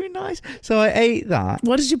so nice. So I ate that.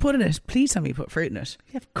 What did you put in it? Please tell me you put fruit in it.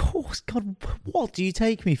 Yeah, of course. God, what do you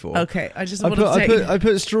take me for? Okay, I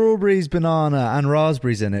put strawberries, banana and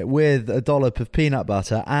raspberries in it with a dollop of peanut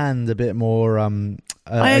butter and a bit more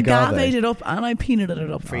I agave it up and I peanutted it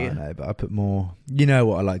up for you. No, but I put more. You know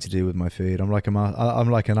what I like to do with my food. I'm like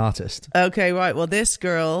an artist. Okay, right. Well, this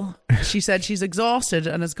girl, she said she's exhausted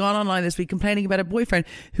and has gone online this week complaining about her boyfriend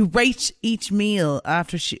who rates each meal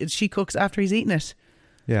after she cooks after he's eaten it.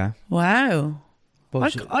 Yeah. Wow. Well,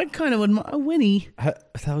 I kind of would. Winnie.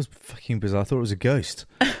 That was fucking bizarre. I thought it was a ghost.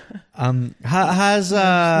 Has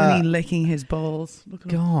Winnie licking his balls.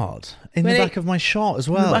 God, in the back of my shot as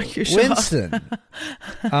well. In the back of your Winston.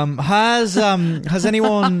 Has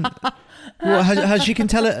anyone? Well, has she can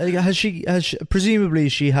tell it? Has she? Presumably,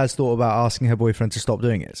 she has thought about asking her boyfriend to stop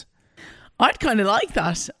doing it. I'd kind of like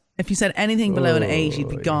that. If you said anything below an 8, you'd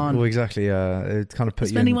be gone. Well, exactly. It kind of put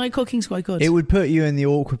Spending my cooking's quite good. It would put you in the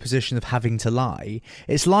awkward position of having to lie.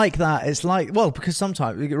 It's like that. It's like, well, because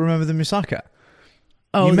sometimes remember the moussaka.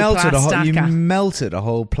 Oh, you melted a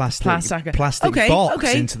whole plastic box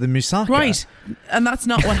into the moussaka. Right, and that's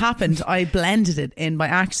not what happened. I blended it in by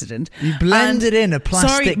accident. You blended in a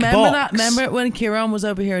plastic box. Remember when Kieran was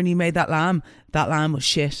over here and you made that lamb? That lamb was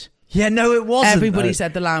shit. Yeah, no, it wasn't. Everybody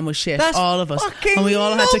said the lamb was shit. That's all of us. And we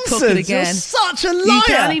all had to cook it again. You're such a liar. You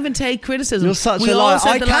can't even take criticism. You're such we a all liar.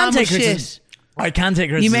 said the lamb was shit. I can take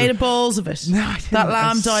criticism. You made a balls of it. No, I didn't. That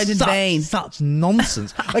lamb died in vain. Such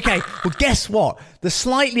nonsense. Okay, well, guess what? The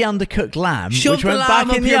slightly undercooked lamb, which went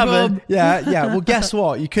back in the oven. Bum. Yeah. Well, guess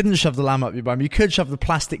what? You couldn't shove the lamb up your bum. You could shove the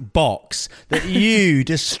plastic box that you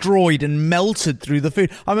destroyed and melted through the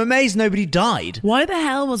food. I'm amazed nobody died. Why the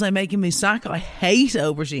hell was I making moussaka? I hate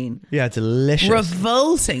aubergine. Yeah, delicious.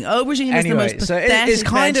 Revolting. Aubergine is the most pathetic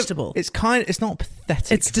vegetable. It's not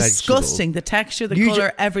pathetic. It's disgusting. The texture, the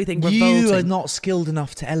colour, everything. Revolting. You are not skilled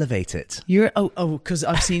enough to elevate it. Because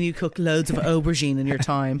I've seen you cook loads of aubergine in your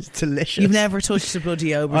time. It's delicious. You've never touched a bloody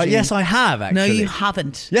aubergine. Yes, I have, actually. No, you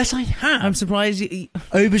haven't. Yes, I have. I'm surprised you...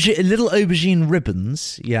 Little aubergine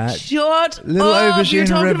ribbons, yeah. Shut little up! Aubergine You're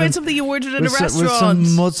talking ribbons about something you ordered in a restaurant. With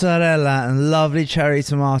some mozzarella and lovely cherry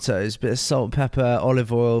tomatoes, bit of salt, pepper,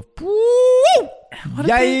 olive oil. Woo!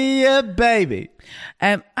 Yeah, baby.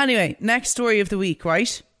 Anyway, next story of the week,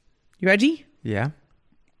 right? You ready? Yeah.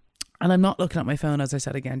 And I'm not looking at my phone, as I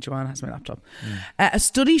said again. Joanne has my laptop. A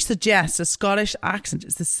study suggests a Scottish accent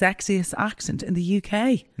is the sexiest accent in the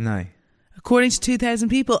UK. No. According to 2,000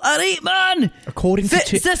 people. Alright, man! According to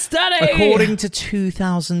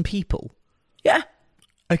 2,000 people? Yeah.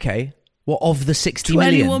 Okay. Well, of the 60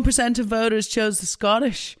 million? 21% of voters chose the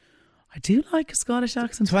Scottish. I do like a Scottish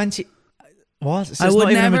accent. 20... What? So it's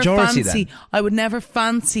not even a majority then? I would never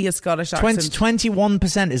fancy a Scottish accent.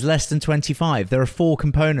 21% is less than 25. There are 4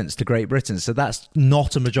 components to Great Britain, so that's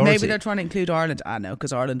not a majority. Maybe they're trying to include Ireland. No,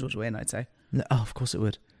 because Ireland would win, I'd say. No, of course it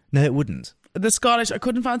would. No, it wouldn't. The Scottish, I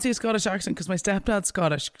couldn't fancy a Scottish accent because my stepdad's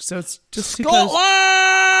Scottish, so it's just Scotland!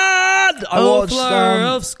 I watched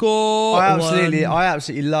of Scotland. I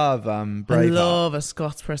absolutely love Braveheart. I love a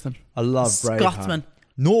Scots person. I love Braveheart. Scotsman.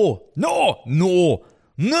 No.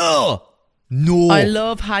 I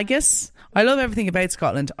love haggis. I love everything about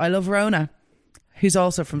Scotland. I love Rona, who's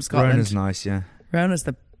also from Scotland. Rona's nice, yeah. Rona's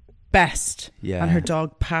the best. Yeah. And her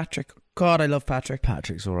dog Patrick. God, I love Patrick.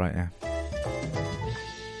 Patrick's all right, yeah.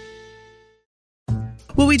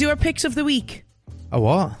 Will we do our picks of the week? A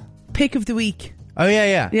what? Pick of the week. Oh,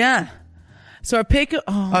 yeah. Yeah. So our pick...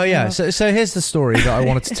 yeah. So here's the story that I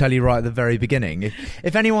wanted to tell you right at the very beginning.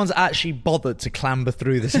 If anyone's actually bothered to clamber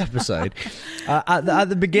through this episode, at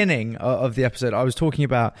the beginning of the episode, I was talking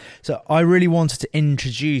about... So I really wanted to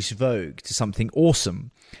introduce Vogue to something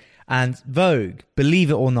awesome. And Vogue,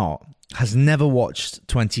 believe it or not, has never watched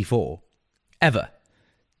 24. Ever.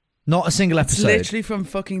 Not a single episode. It's literally from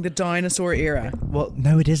fucking the dinosaur era. Well,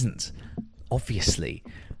 no, it isn't. Obviously.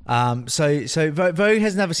 So Vogue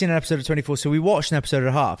has never seen an episode of 24, so we watched an episode and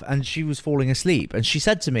a half, and she was falling asleep, and she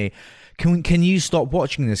said to me, can you stop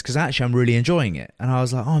watching this, because actually I'm really enjoying it. And I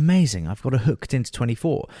was like, oh, amazing, I've got her hooked into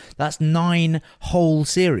 24. That's 9 whole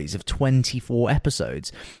series of 24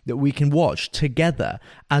 episodes that we can watch together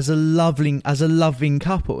as a loving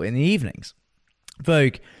couple in the evenings.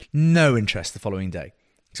 Vogue, no interest the following day.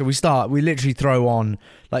 So we literally throw on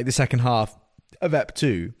like the second half of Ep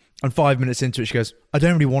 2, and 5 minutes into it she goes, I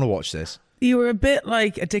don't really want to watch this. You were a bit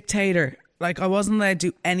like a dictator. Like, I wasn't allowed to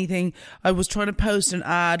do anything. I was trying to post an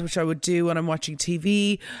ad, which I would do when I'm watching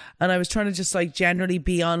TV, and I was trying to just like generally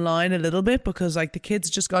be online a little bit, because like the kids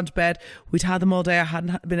had just gone to bed. We'd had them all day. I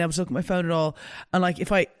hadn't been able to look at my phone at all. And like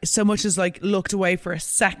if I so much as like looked away for a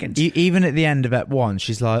second. Even at the end of Ep 1,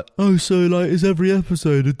 she's like, oh, so like is every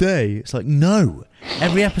episode a day? It's like, no,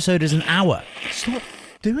 every episode is an hour. Stop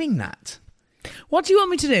doing that. What do you want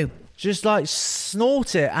me to do? Just like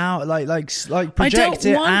snort it out, like project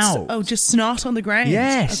it out. Oh, just snot on the ground?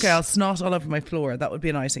 Yes. Okay, I'll snot all over my floor. That would be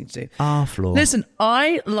a nice thing to do. Our floor. Listen,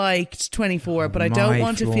 I liked 24, but I don't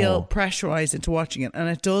want floor. to feel pressurized into watching it. And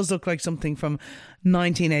it does look like something from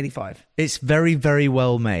 1985. It's very, very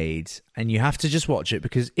well made, and you have to just watch it,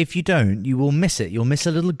 because if you don't, you will miss it. You'll miss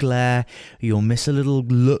a little glare, you'll miss a little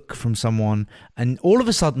look from someone, and all of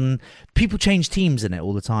a sudden, people change teams in it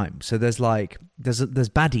all the time. So there's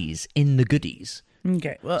baddies in the goodies.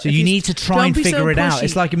 Okay, well, so you need to try and figure it out.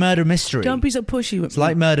 It's like a murder mystery. Don't be so pushy with me. It's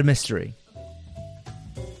like murder mystery.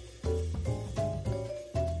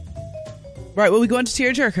 Right, well, we go on to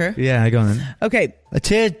Tearjerker? Yeah, go on then. Okay. A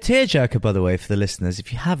tearjerker, by the way, for the listeners,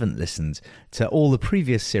 if you haven't listened to all the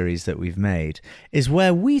previous series that we've made, is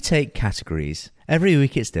where we take categories. Every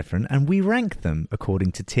week it's different, and we rank them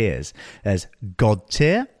according to tiers. There's God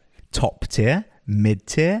tier, top tier, mid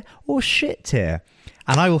tier, or shit tier.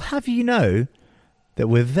 And I will have you know that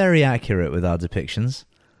we're very accurate with our depictions.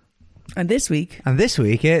 And this week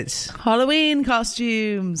it's Halloween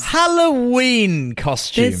costumes. Halloween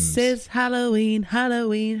costumes. This is Halloween.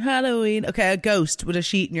 Okay, a ghost with a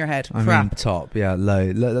sheet in your head. I Crap. mean, top, yeah,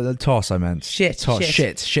 low. Toss, I meant. Shit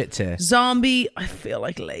tier. Zombie, I feel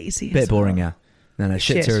like lazy. Bit boring, yeah. No,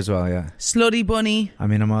 shit tier as well, yeah. Slutty bunny. I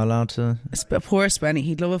mean, am I allowed to? Poor Spenny.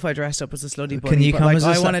 He'd love if I dressed up as a slutty bunny. Can you come as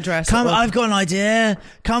I want to dress up. I've got an idea.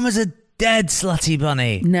 Come as a dead slutty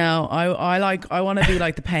bunny. No, I want to be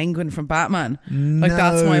like the Penguin from Batman. Like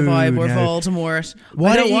that's my vibe. Or Voldemort.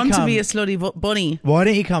 I don't want to be a slutty bunny. Why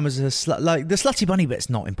don't you come as a like the slutty bunny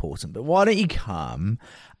bit's not important, but why don't you come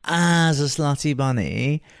as a slutty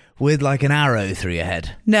bunny with like an arrow through your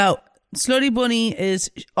head? No, slutty bunny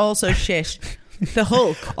is also shit. The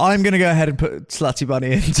Hulk. I'm gonna go ahead and put slutty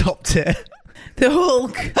bunny in top tier. The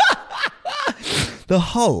Hulk. The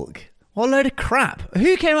Hulk. What a load of crap.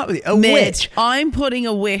 Who came up with it? A Mid. witch. I'm putting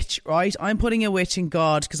a witch, right? I'm putting a witch in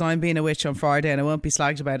God, because I'm being a witch on Friday and I won't be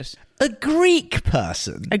slagged about it. A Greek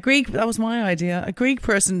person? That was my idea. A Greek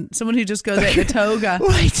person. Someone who just goes out in a toga.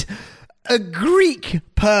 Right. A Greek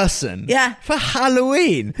person? Yeah. For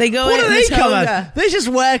Halloween? They go out in a toga. They just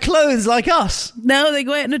wear clothes like us. No, they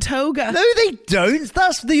go out in a toga. No, they don't.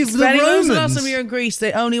 That's the Romans. When was the last time you were in Greece?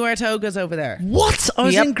 They only wear togas over there. What? I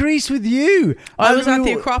was in Greece with you. I was at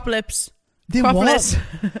the Acropolis. What?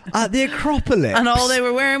 At the Acropolis. And all they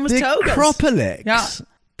were wearing was togas. The Acropolis? Yeah.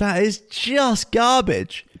 That is just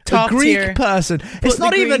garbage. Top a Greek tier. person. It's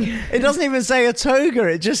not even. It doesn't even say a toga.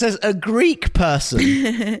 It just says a Greek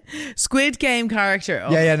person. Squid Game character.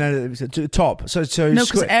 Oh. Yeah, no, top. So no,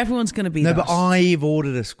 because everyone's going to be. No, that. but I've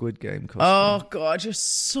ordered a Squid Game costume. Oh God, you're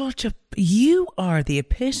such a. You are the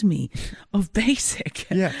epitome of basic.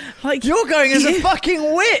 Yeah, like you're going as a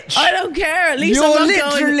fucking witch. I don't care. At least you're I'm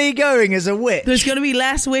not literally going as a witch. There's going to be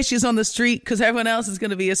less witches on the street because everyone else is going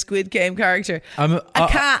to be a Squid Game character. A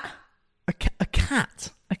cat. A cat.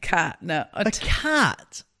 A cat, no. A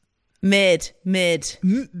cat. Mid.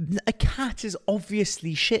 A cat is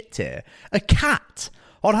obviously shit tier. A cat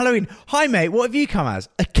on Halloween. Hi, mate. What have you come as?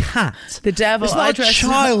 A cat. The devil. It's not a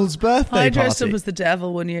child's birthday I dressed party. up as the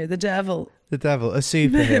devil one year. The devil. A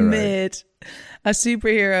superhero. Mid. A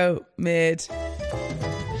superhero. Mid.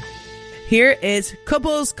 Here is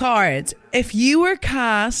couples cards. If you were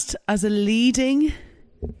cast as a leading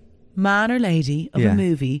man or lady of a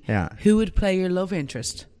movie, who would play your love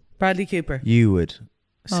interest? Bradley Cooper. You would.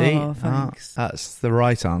 See? Oh, thanks. That's the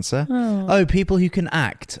right answer. Oh, people who can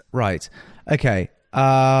act. Right. Okay.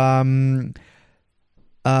 Who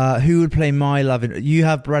would play my love interest? You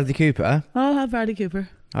have Bradley Cooper? I'll have Bradley Cooper.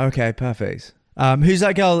 Okay, perfect. Who's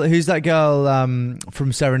that girl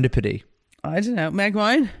from Serendipity? I don't know. Meg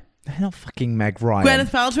Ryan? Not fucking Meg Ryan.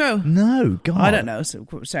 Gwyneth Paltrow? No, God. I don't know. So,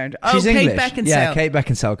 sound. She's Kate English. Beckinsale. Yeah, Kate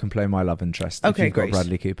Beckinsale can play my love interest. Okay, if you've great. got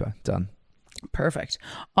Bradley Cooper. Done. Perfect.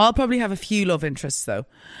 I'll probably have a few love interests though.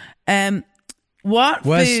 Where's food?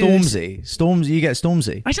 Stormzy? Stormzy, you get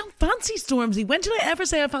Stormzy. I don't fancy Stormzy. When did I ever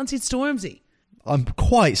say I fancied Stormzy? I'm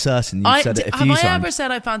quite certain you said it a few times. Have I ever said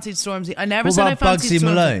I fancied Stormzy? I never What said I about fancied Bugsy Stormzy.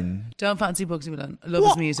 Malone? Don't fancy Bugsy Malone. I love What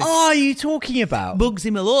his music. are you talking about?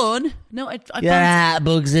 Bugsy Malone? No, I Yeah,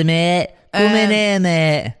 Bugsy, mate. Come in here,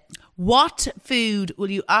 mate. What food will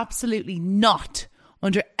you absolutely not,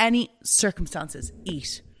 under any circumstances,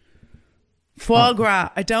 eat? Foie gras.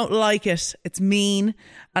 I don't like it. It's mean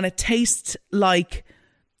and it tastes like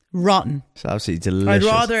rotten. It's absolutely delicious.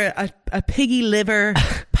 I'd rather a piggy liver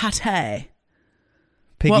pate.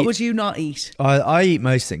 What would you not eat? I eat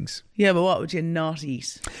most things. Yeah, but what would you not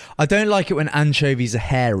eat? I don't like it when anchovies are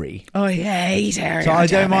hairy. Oh, yeah, he's hairy. So I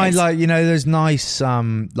don't mind, like, you know, those nice,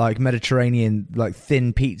 like Mediterranean, like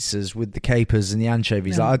thin pizzas with the capers and the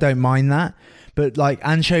anchovies. No. Like, I don't mind that. But like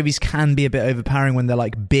anchovies can be a bit overpowering when they're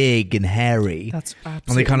like big and hairy. That's absolutely.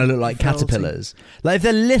 And they kind of look like revolting. caterpillars. Like if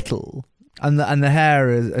they're little and the hair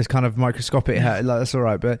is kind of microscopic hair, like, that's all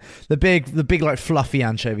right. But the big like fluffy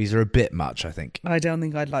anchovies are a bit much, I think. I don't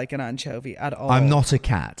think I'd like an anchovy at all. I'm not a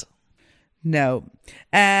cat. No.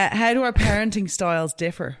 How do our parenting styles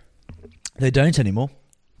differ? They don't anymore.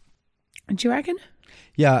 Do you reckon?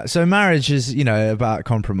 Yeah. So marriage is, you know, about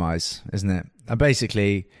compromise, isn't it? And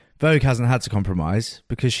basically, Vogue hasn't had to compromise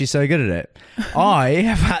because she's so good at it. I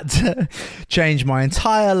have had to change my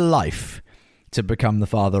entire life to become the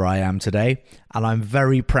father I am today, and I'm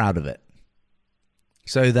very proud of it.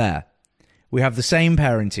 So there. We have the same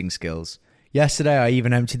parenting skills. Yesterday, I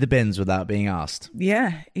even emptied the bins without being asked.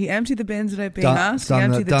 Yeah, he emptied the bins without being asked. He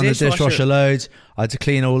Done emptied the dishwasher loads. I had to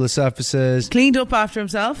clean all the surfaces. Cleaned up after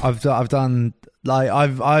himself. I've done, like,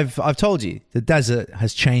 I've told you, the desert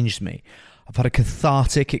has changed me. I've had a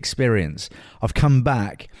cathartic experience. I've come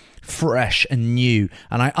back fresh and new,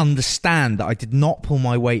 and I understand that I did not pull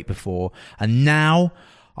my weight before, and now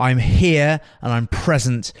I'm here and I'm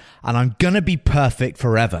present and I'm gonna be perfect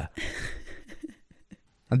forever.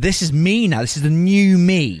 And this is me now. This is the new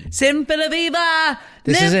me. Simple Aviva.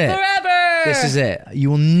 This Live is it. forever. This is it. You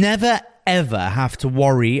will never ever have to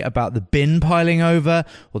worry about the bin piling over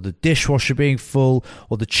or the dishwasher being full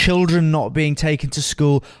or the children not being taken to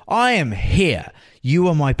school. I am here. You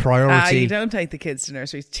are my priority. You don't take the kids to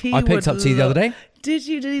nurseries. T I picked up T the other day. Did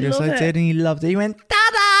you? Did he Yes, love it? I did, and he loved it. He went,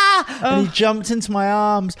 Dada! And he jumped into my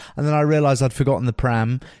arms, and then I realised I'd forgotten the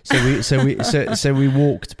pram, so we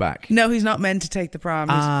walked back. No, he's not meant to take the pram.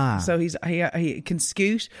 So he can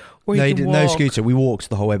scoot or he can walk. No scooter. We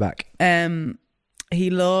walked the whole way back. He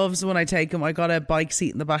loves when I take him. I got a bike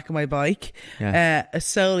seat in the back of my bike,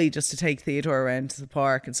 solely just to take Theodore around to the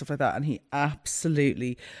park and stuff like that. And he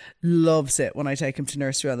absolutely loves it when I take him to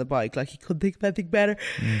nursery on the bike. Like, he couldn't think of anything better.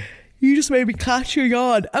 You just made me catch your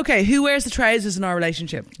yawn. Okay, who wears the trousers in our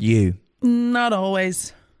relationship? You. Not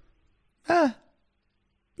always.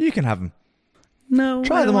 You can have them. No,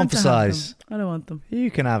 Try them on for size. I don't want them. You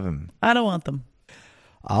can have them. I don't want them.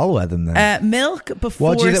 I'll wear them then. Milk before.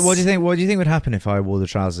 What do you think? What do you think would happen if I wore the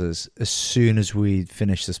trousers as soon as we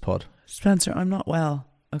finish this pod? Spencer, I'm not well.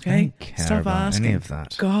 Okay, I don't care stop about asking. any of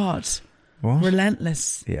that. God, what?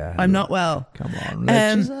 Relentless. Yeah, I'm not well. Come on,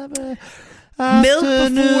 let's just have a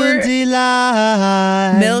milk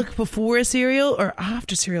delight. Milk before a cereal or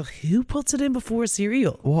after cereal? Who puts it in before a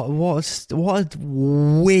cereal? What a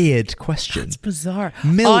weird question. It's bizarre.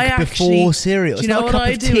 Milk before cereal. Do you know what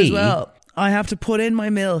I do as well? I have to put in my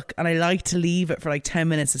milk and I like to leave it for like 10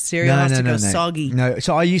 minutes. The cereal has to go soggy. No,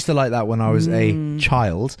 so I used to like that when I was a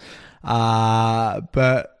child.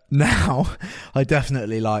 But now I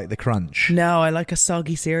definitely like the crunch. No, I like a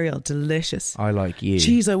soggy cereal. Delicious. I like you.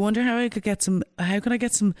 Jeez, I wonder how I could get some. How can I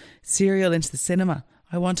get some cereal into the cinema?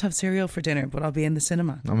 I want to have cereal for dinner, but I'll be in the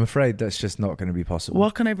cinema. I'm afraid that's just not going to be possible.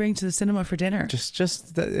 What can I bring to the cinema for dinner?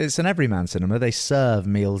 Just it's an everyman cinema. They serve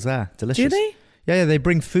meals there. Delicious. Do they? Yeah, they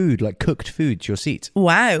bring food, like cooked food, to your seat.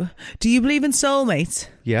 Wow. Do you believe in soulmates?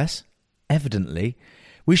 Yes, evidently.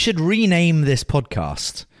 We should rename this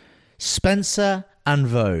podcast Spencer and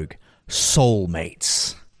Vogue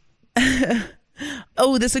Soulmates.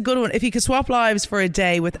 Oh, this is a good one. If you could swap lives for a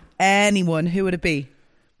day with anyone, who would it be?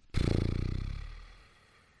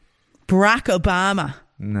 Barack Obama.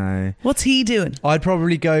 No. What's he doing? I'd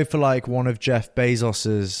probably go for like one of Jeff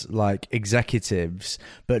Bezos's like executives,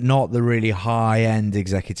 but not the really high-end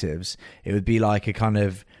executives. It would be like a kind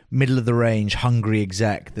of middle-of-the-range hungry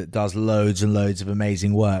exec that does loads and loads of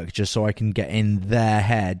amazing work, just so I can get in their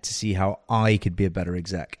head to see how I could be a better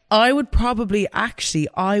exec. I would be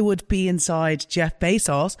inside Jeff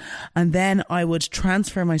Bezos, and then I would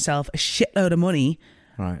transfer myself a shitload of money,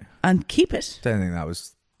 right, and keep it. Don't think that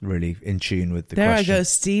was really in tune with the there question. I go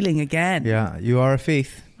stealing again. Yeah, you are a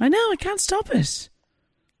thief. I know, I can't stop it. It's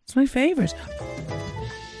my favourite.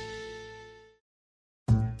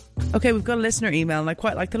 Okay, we've got a listener email and I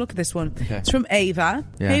quite like the look of this one. Okay. It's from Ava.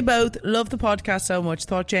 Yeah. Hey both, love the podcast so much.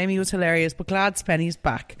 Thought Jamie was hilarious, but glad Spenny's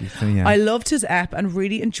back. Yeah. I loved his app and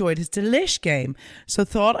really enjoyed his Delish game. So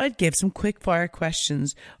thought I'd give some quick fire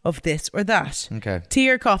questions of this or that. Okay. Tea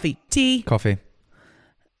or coffee? Tea. Coffee.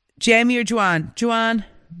 Jamie or Joanne? Joanne.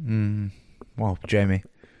 Well, Jamie.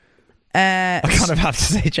 I kind of have to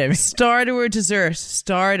say Jamie. Starter or dessert?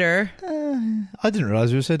 Starter. I didn't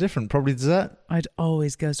realise we were so different. Probably dessert. I'd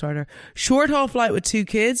always go starter. Short haul flight with 2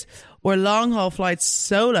 kids or long haul flight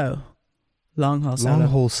solo? Long haul solo. Long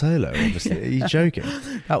haul solo, obviously. Are you joking?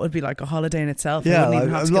 That would be like a holiday in itself. Yeah, I wouldn't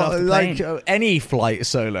even have to get off the plane. Any flight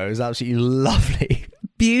solo is absolutely lovely.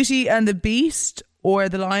 Beauty and the Beast or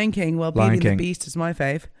The Lion King? Well, Beauty and the Beast is my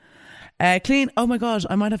fave. Clean. Oh my God,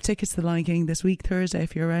 I might have tickets to The Lion King this week, Thursday,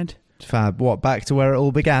 if you're around. Fab. What, back to where it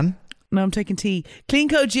all began? No, I'm taking tea.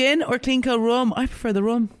 Cleanco gin or Cleanco rum? I prefer the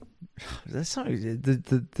rum.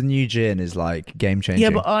 The new gin is like game changing. Yeah,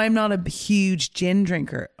 but I'm not a huge gin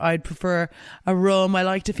drinker. I'd prefer a rum. I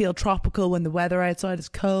like to feel tropical when the weather outside is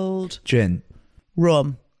cold. Gin.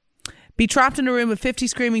 Rum. Be trapped in a room with 50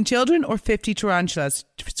 screaming children or 50 tarantulas?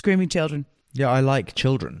 Screaming children. Yeah, I like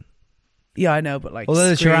children. Yeah, I know, but like... Although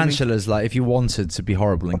the screaming. tarantulas, like, if you wanted to be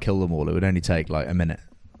horrible and kill them all, it would only take like a minute.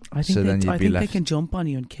 I think, they can jump on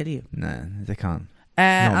you and kill you. No, they can't.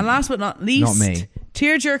 And last but not least, not me.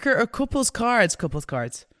 Tearjerker or couples cards? Couples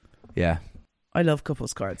cards. Yeah. I love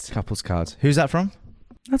couples cards. Couples cards. Who's that from?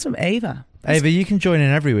 That's from Ava. Ava, you can join in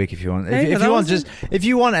every week if you want. If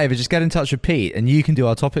you want, Ava, just get in touch with Pete and you can do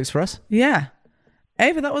our topics for us. Yeah.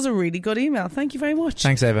 Ava, that was a really good email. Thank you very much.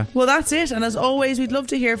 Thanks, Ava. Well, that's it. And as always, we'd love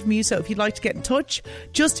to hear from you. So if you'd like to get in touch,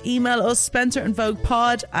 just email us,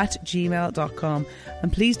 spencerandvogopod@gmail.com.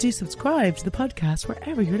 And please do subscribe to the podcast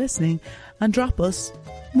wherever you're listening and drop us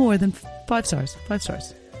more than 5 stars. 5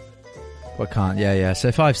 stars. Well, can't. Yeah.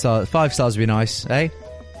 So 5 stars. 5 stars would be nice, eh?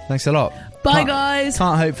 Thanks a lot. Bye, guys.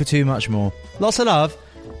 Can't hope for too much more. Lots of love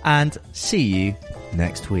and see you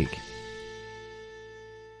next week.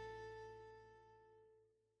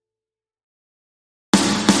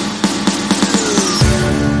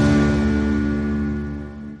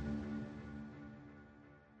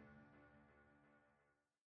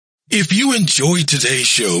 If you enjoyed today's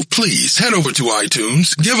show, please head over to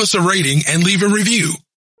iTunes, give us a rating, and leave a review.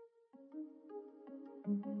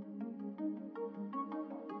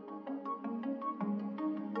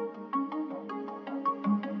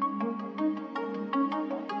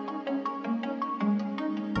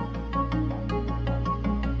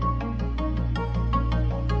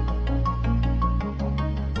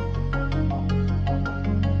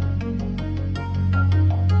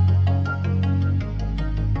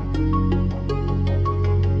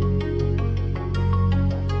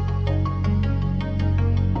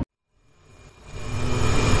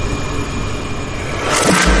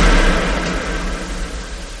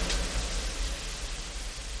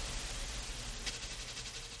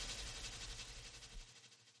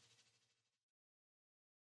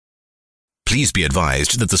 Please be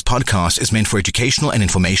advised that this podcast is meant for educational and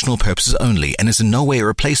informational purposes only and is in no way a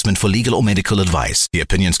replacement for legal or medical advice. The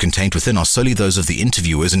opinions contained within are solely those of the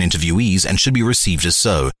interviewers and interviewees and should be received as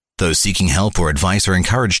so. Those seeking help or advice are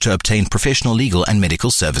encouraged to obtain professional legal and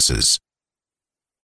medical services.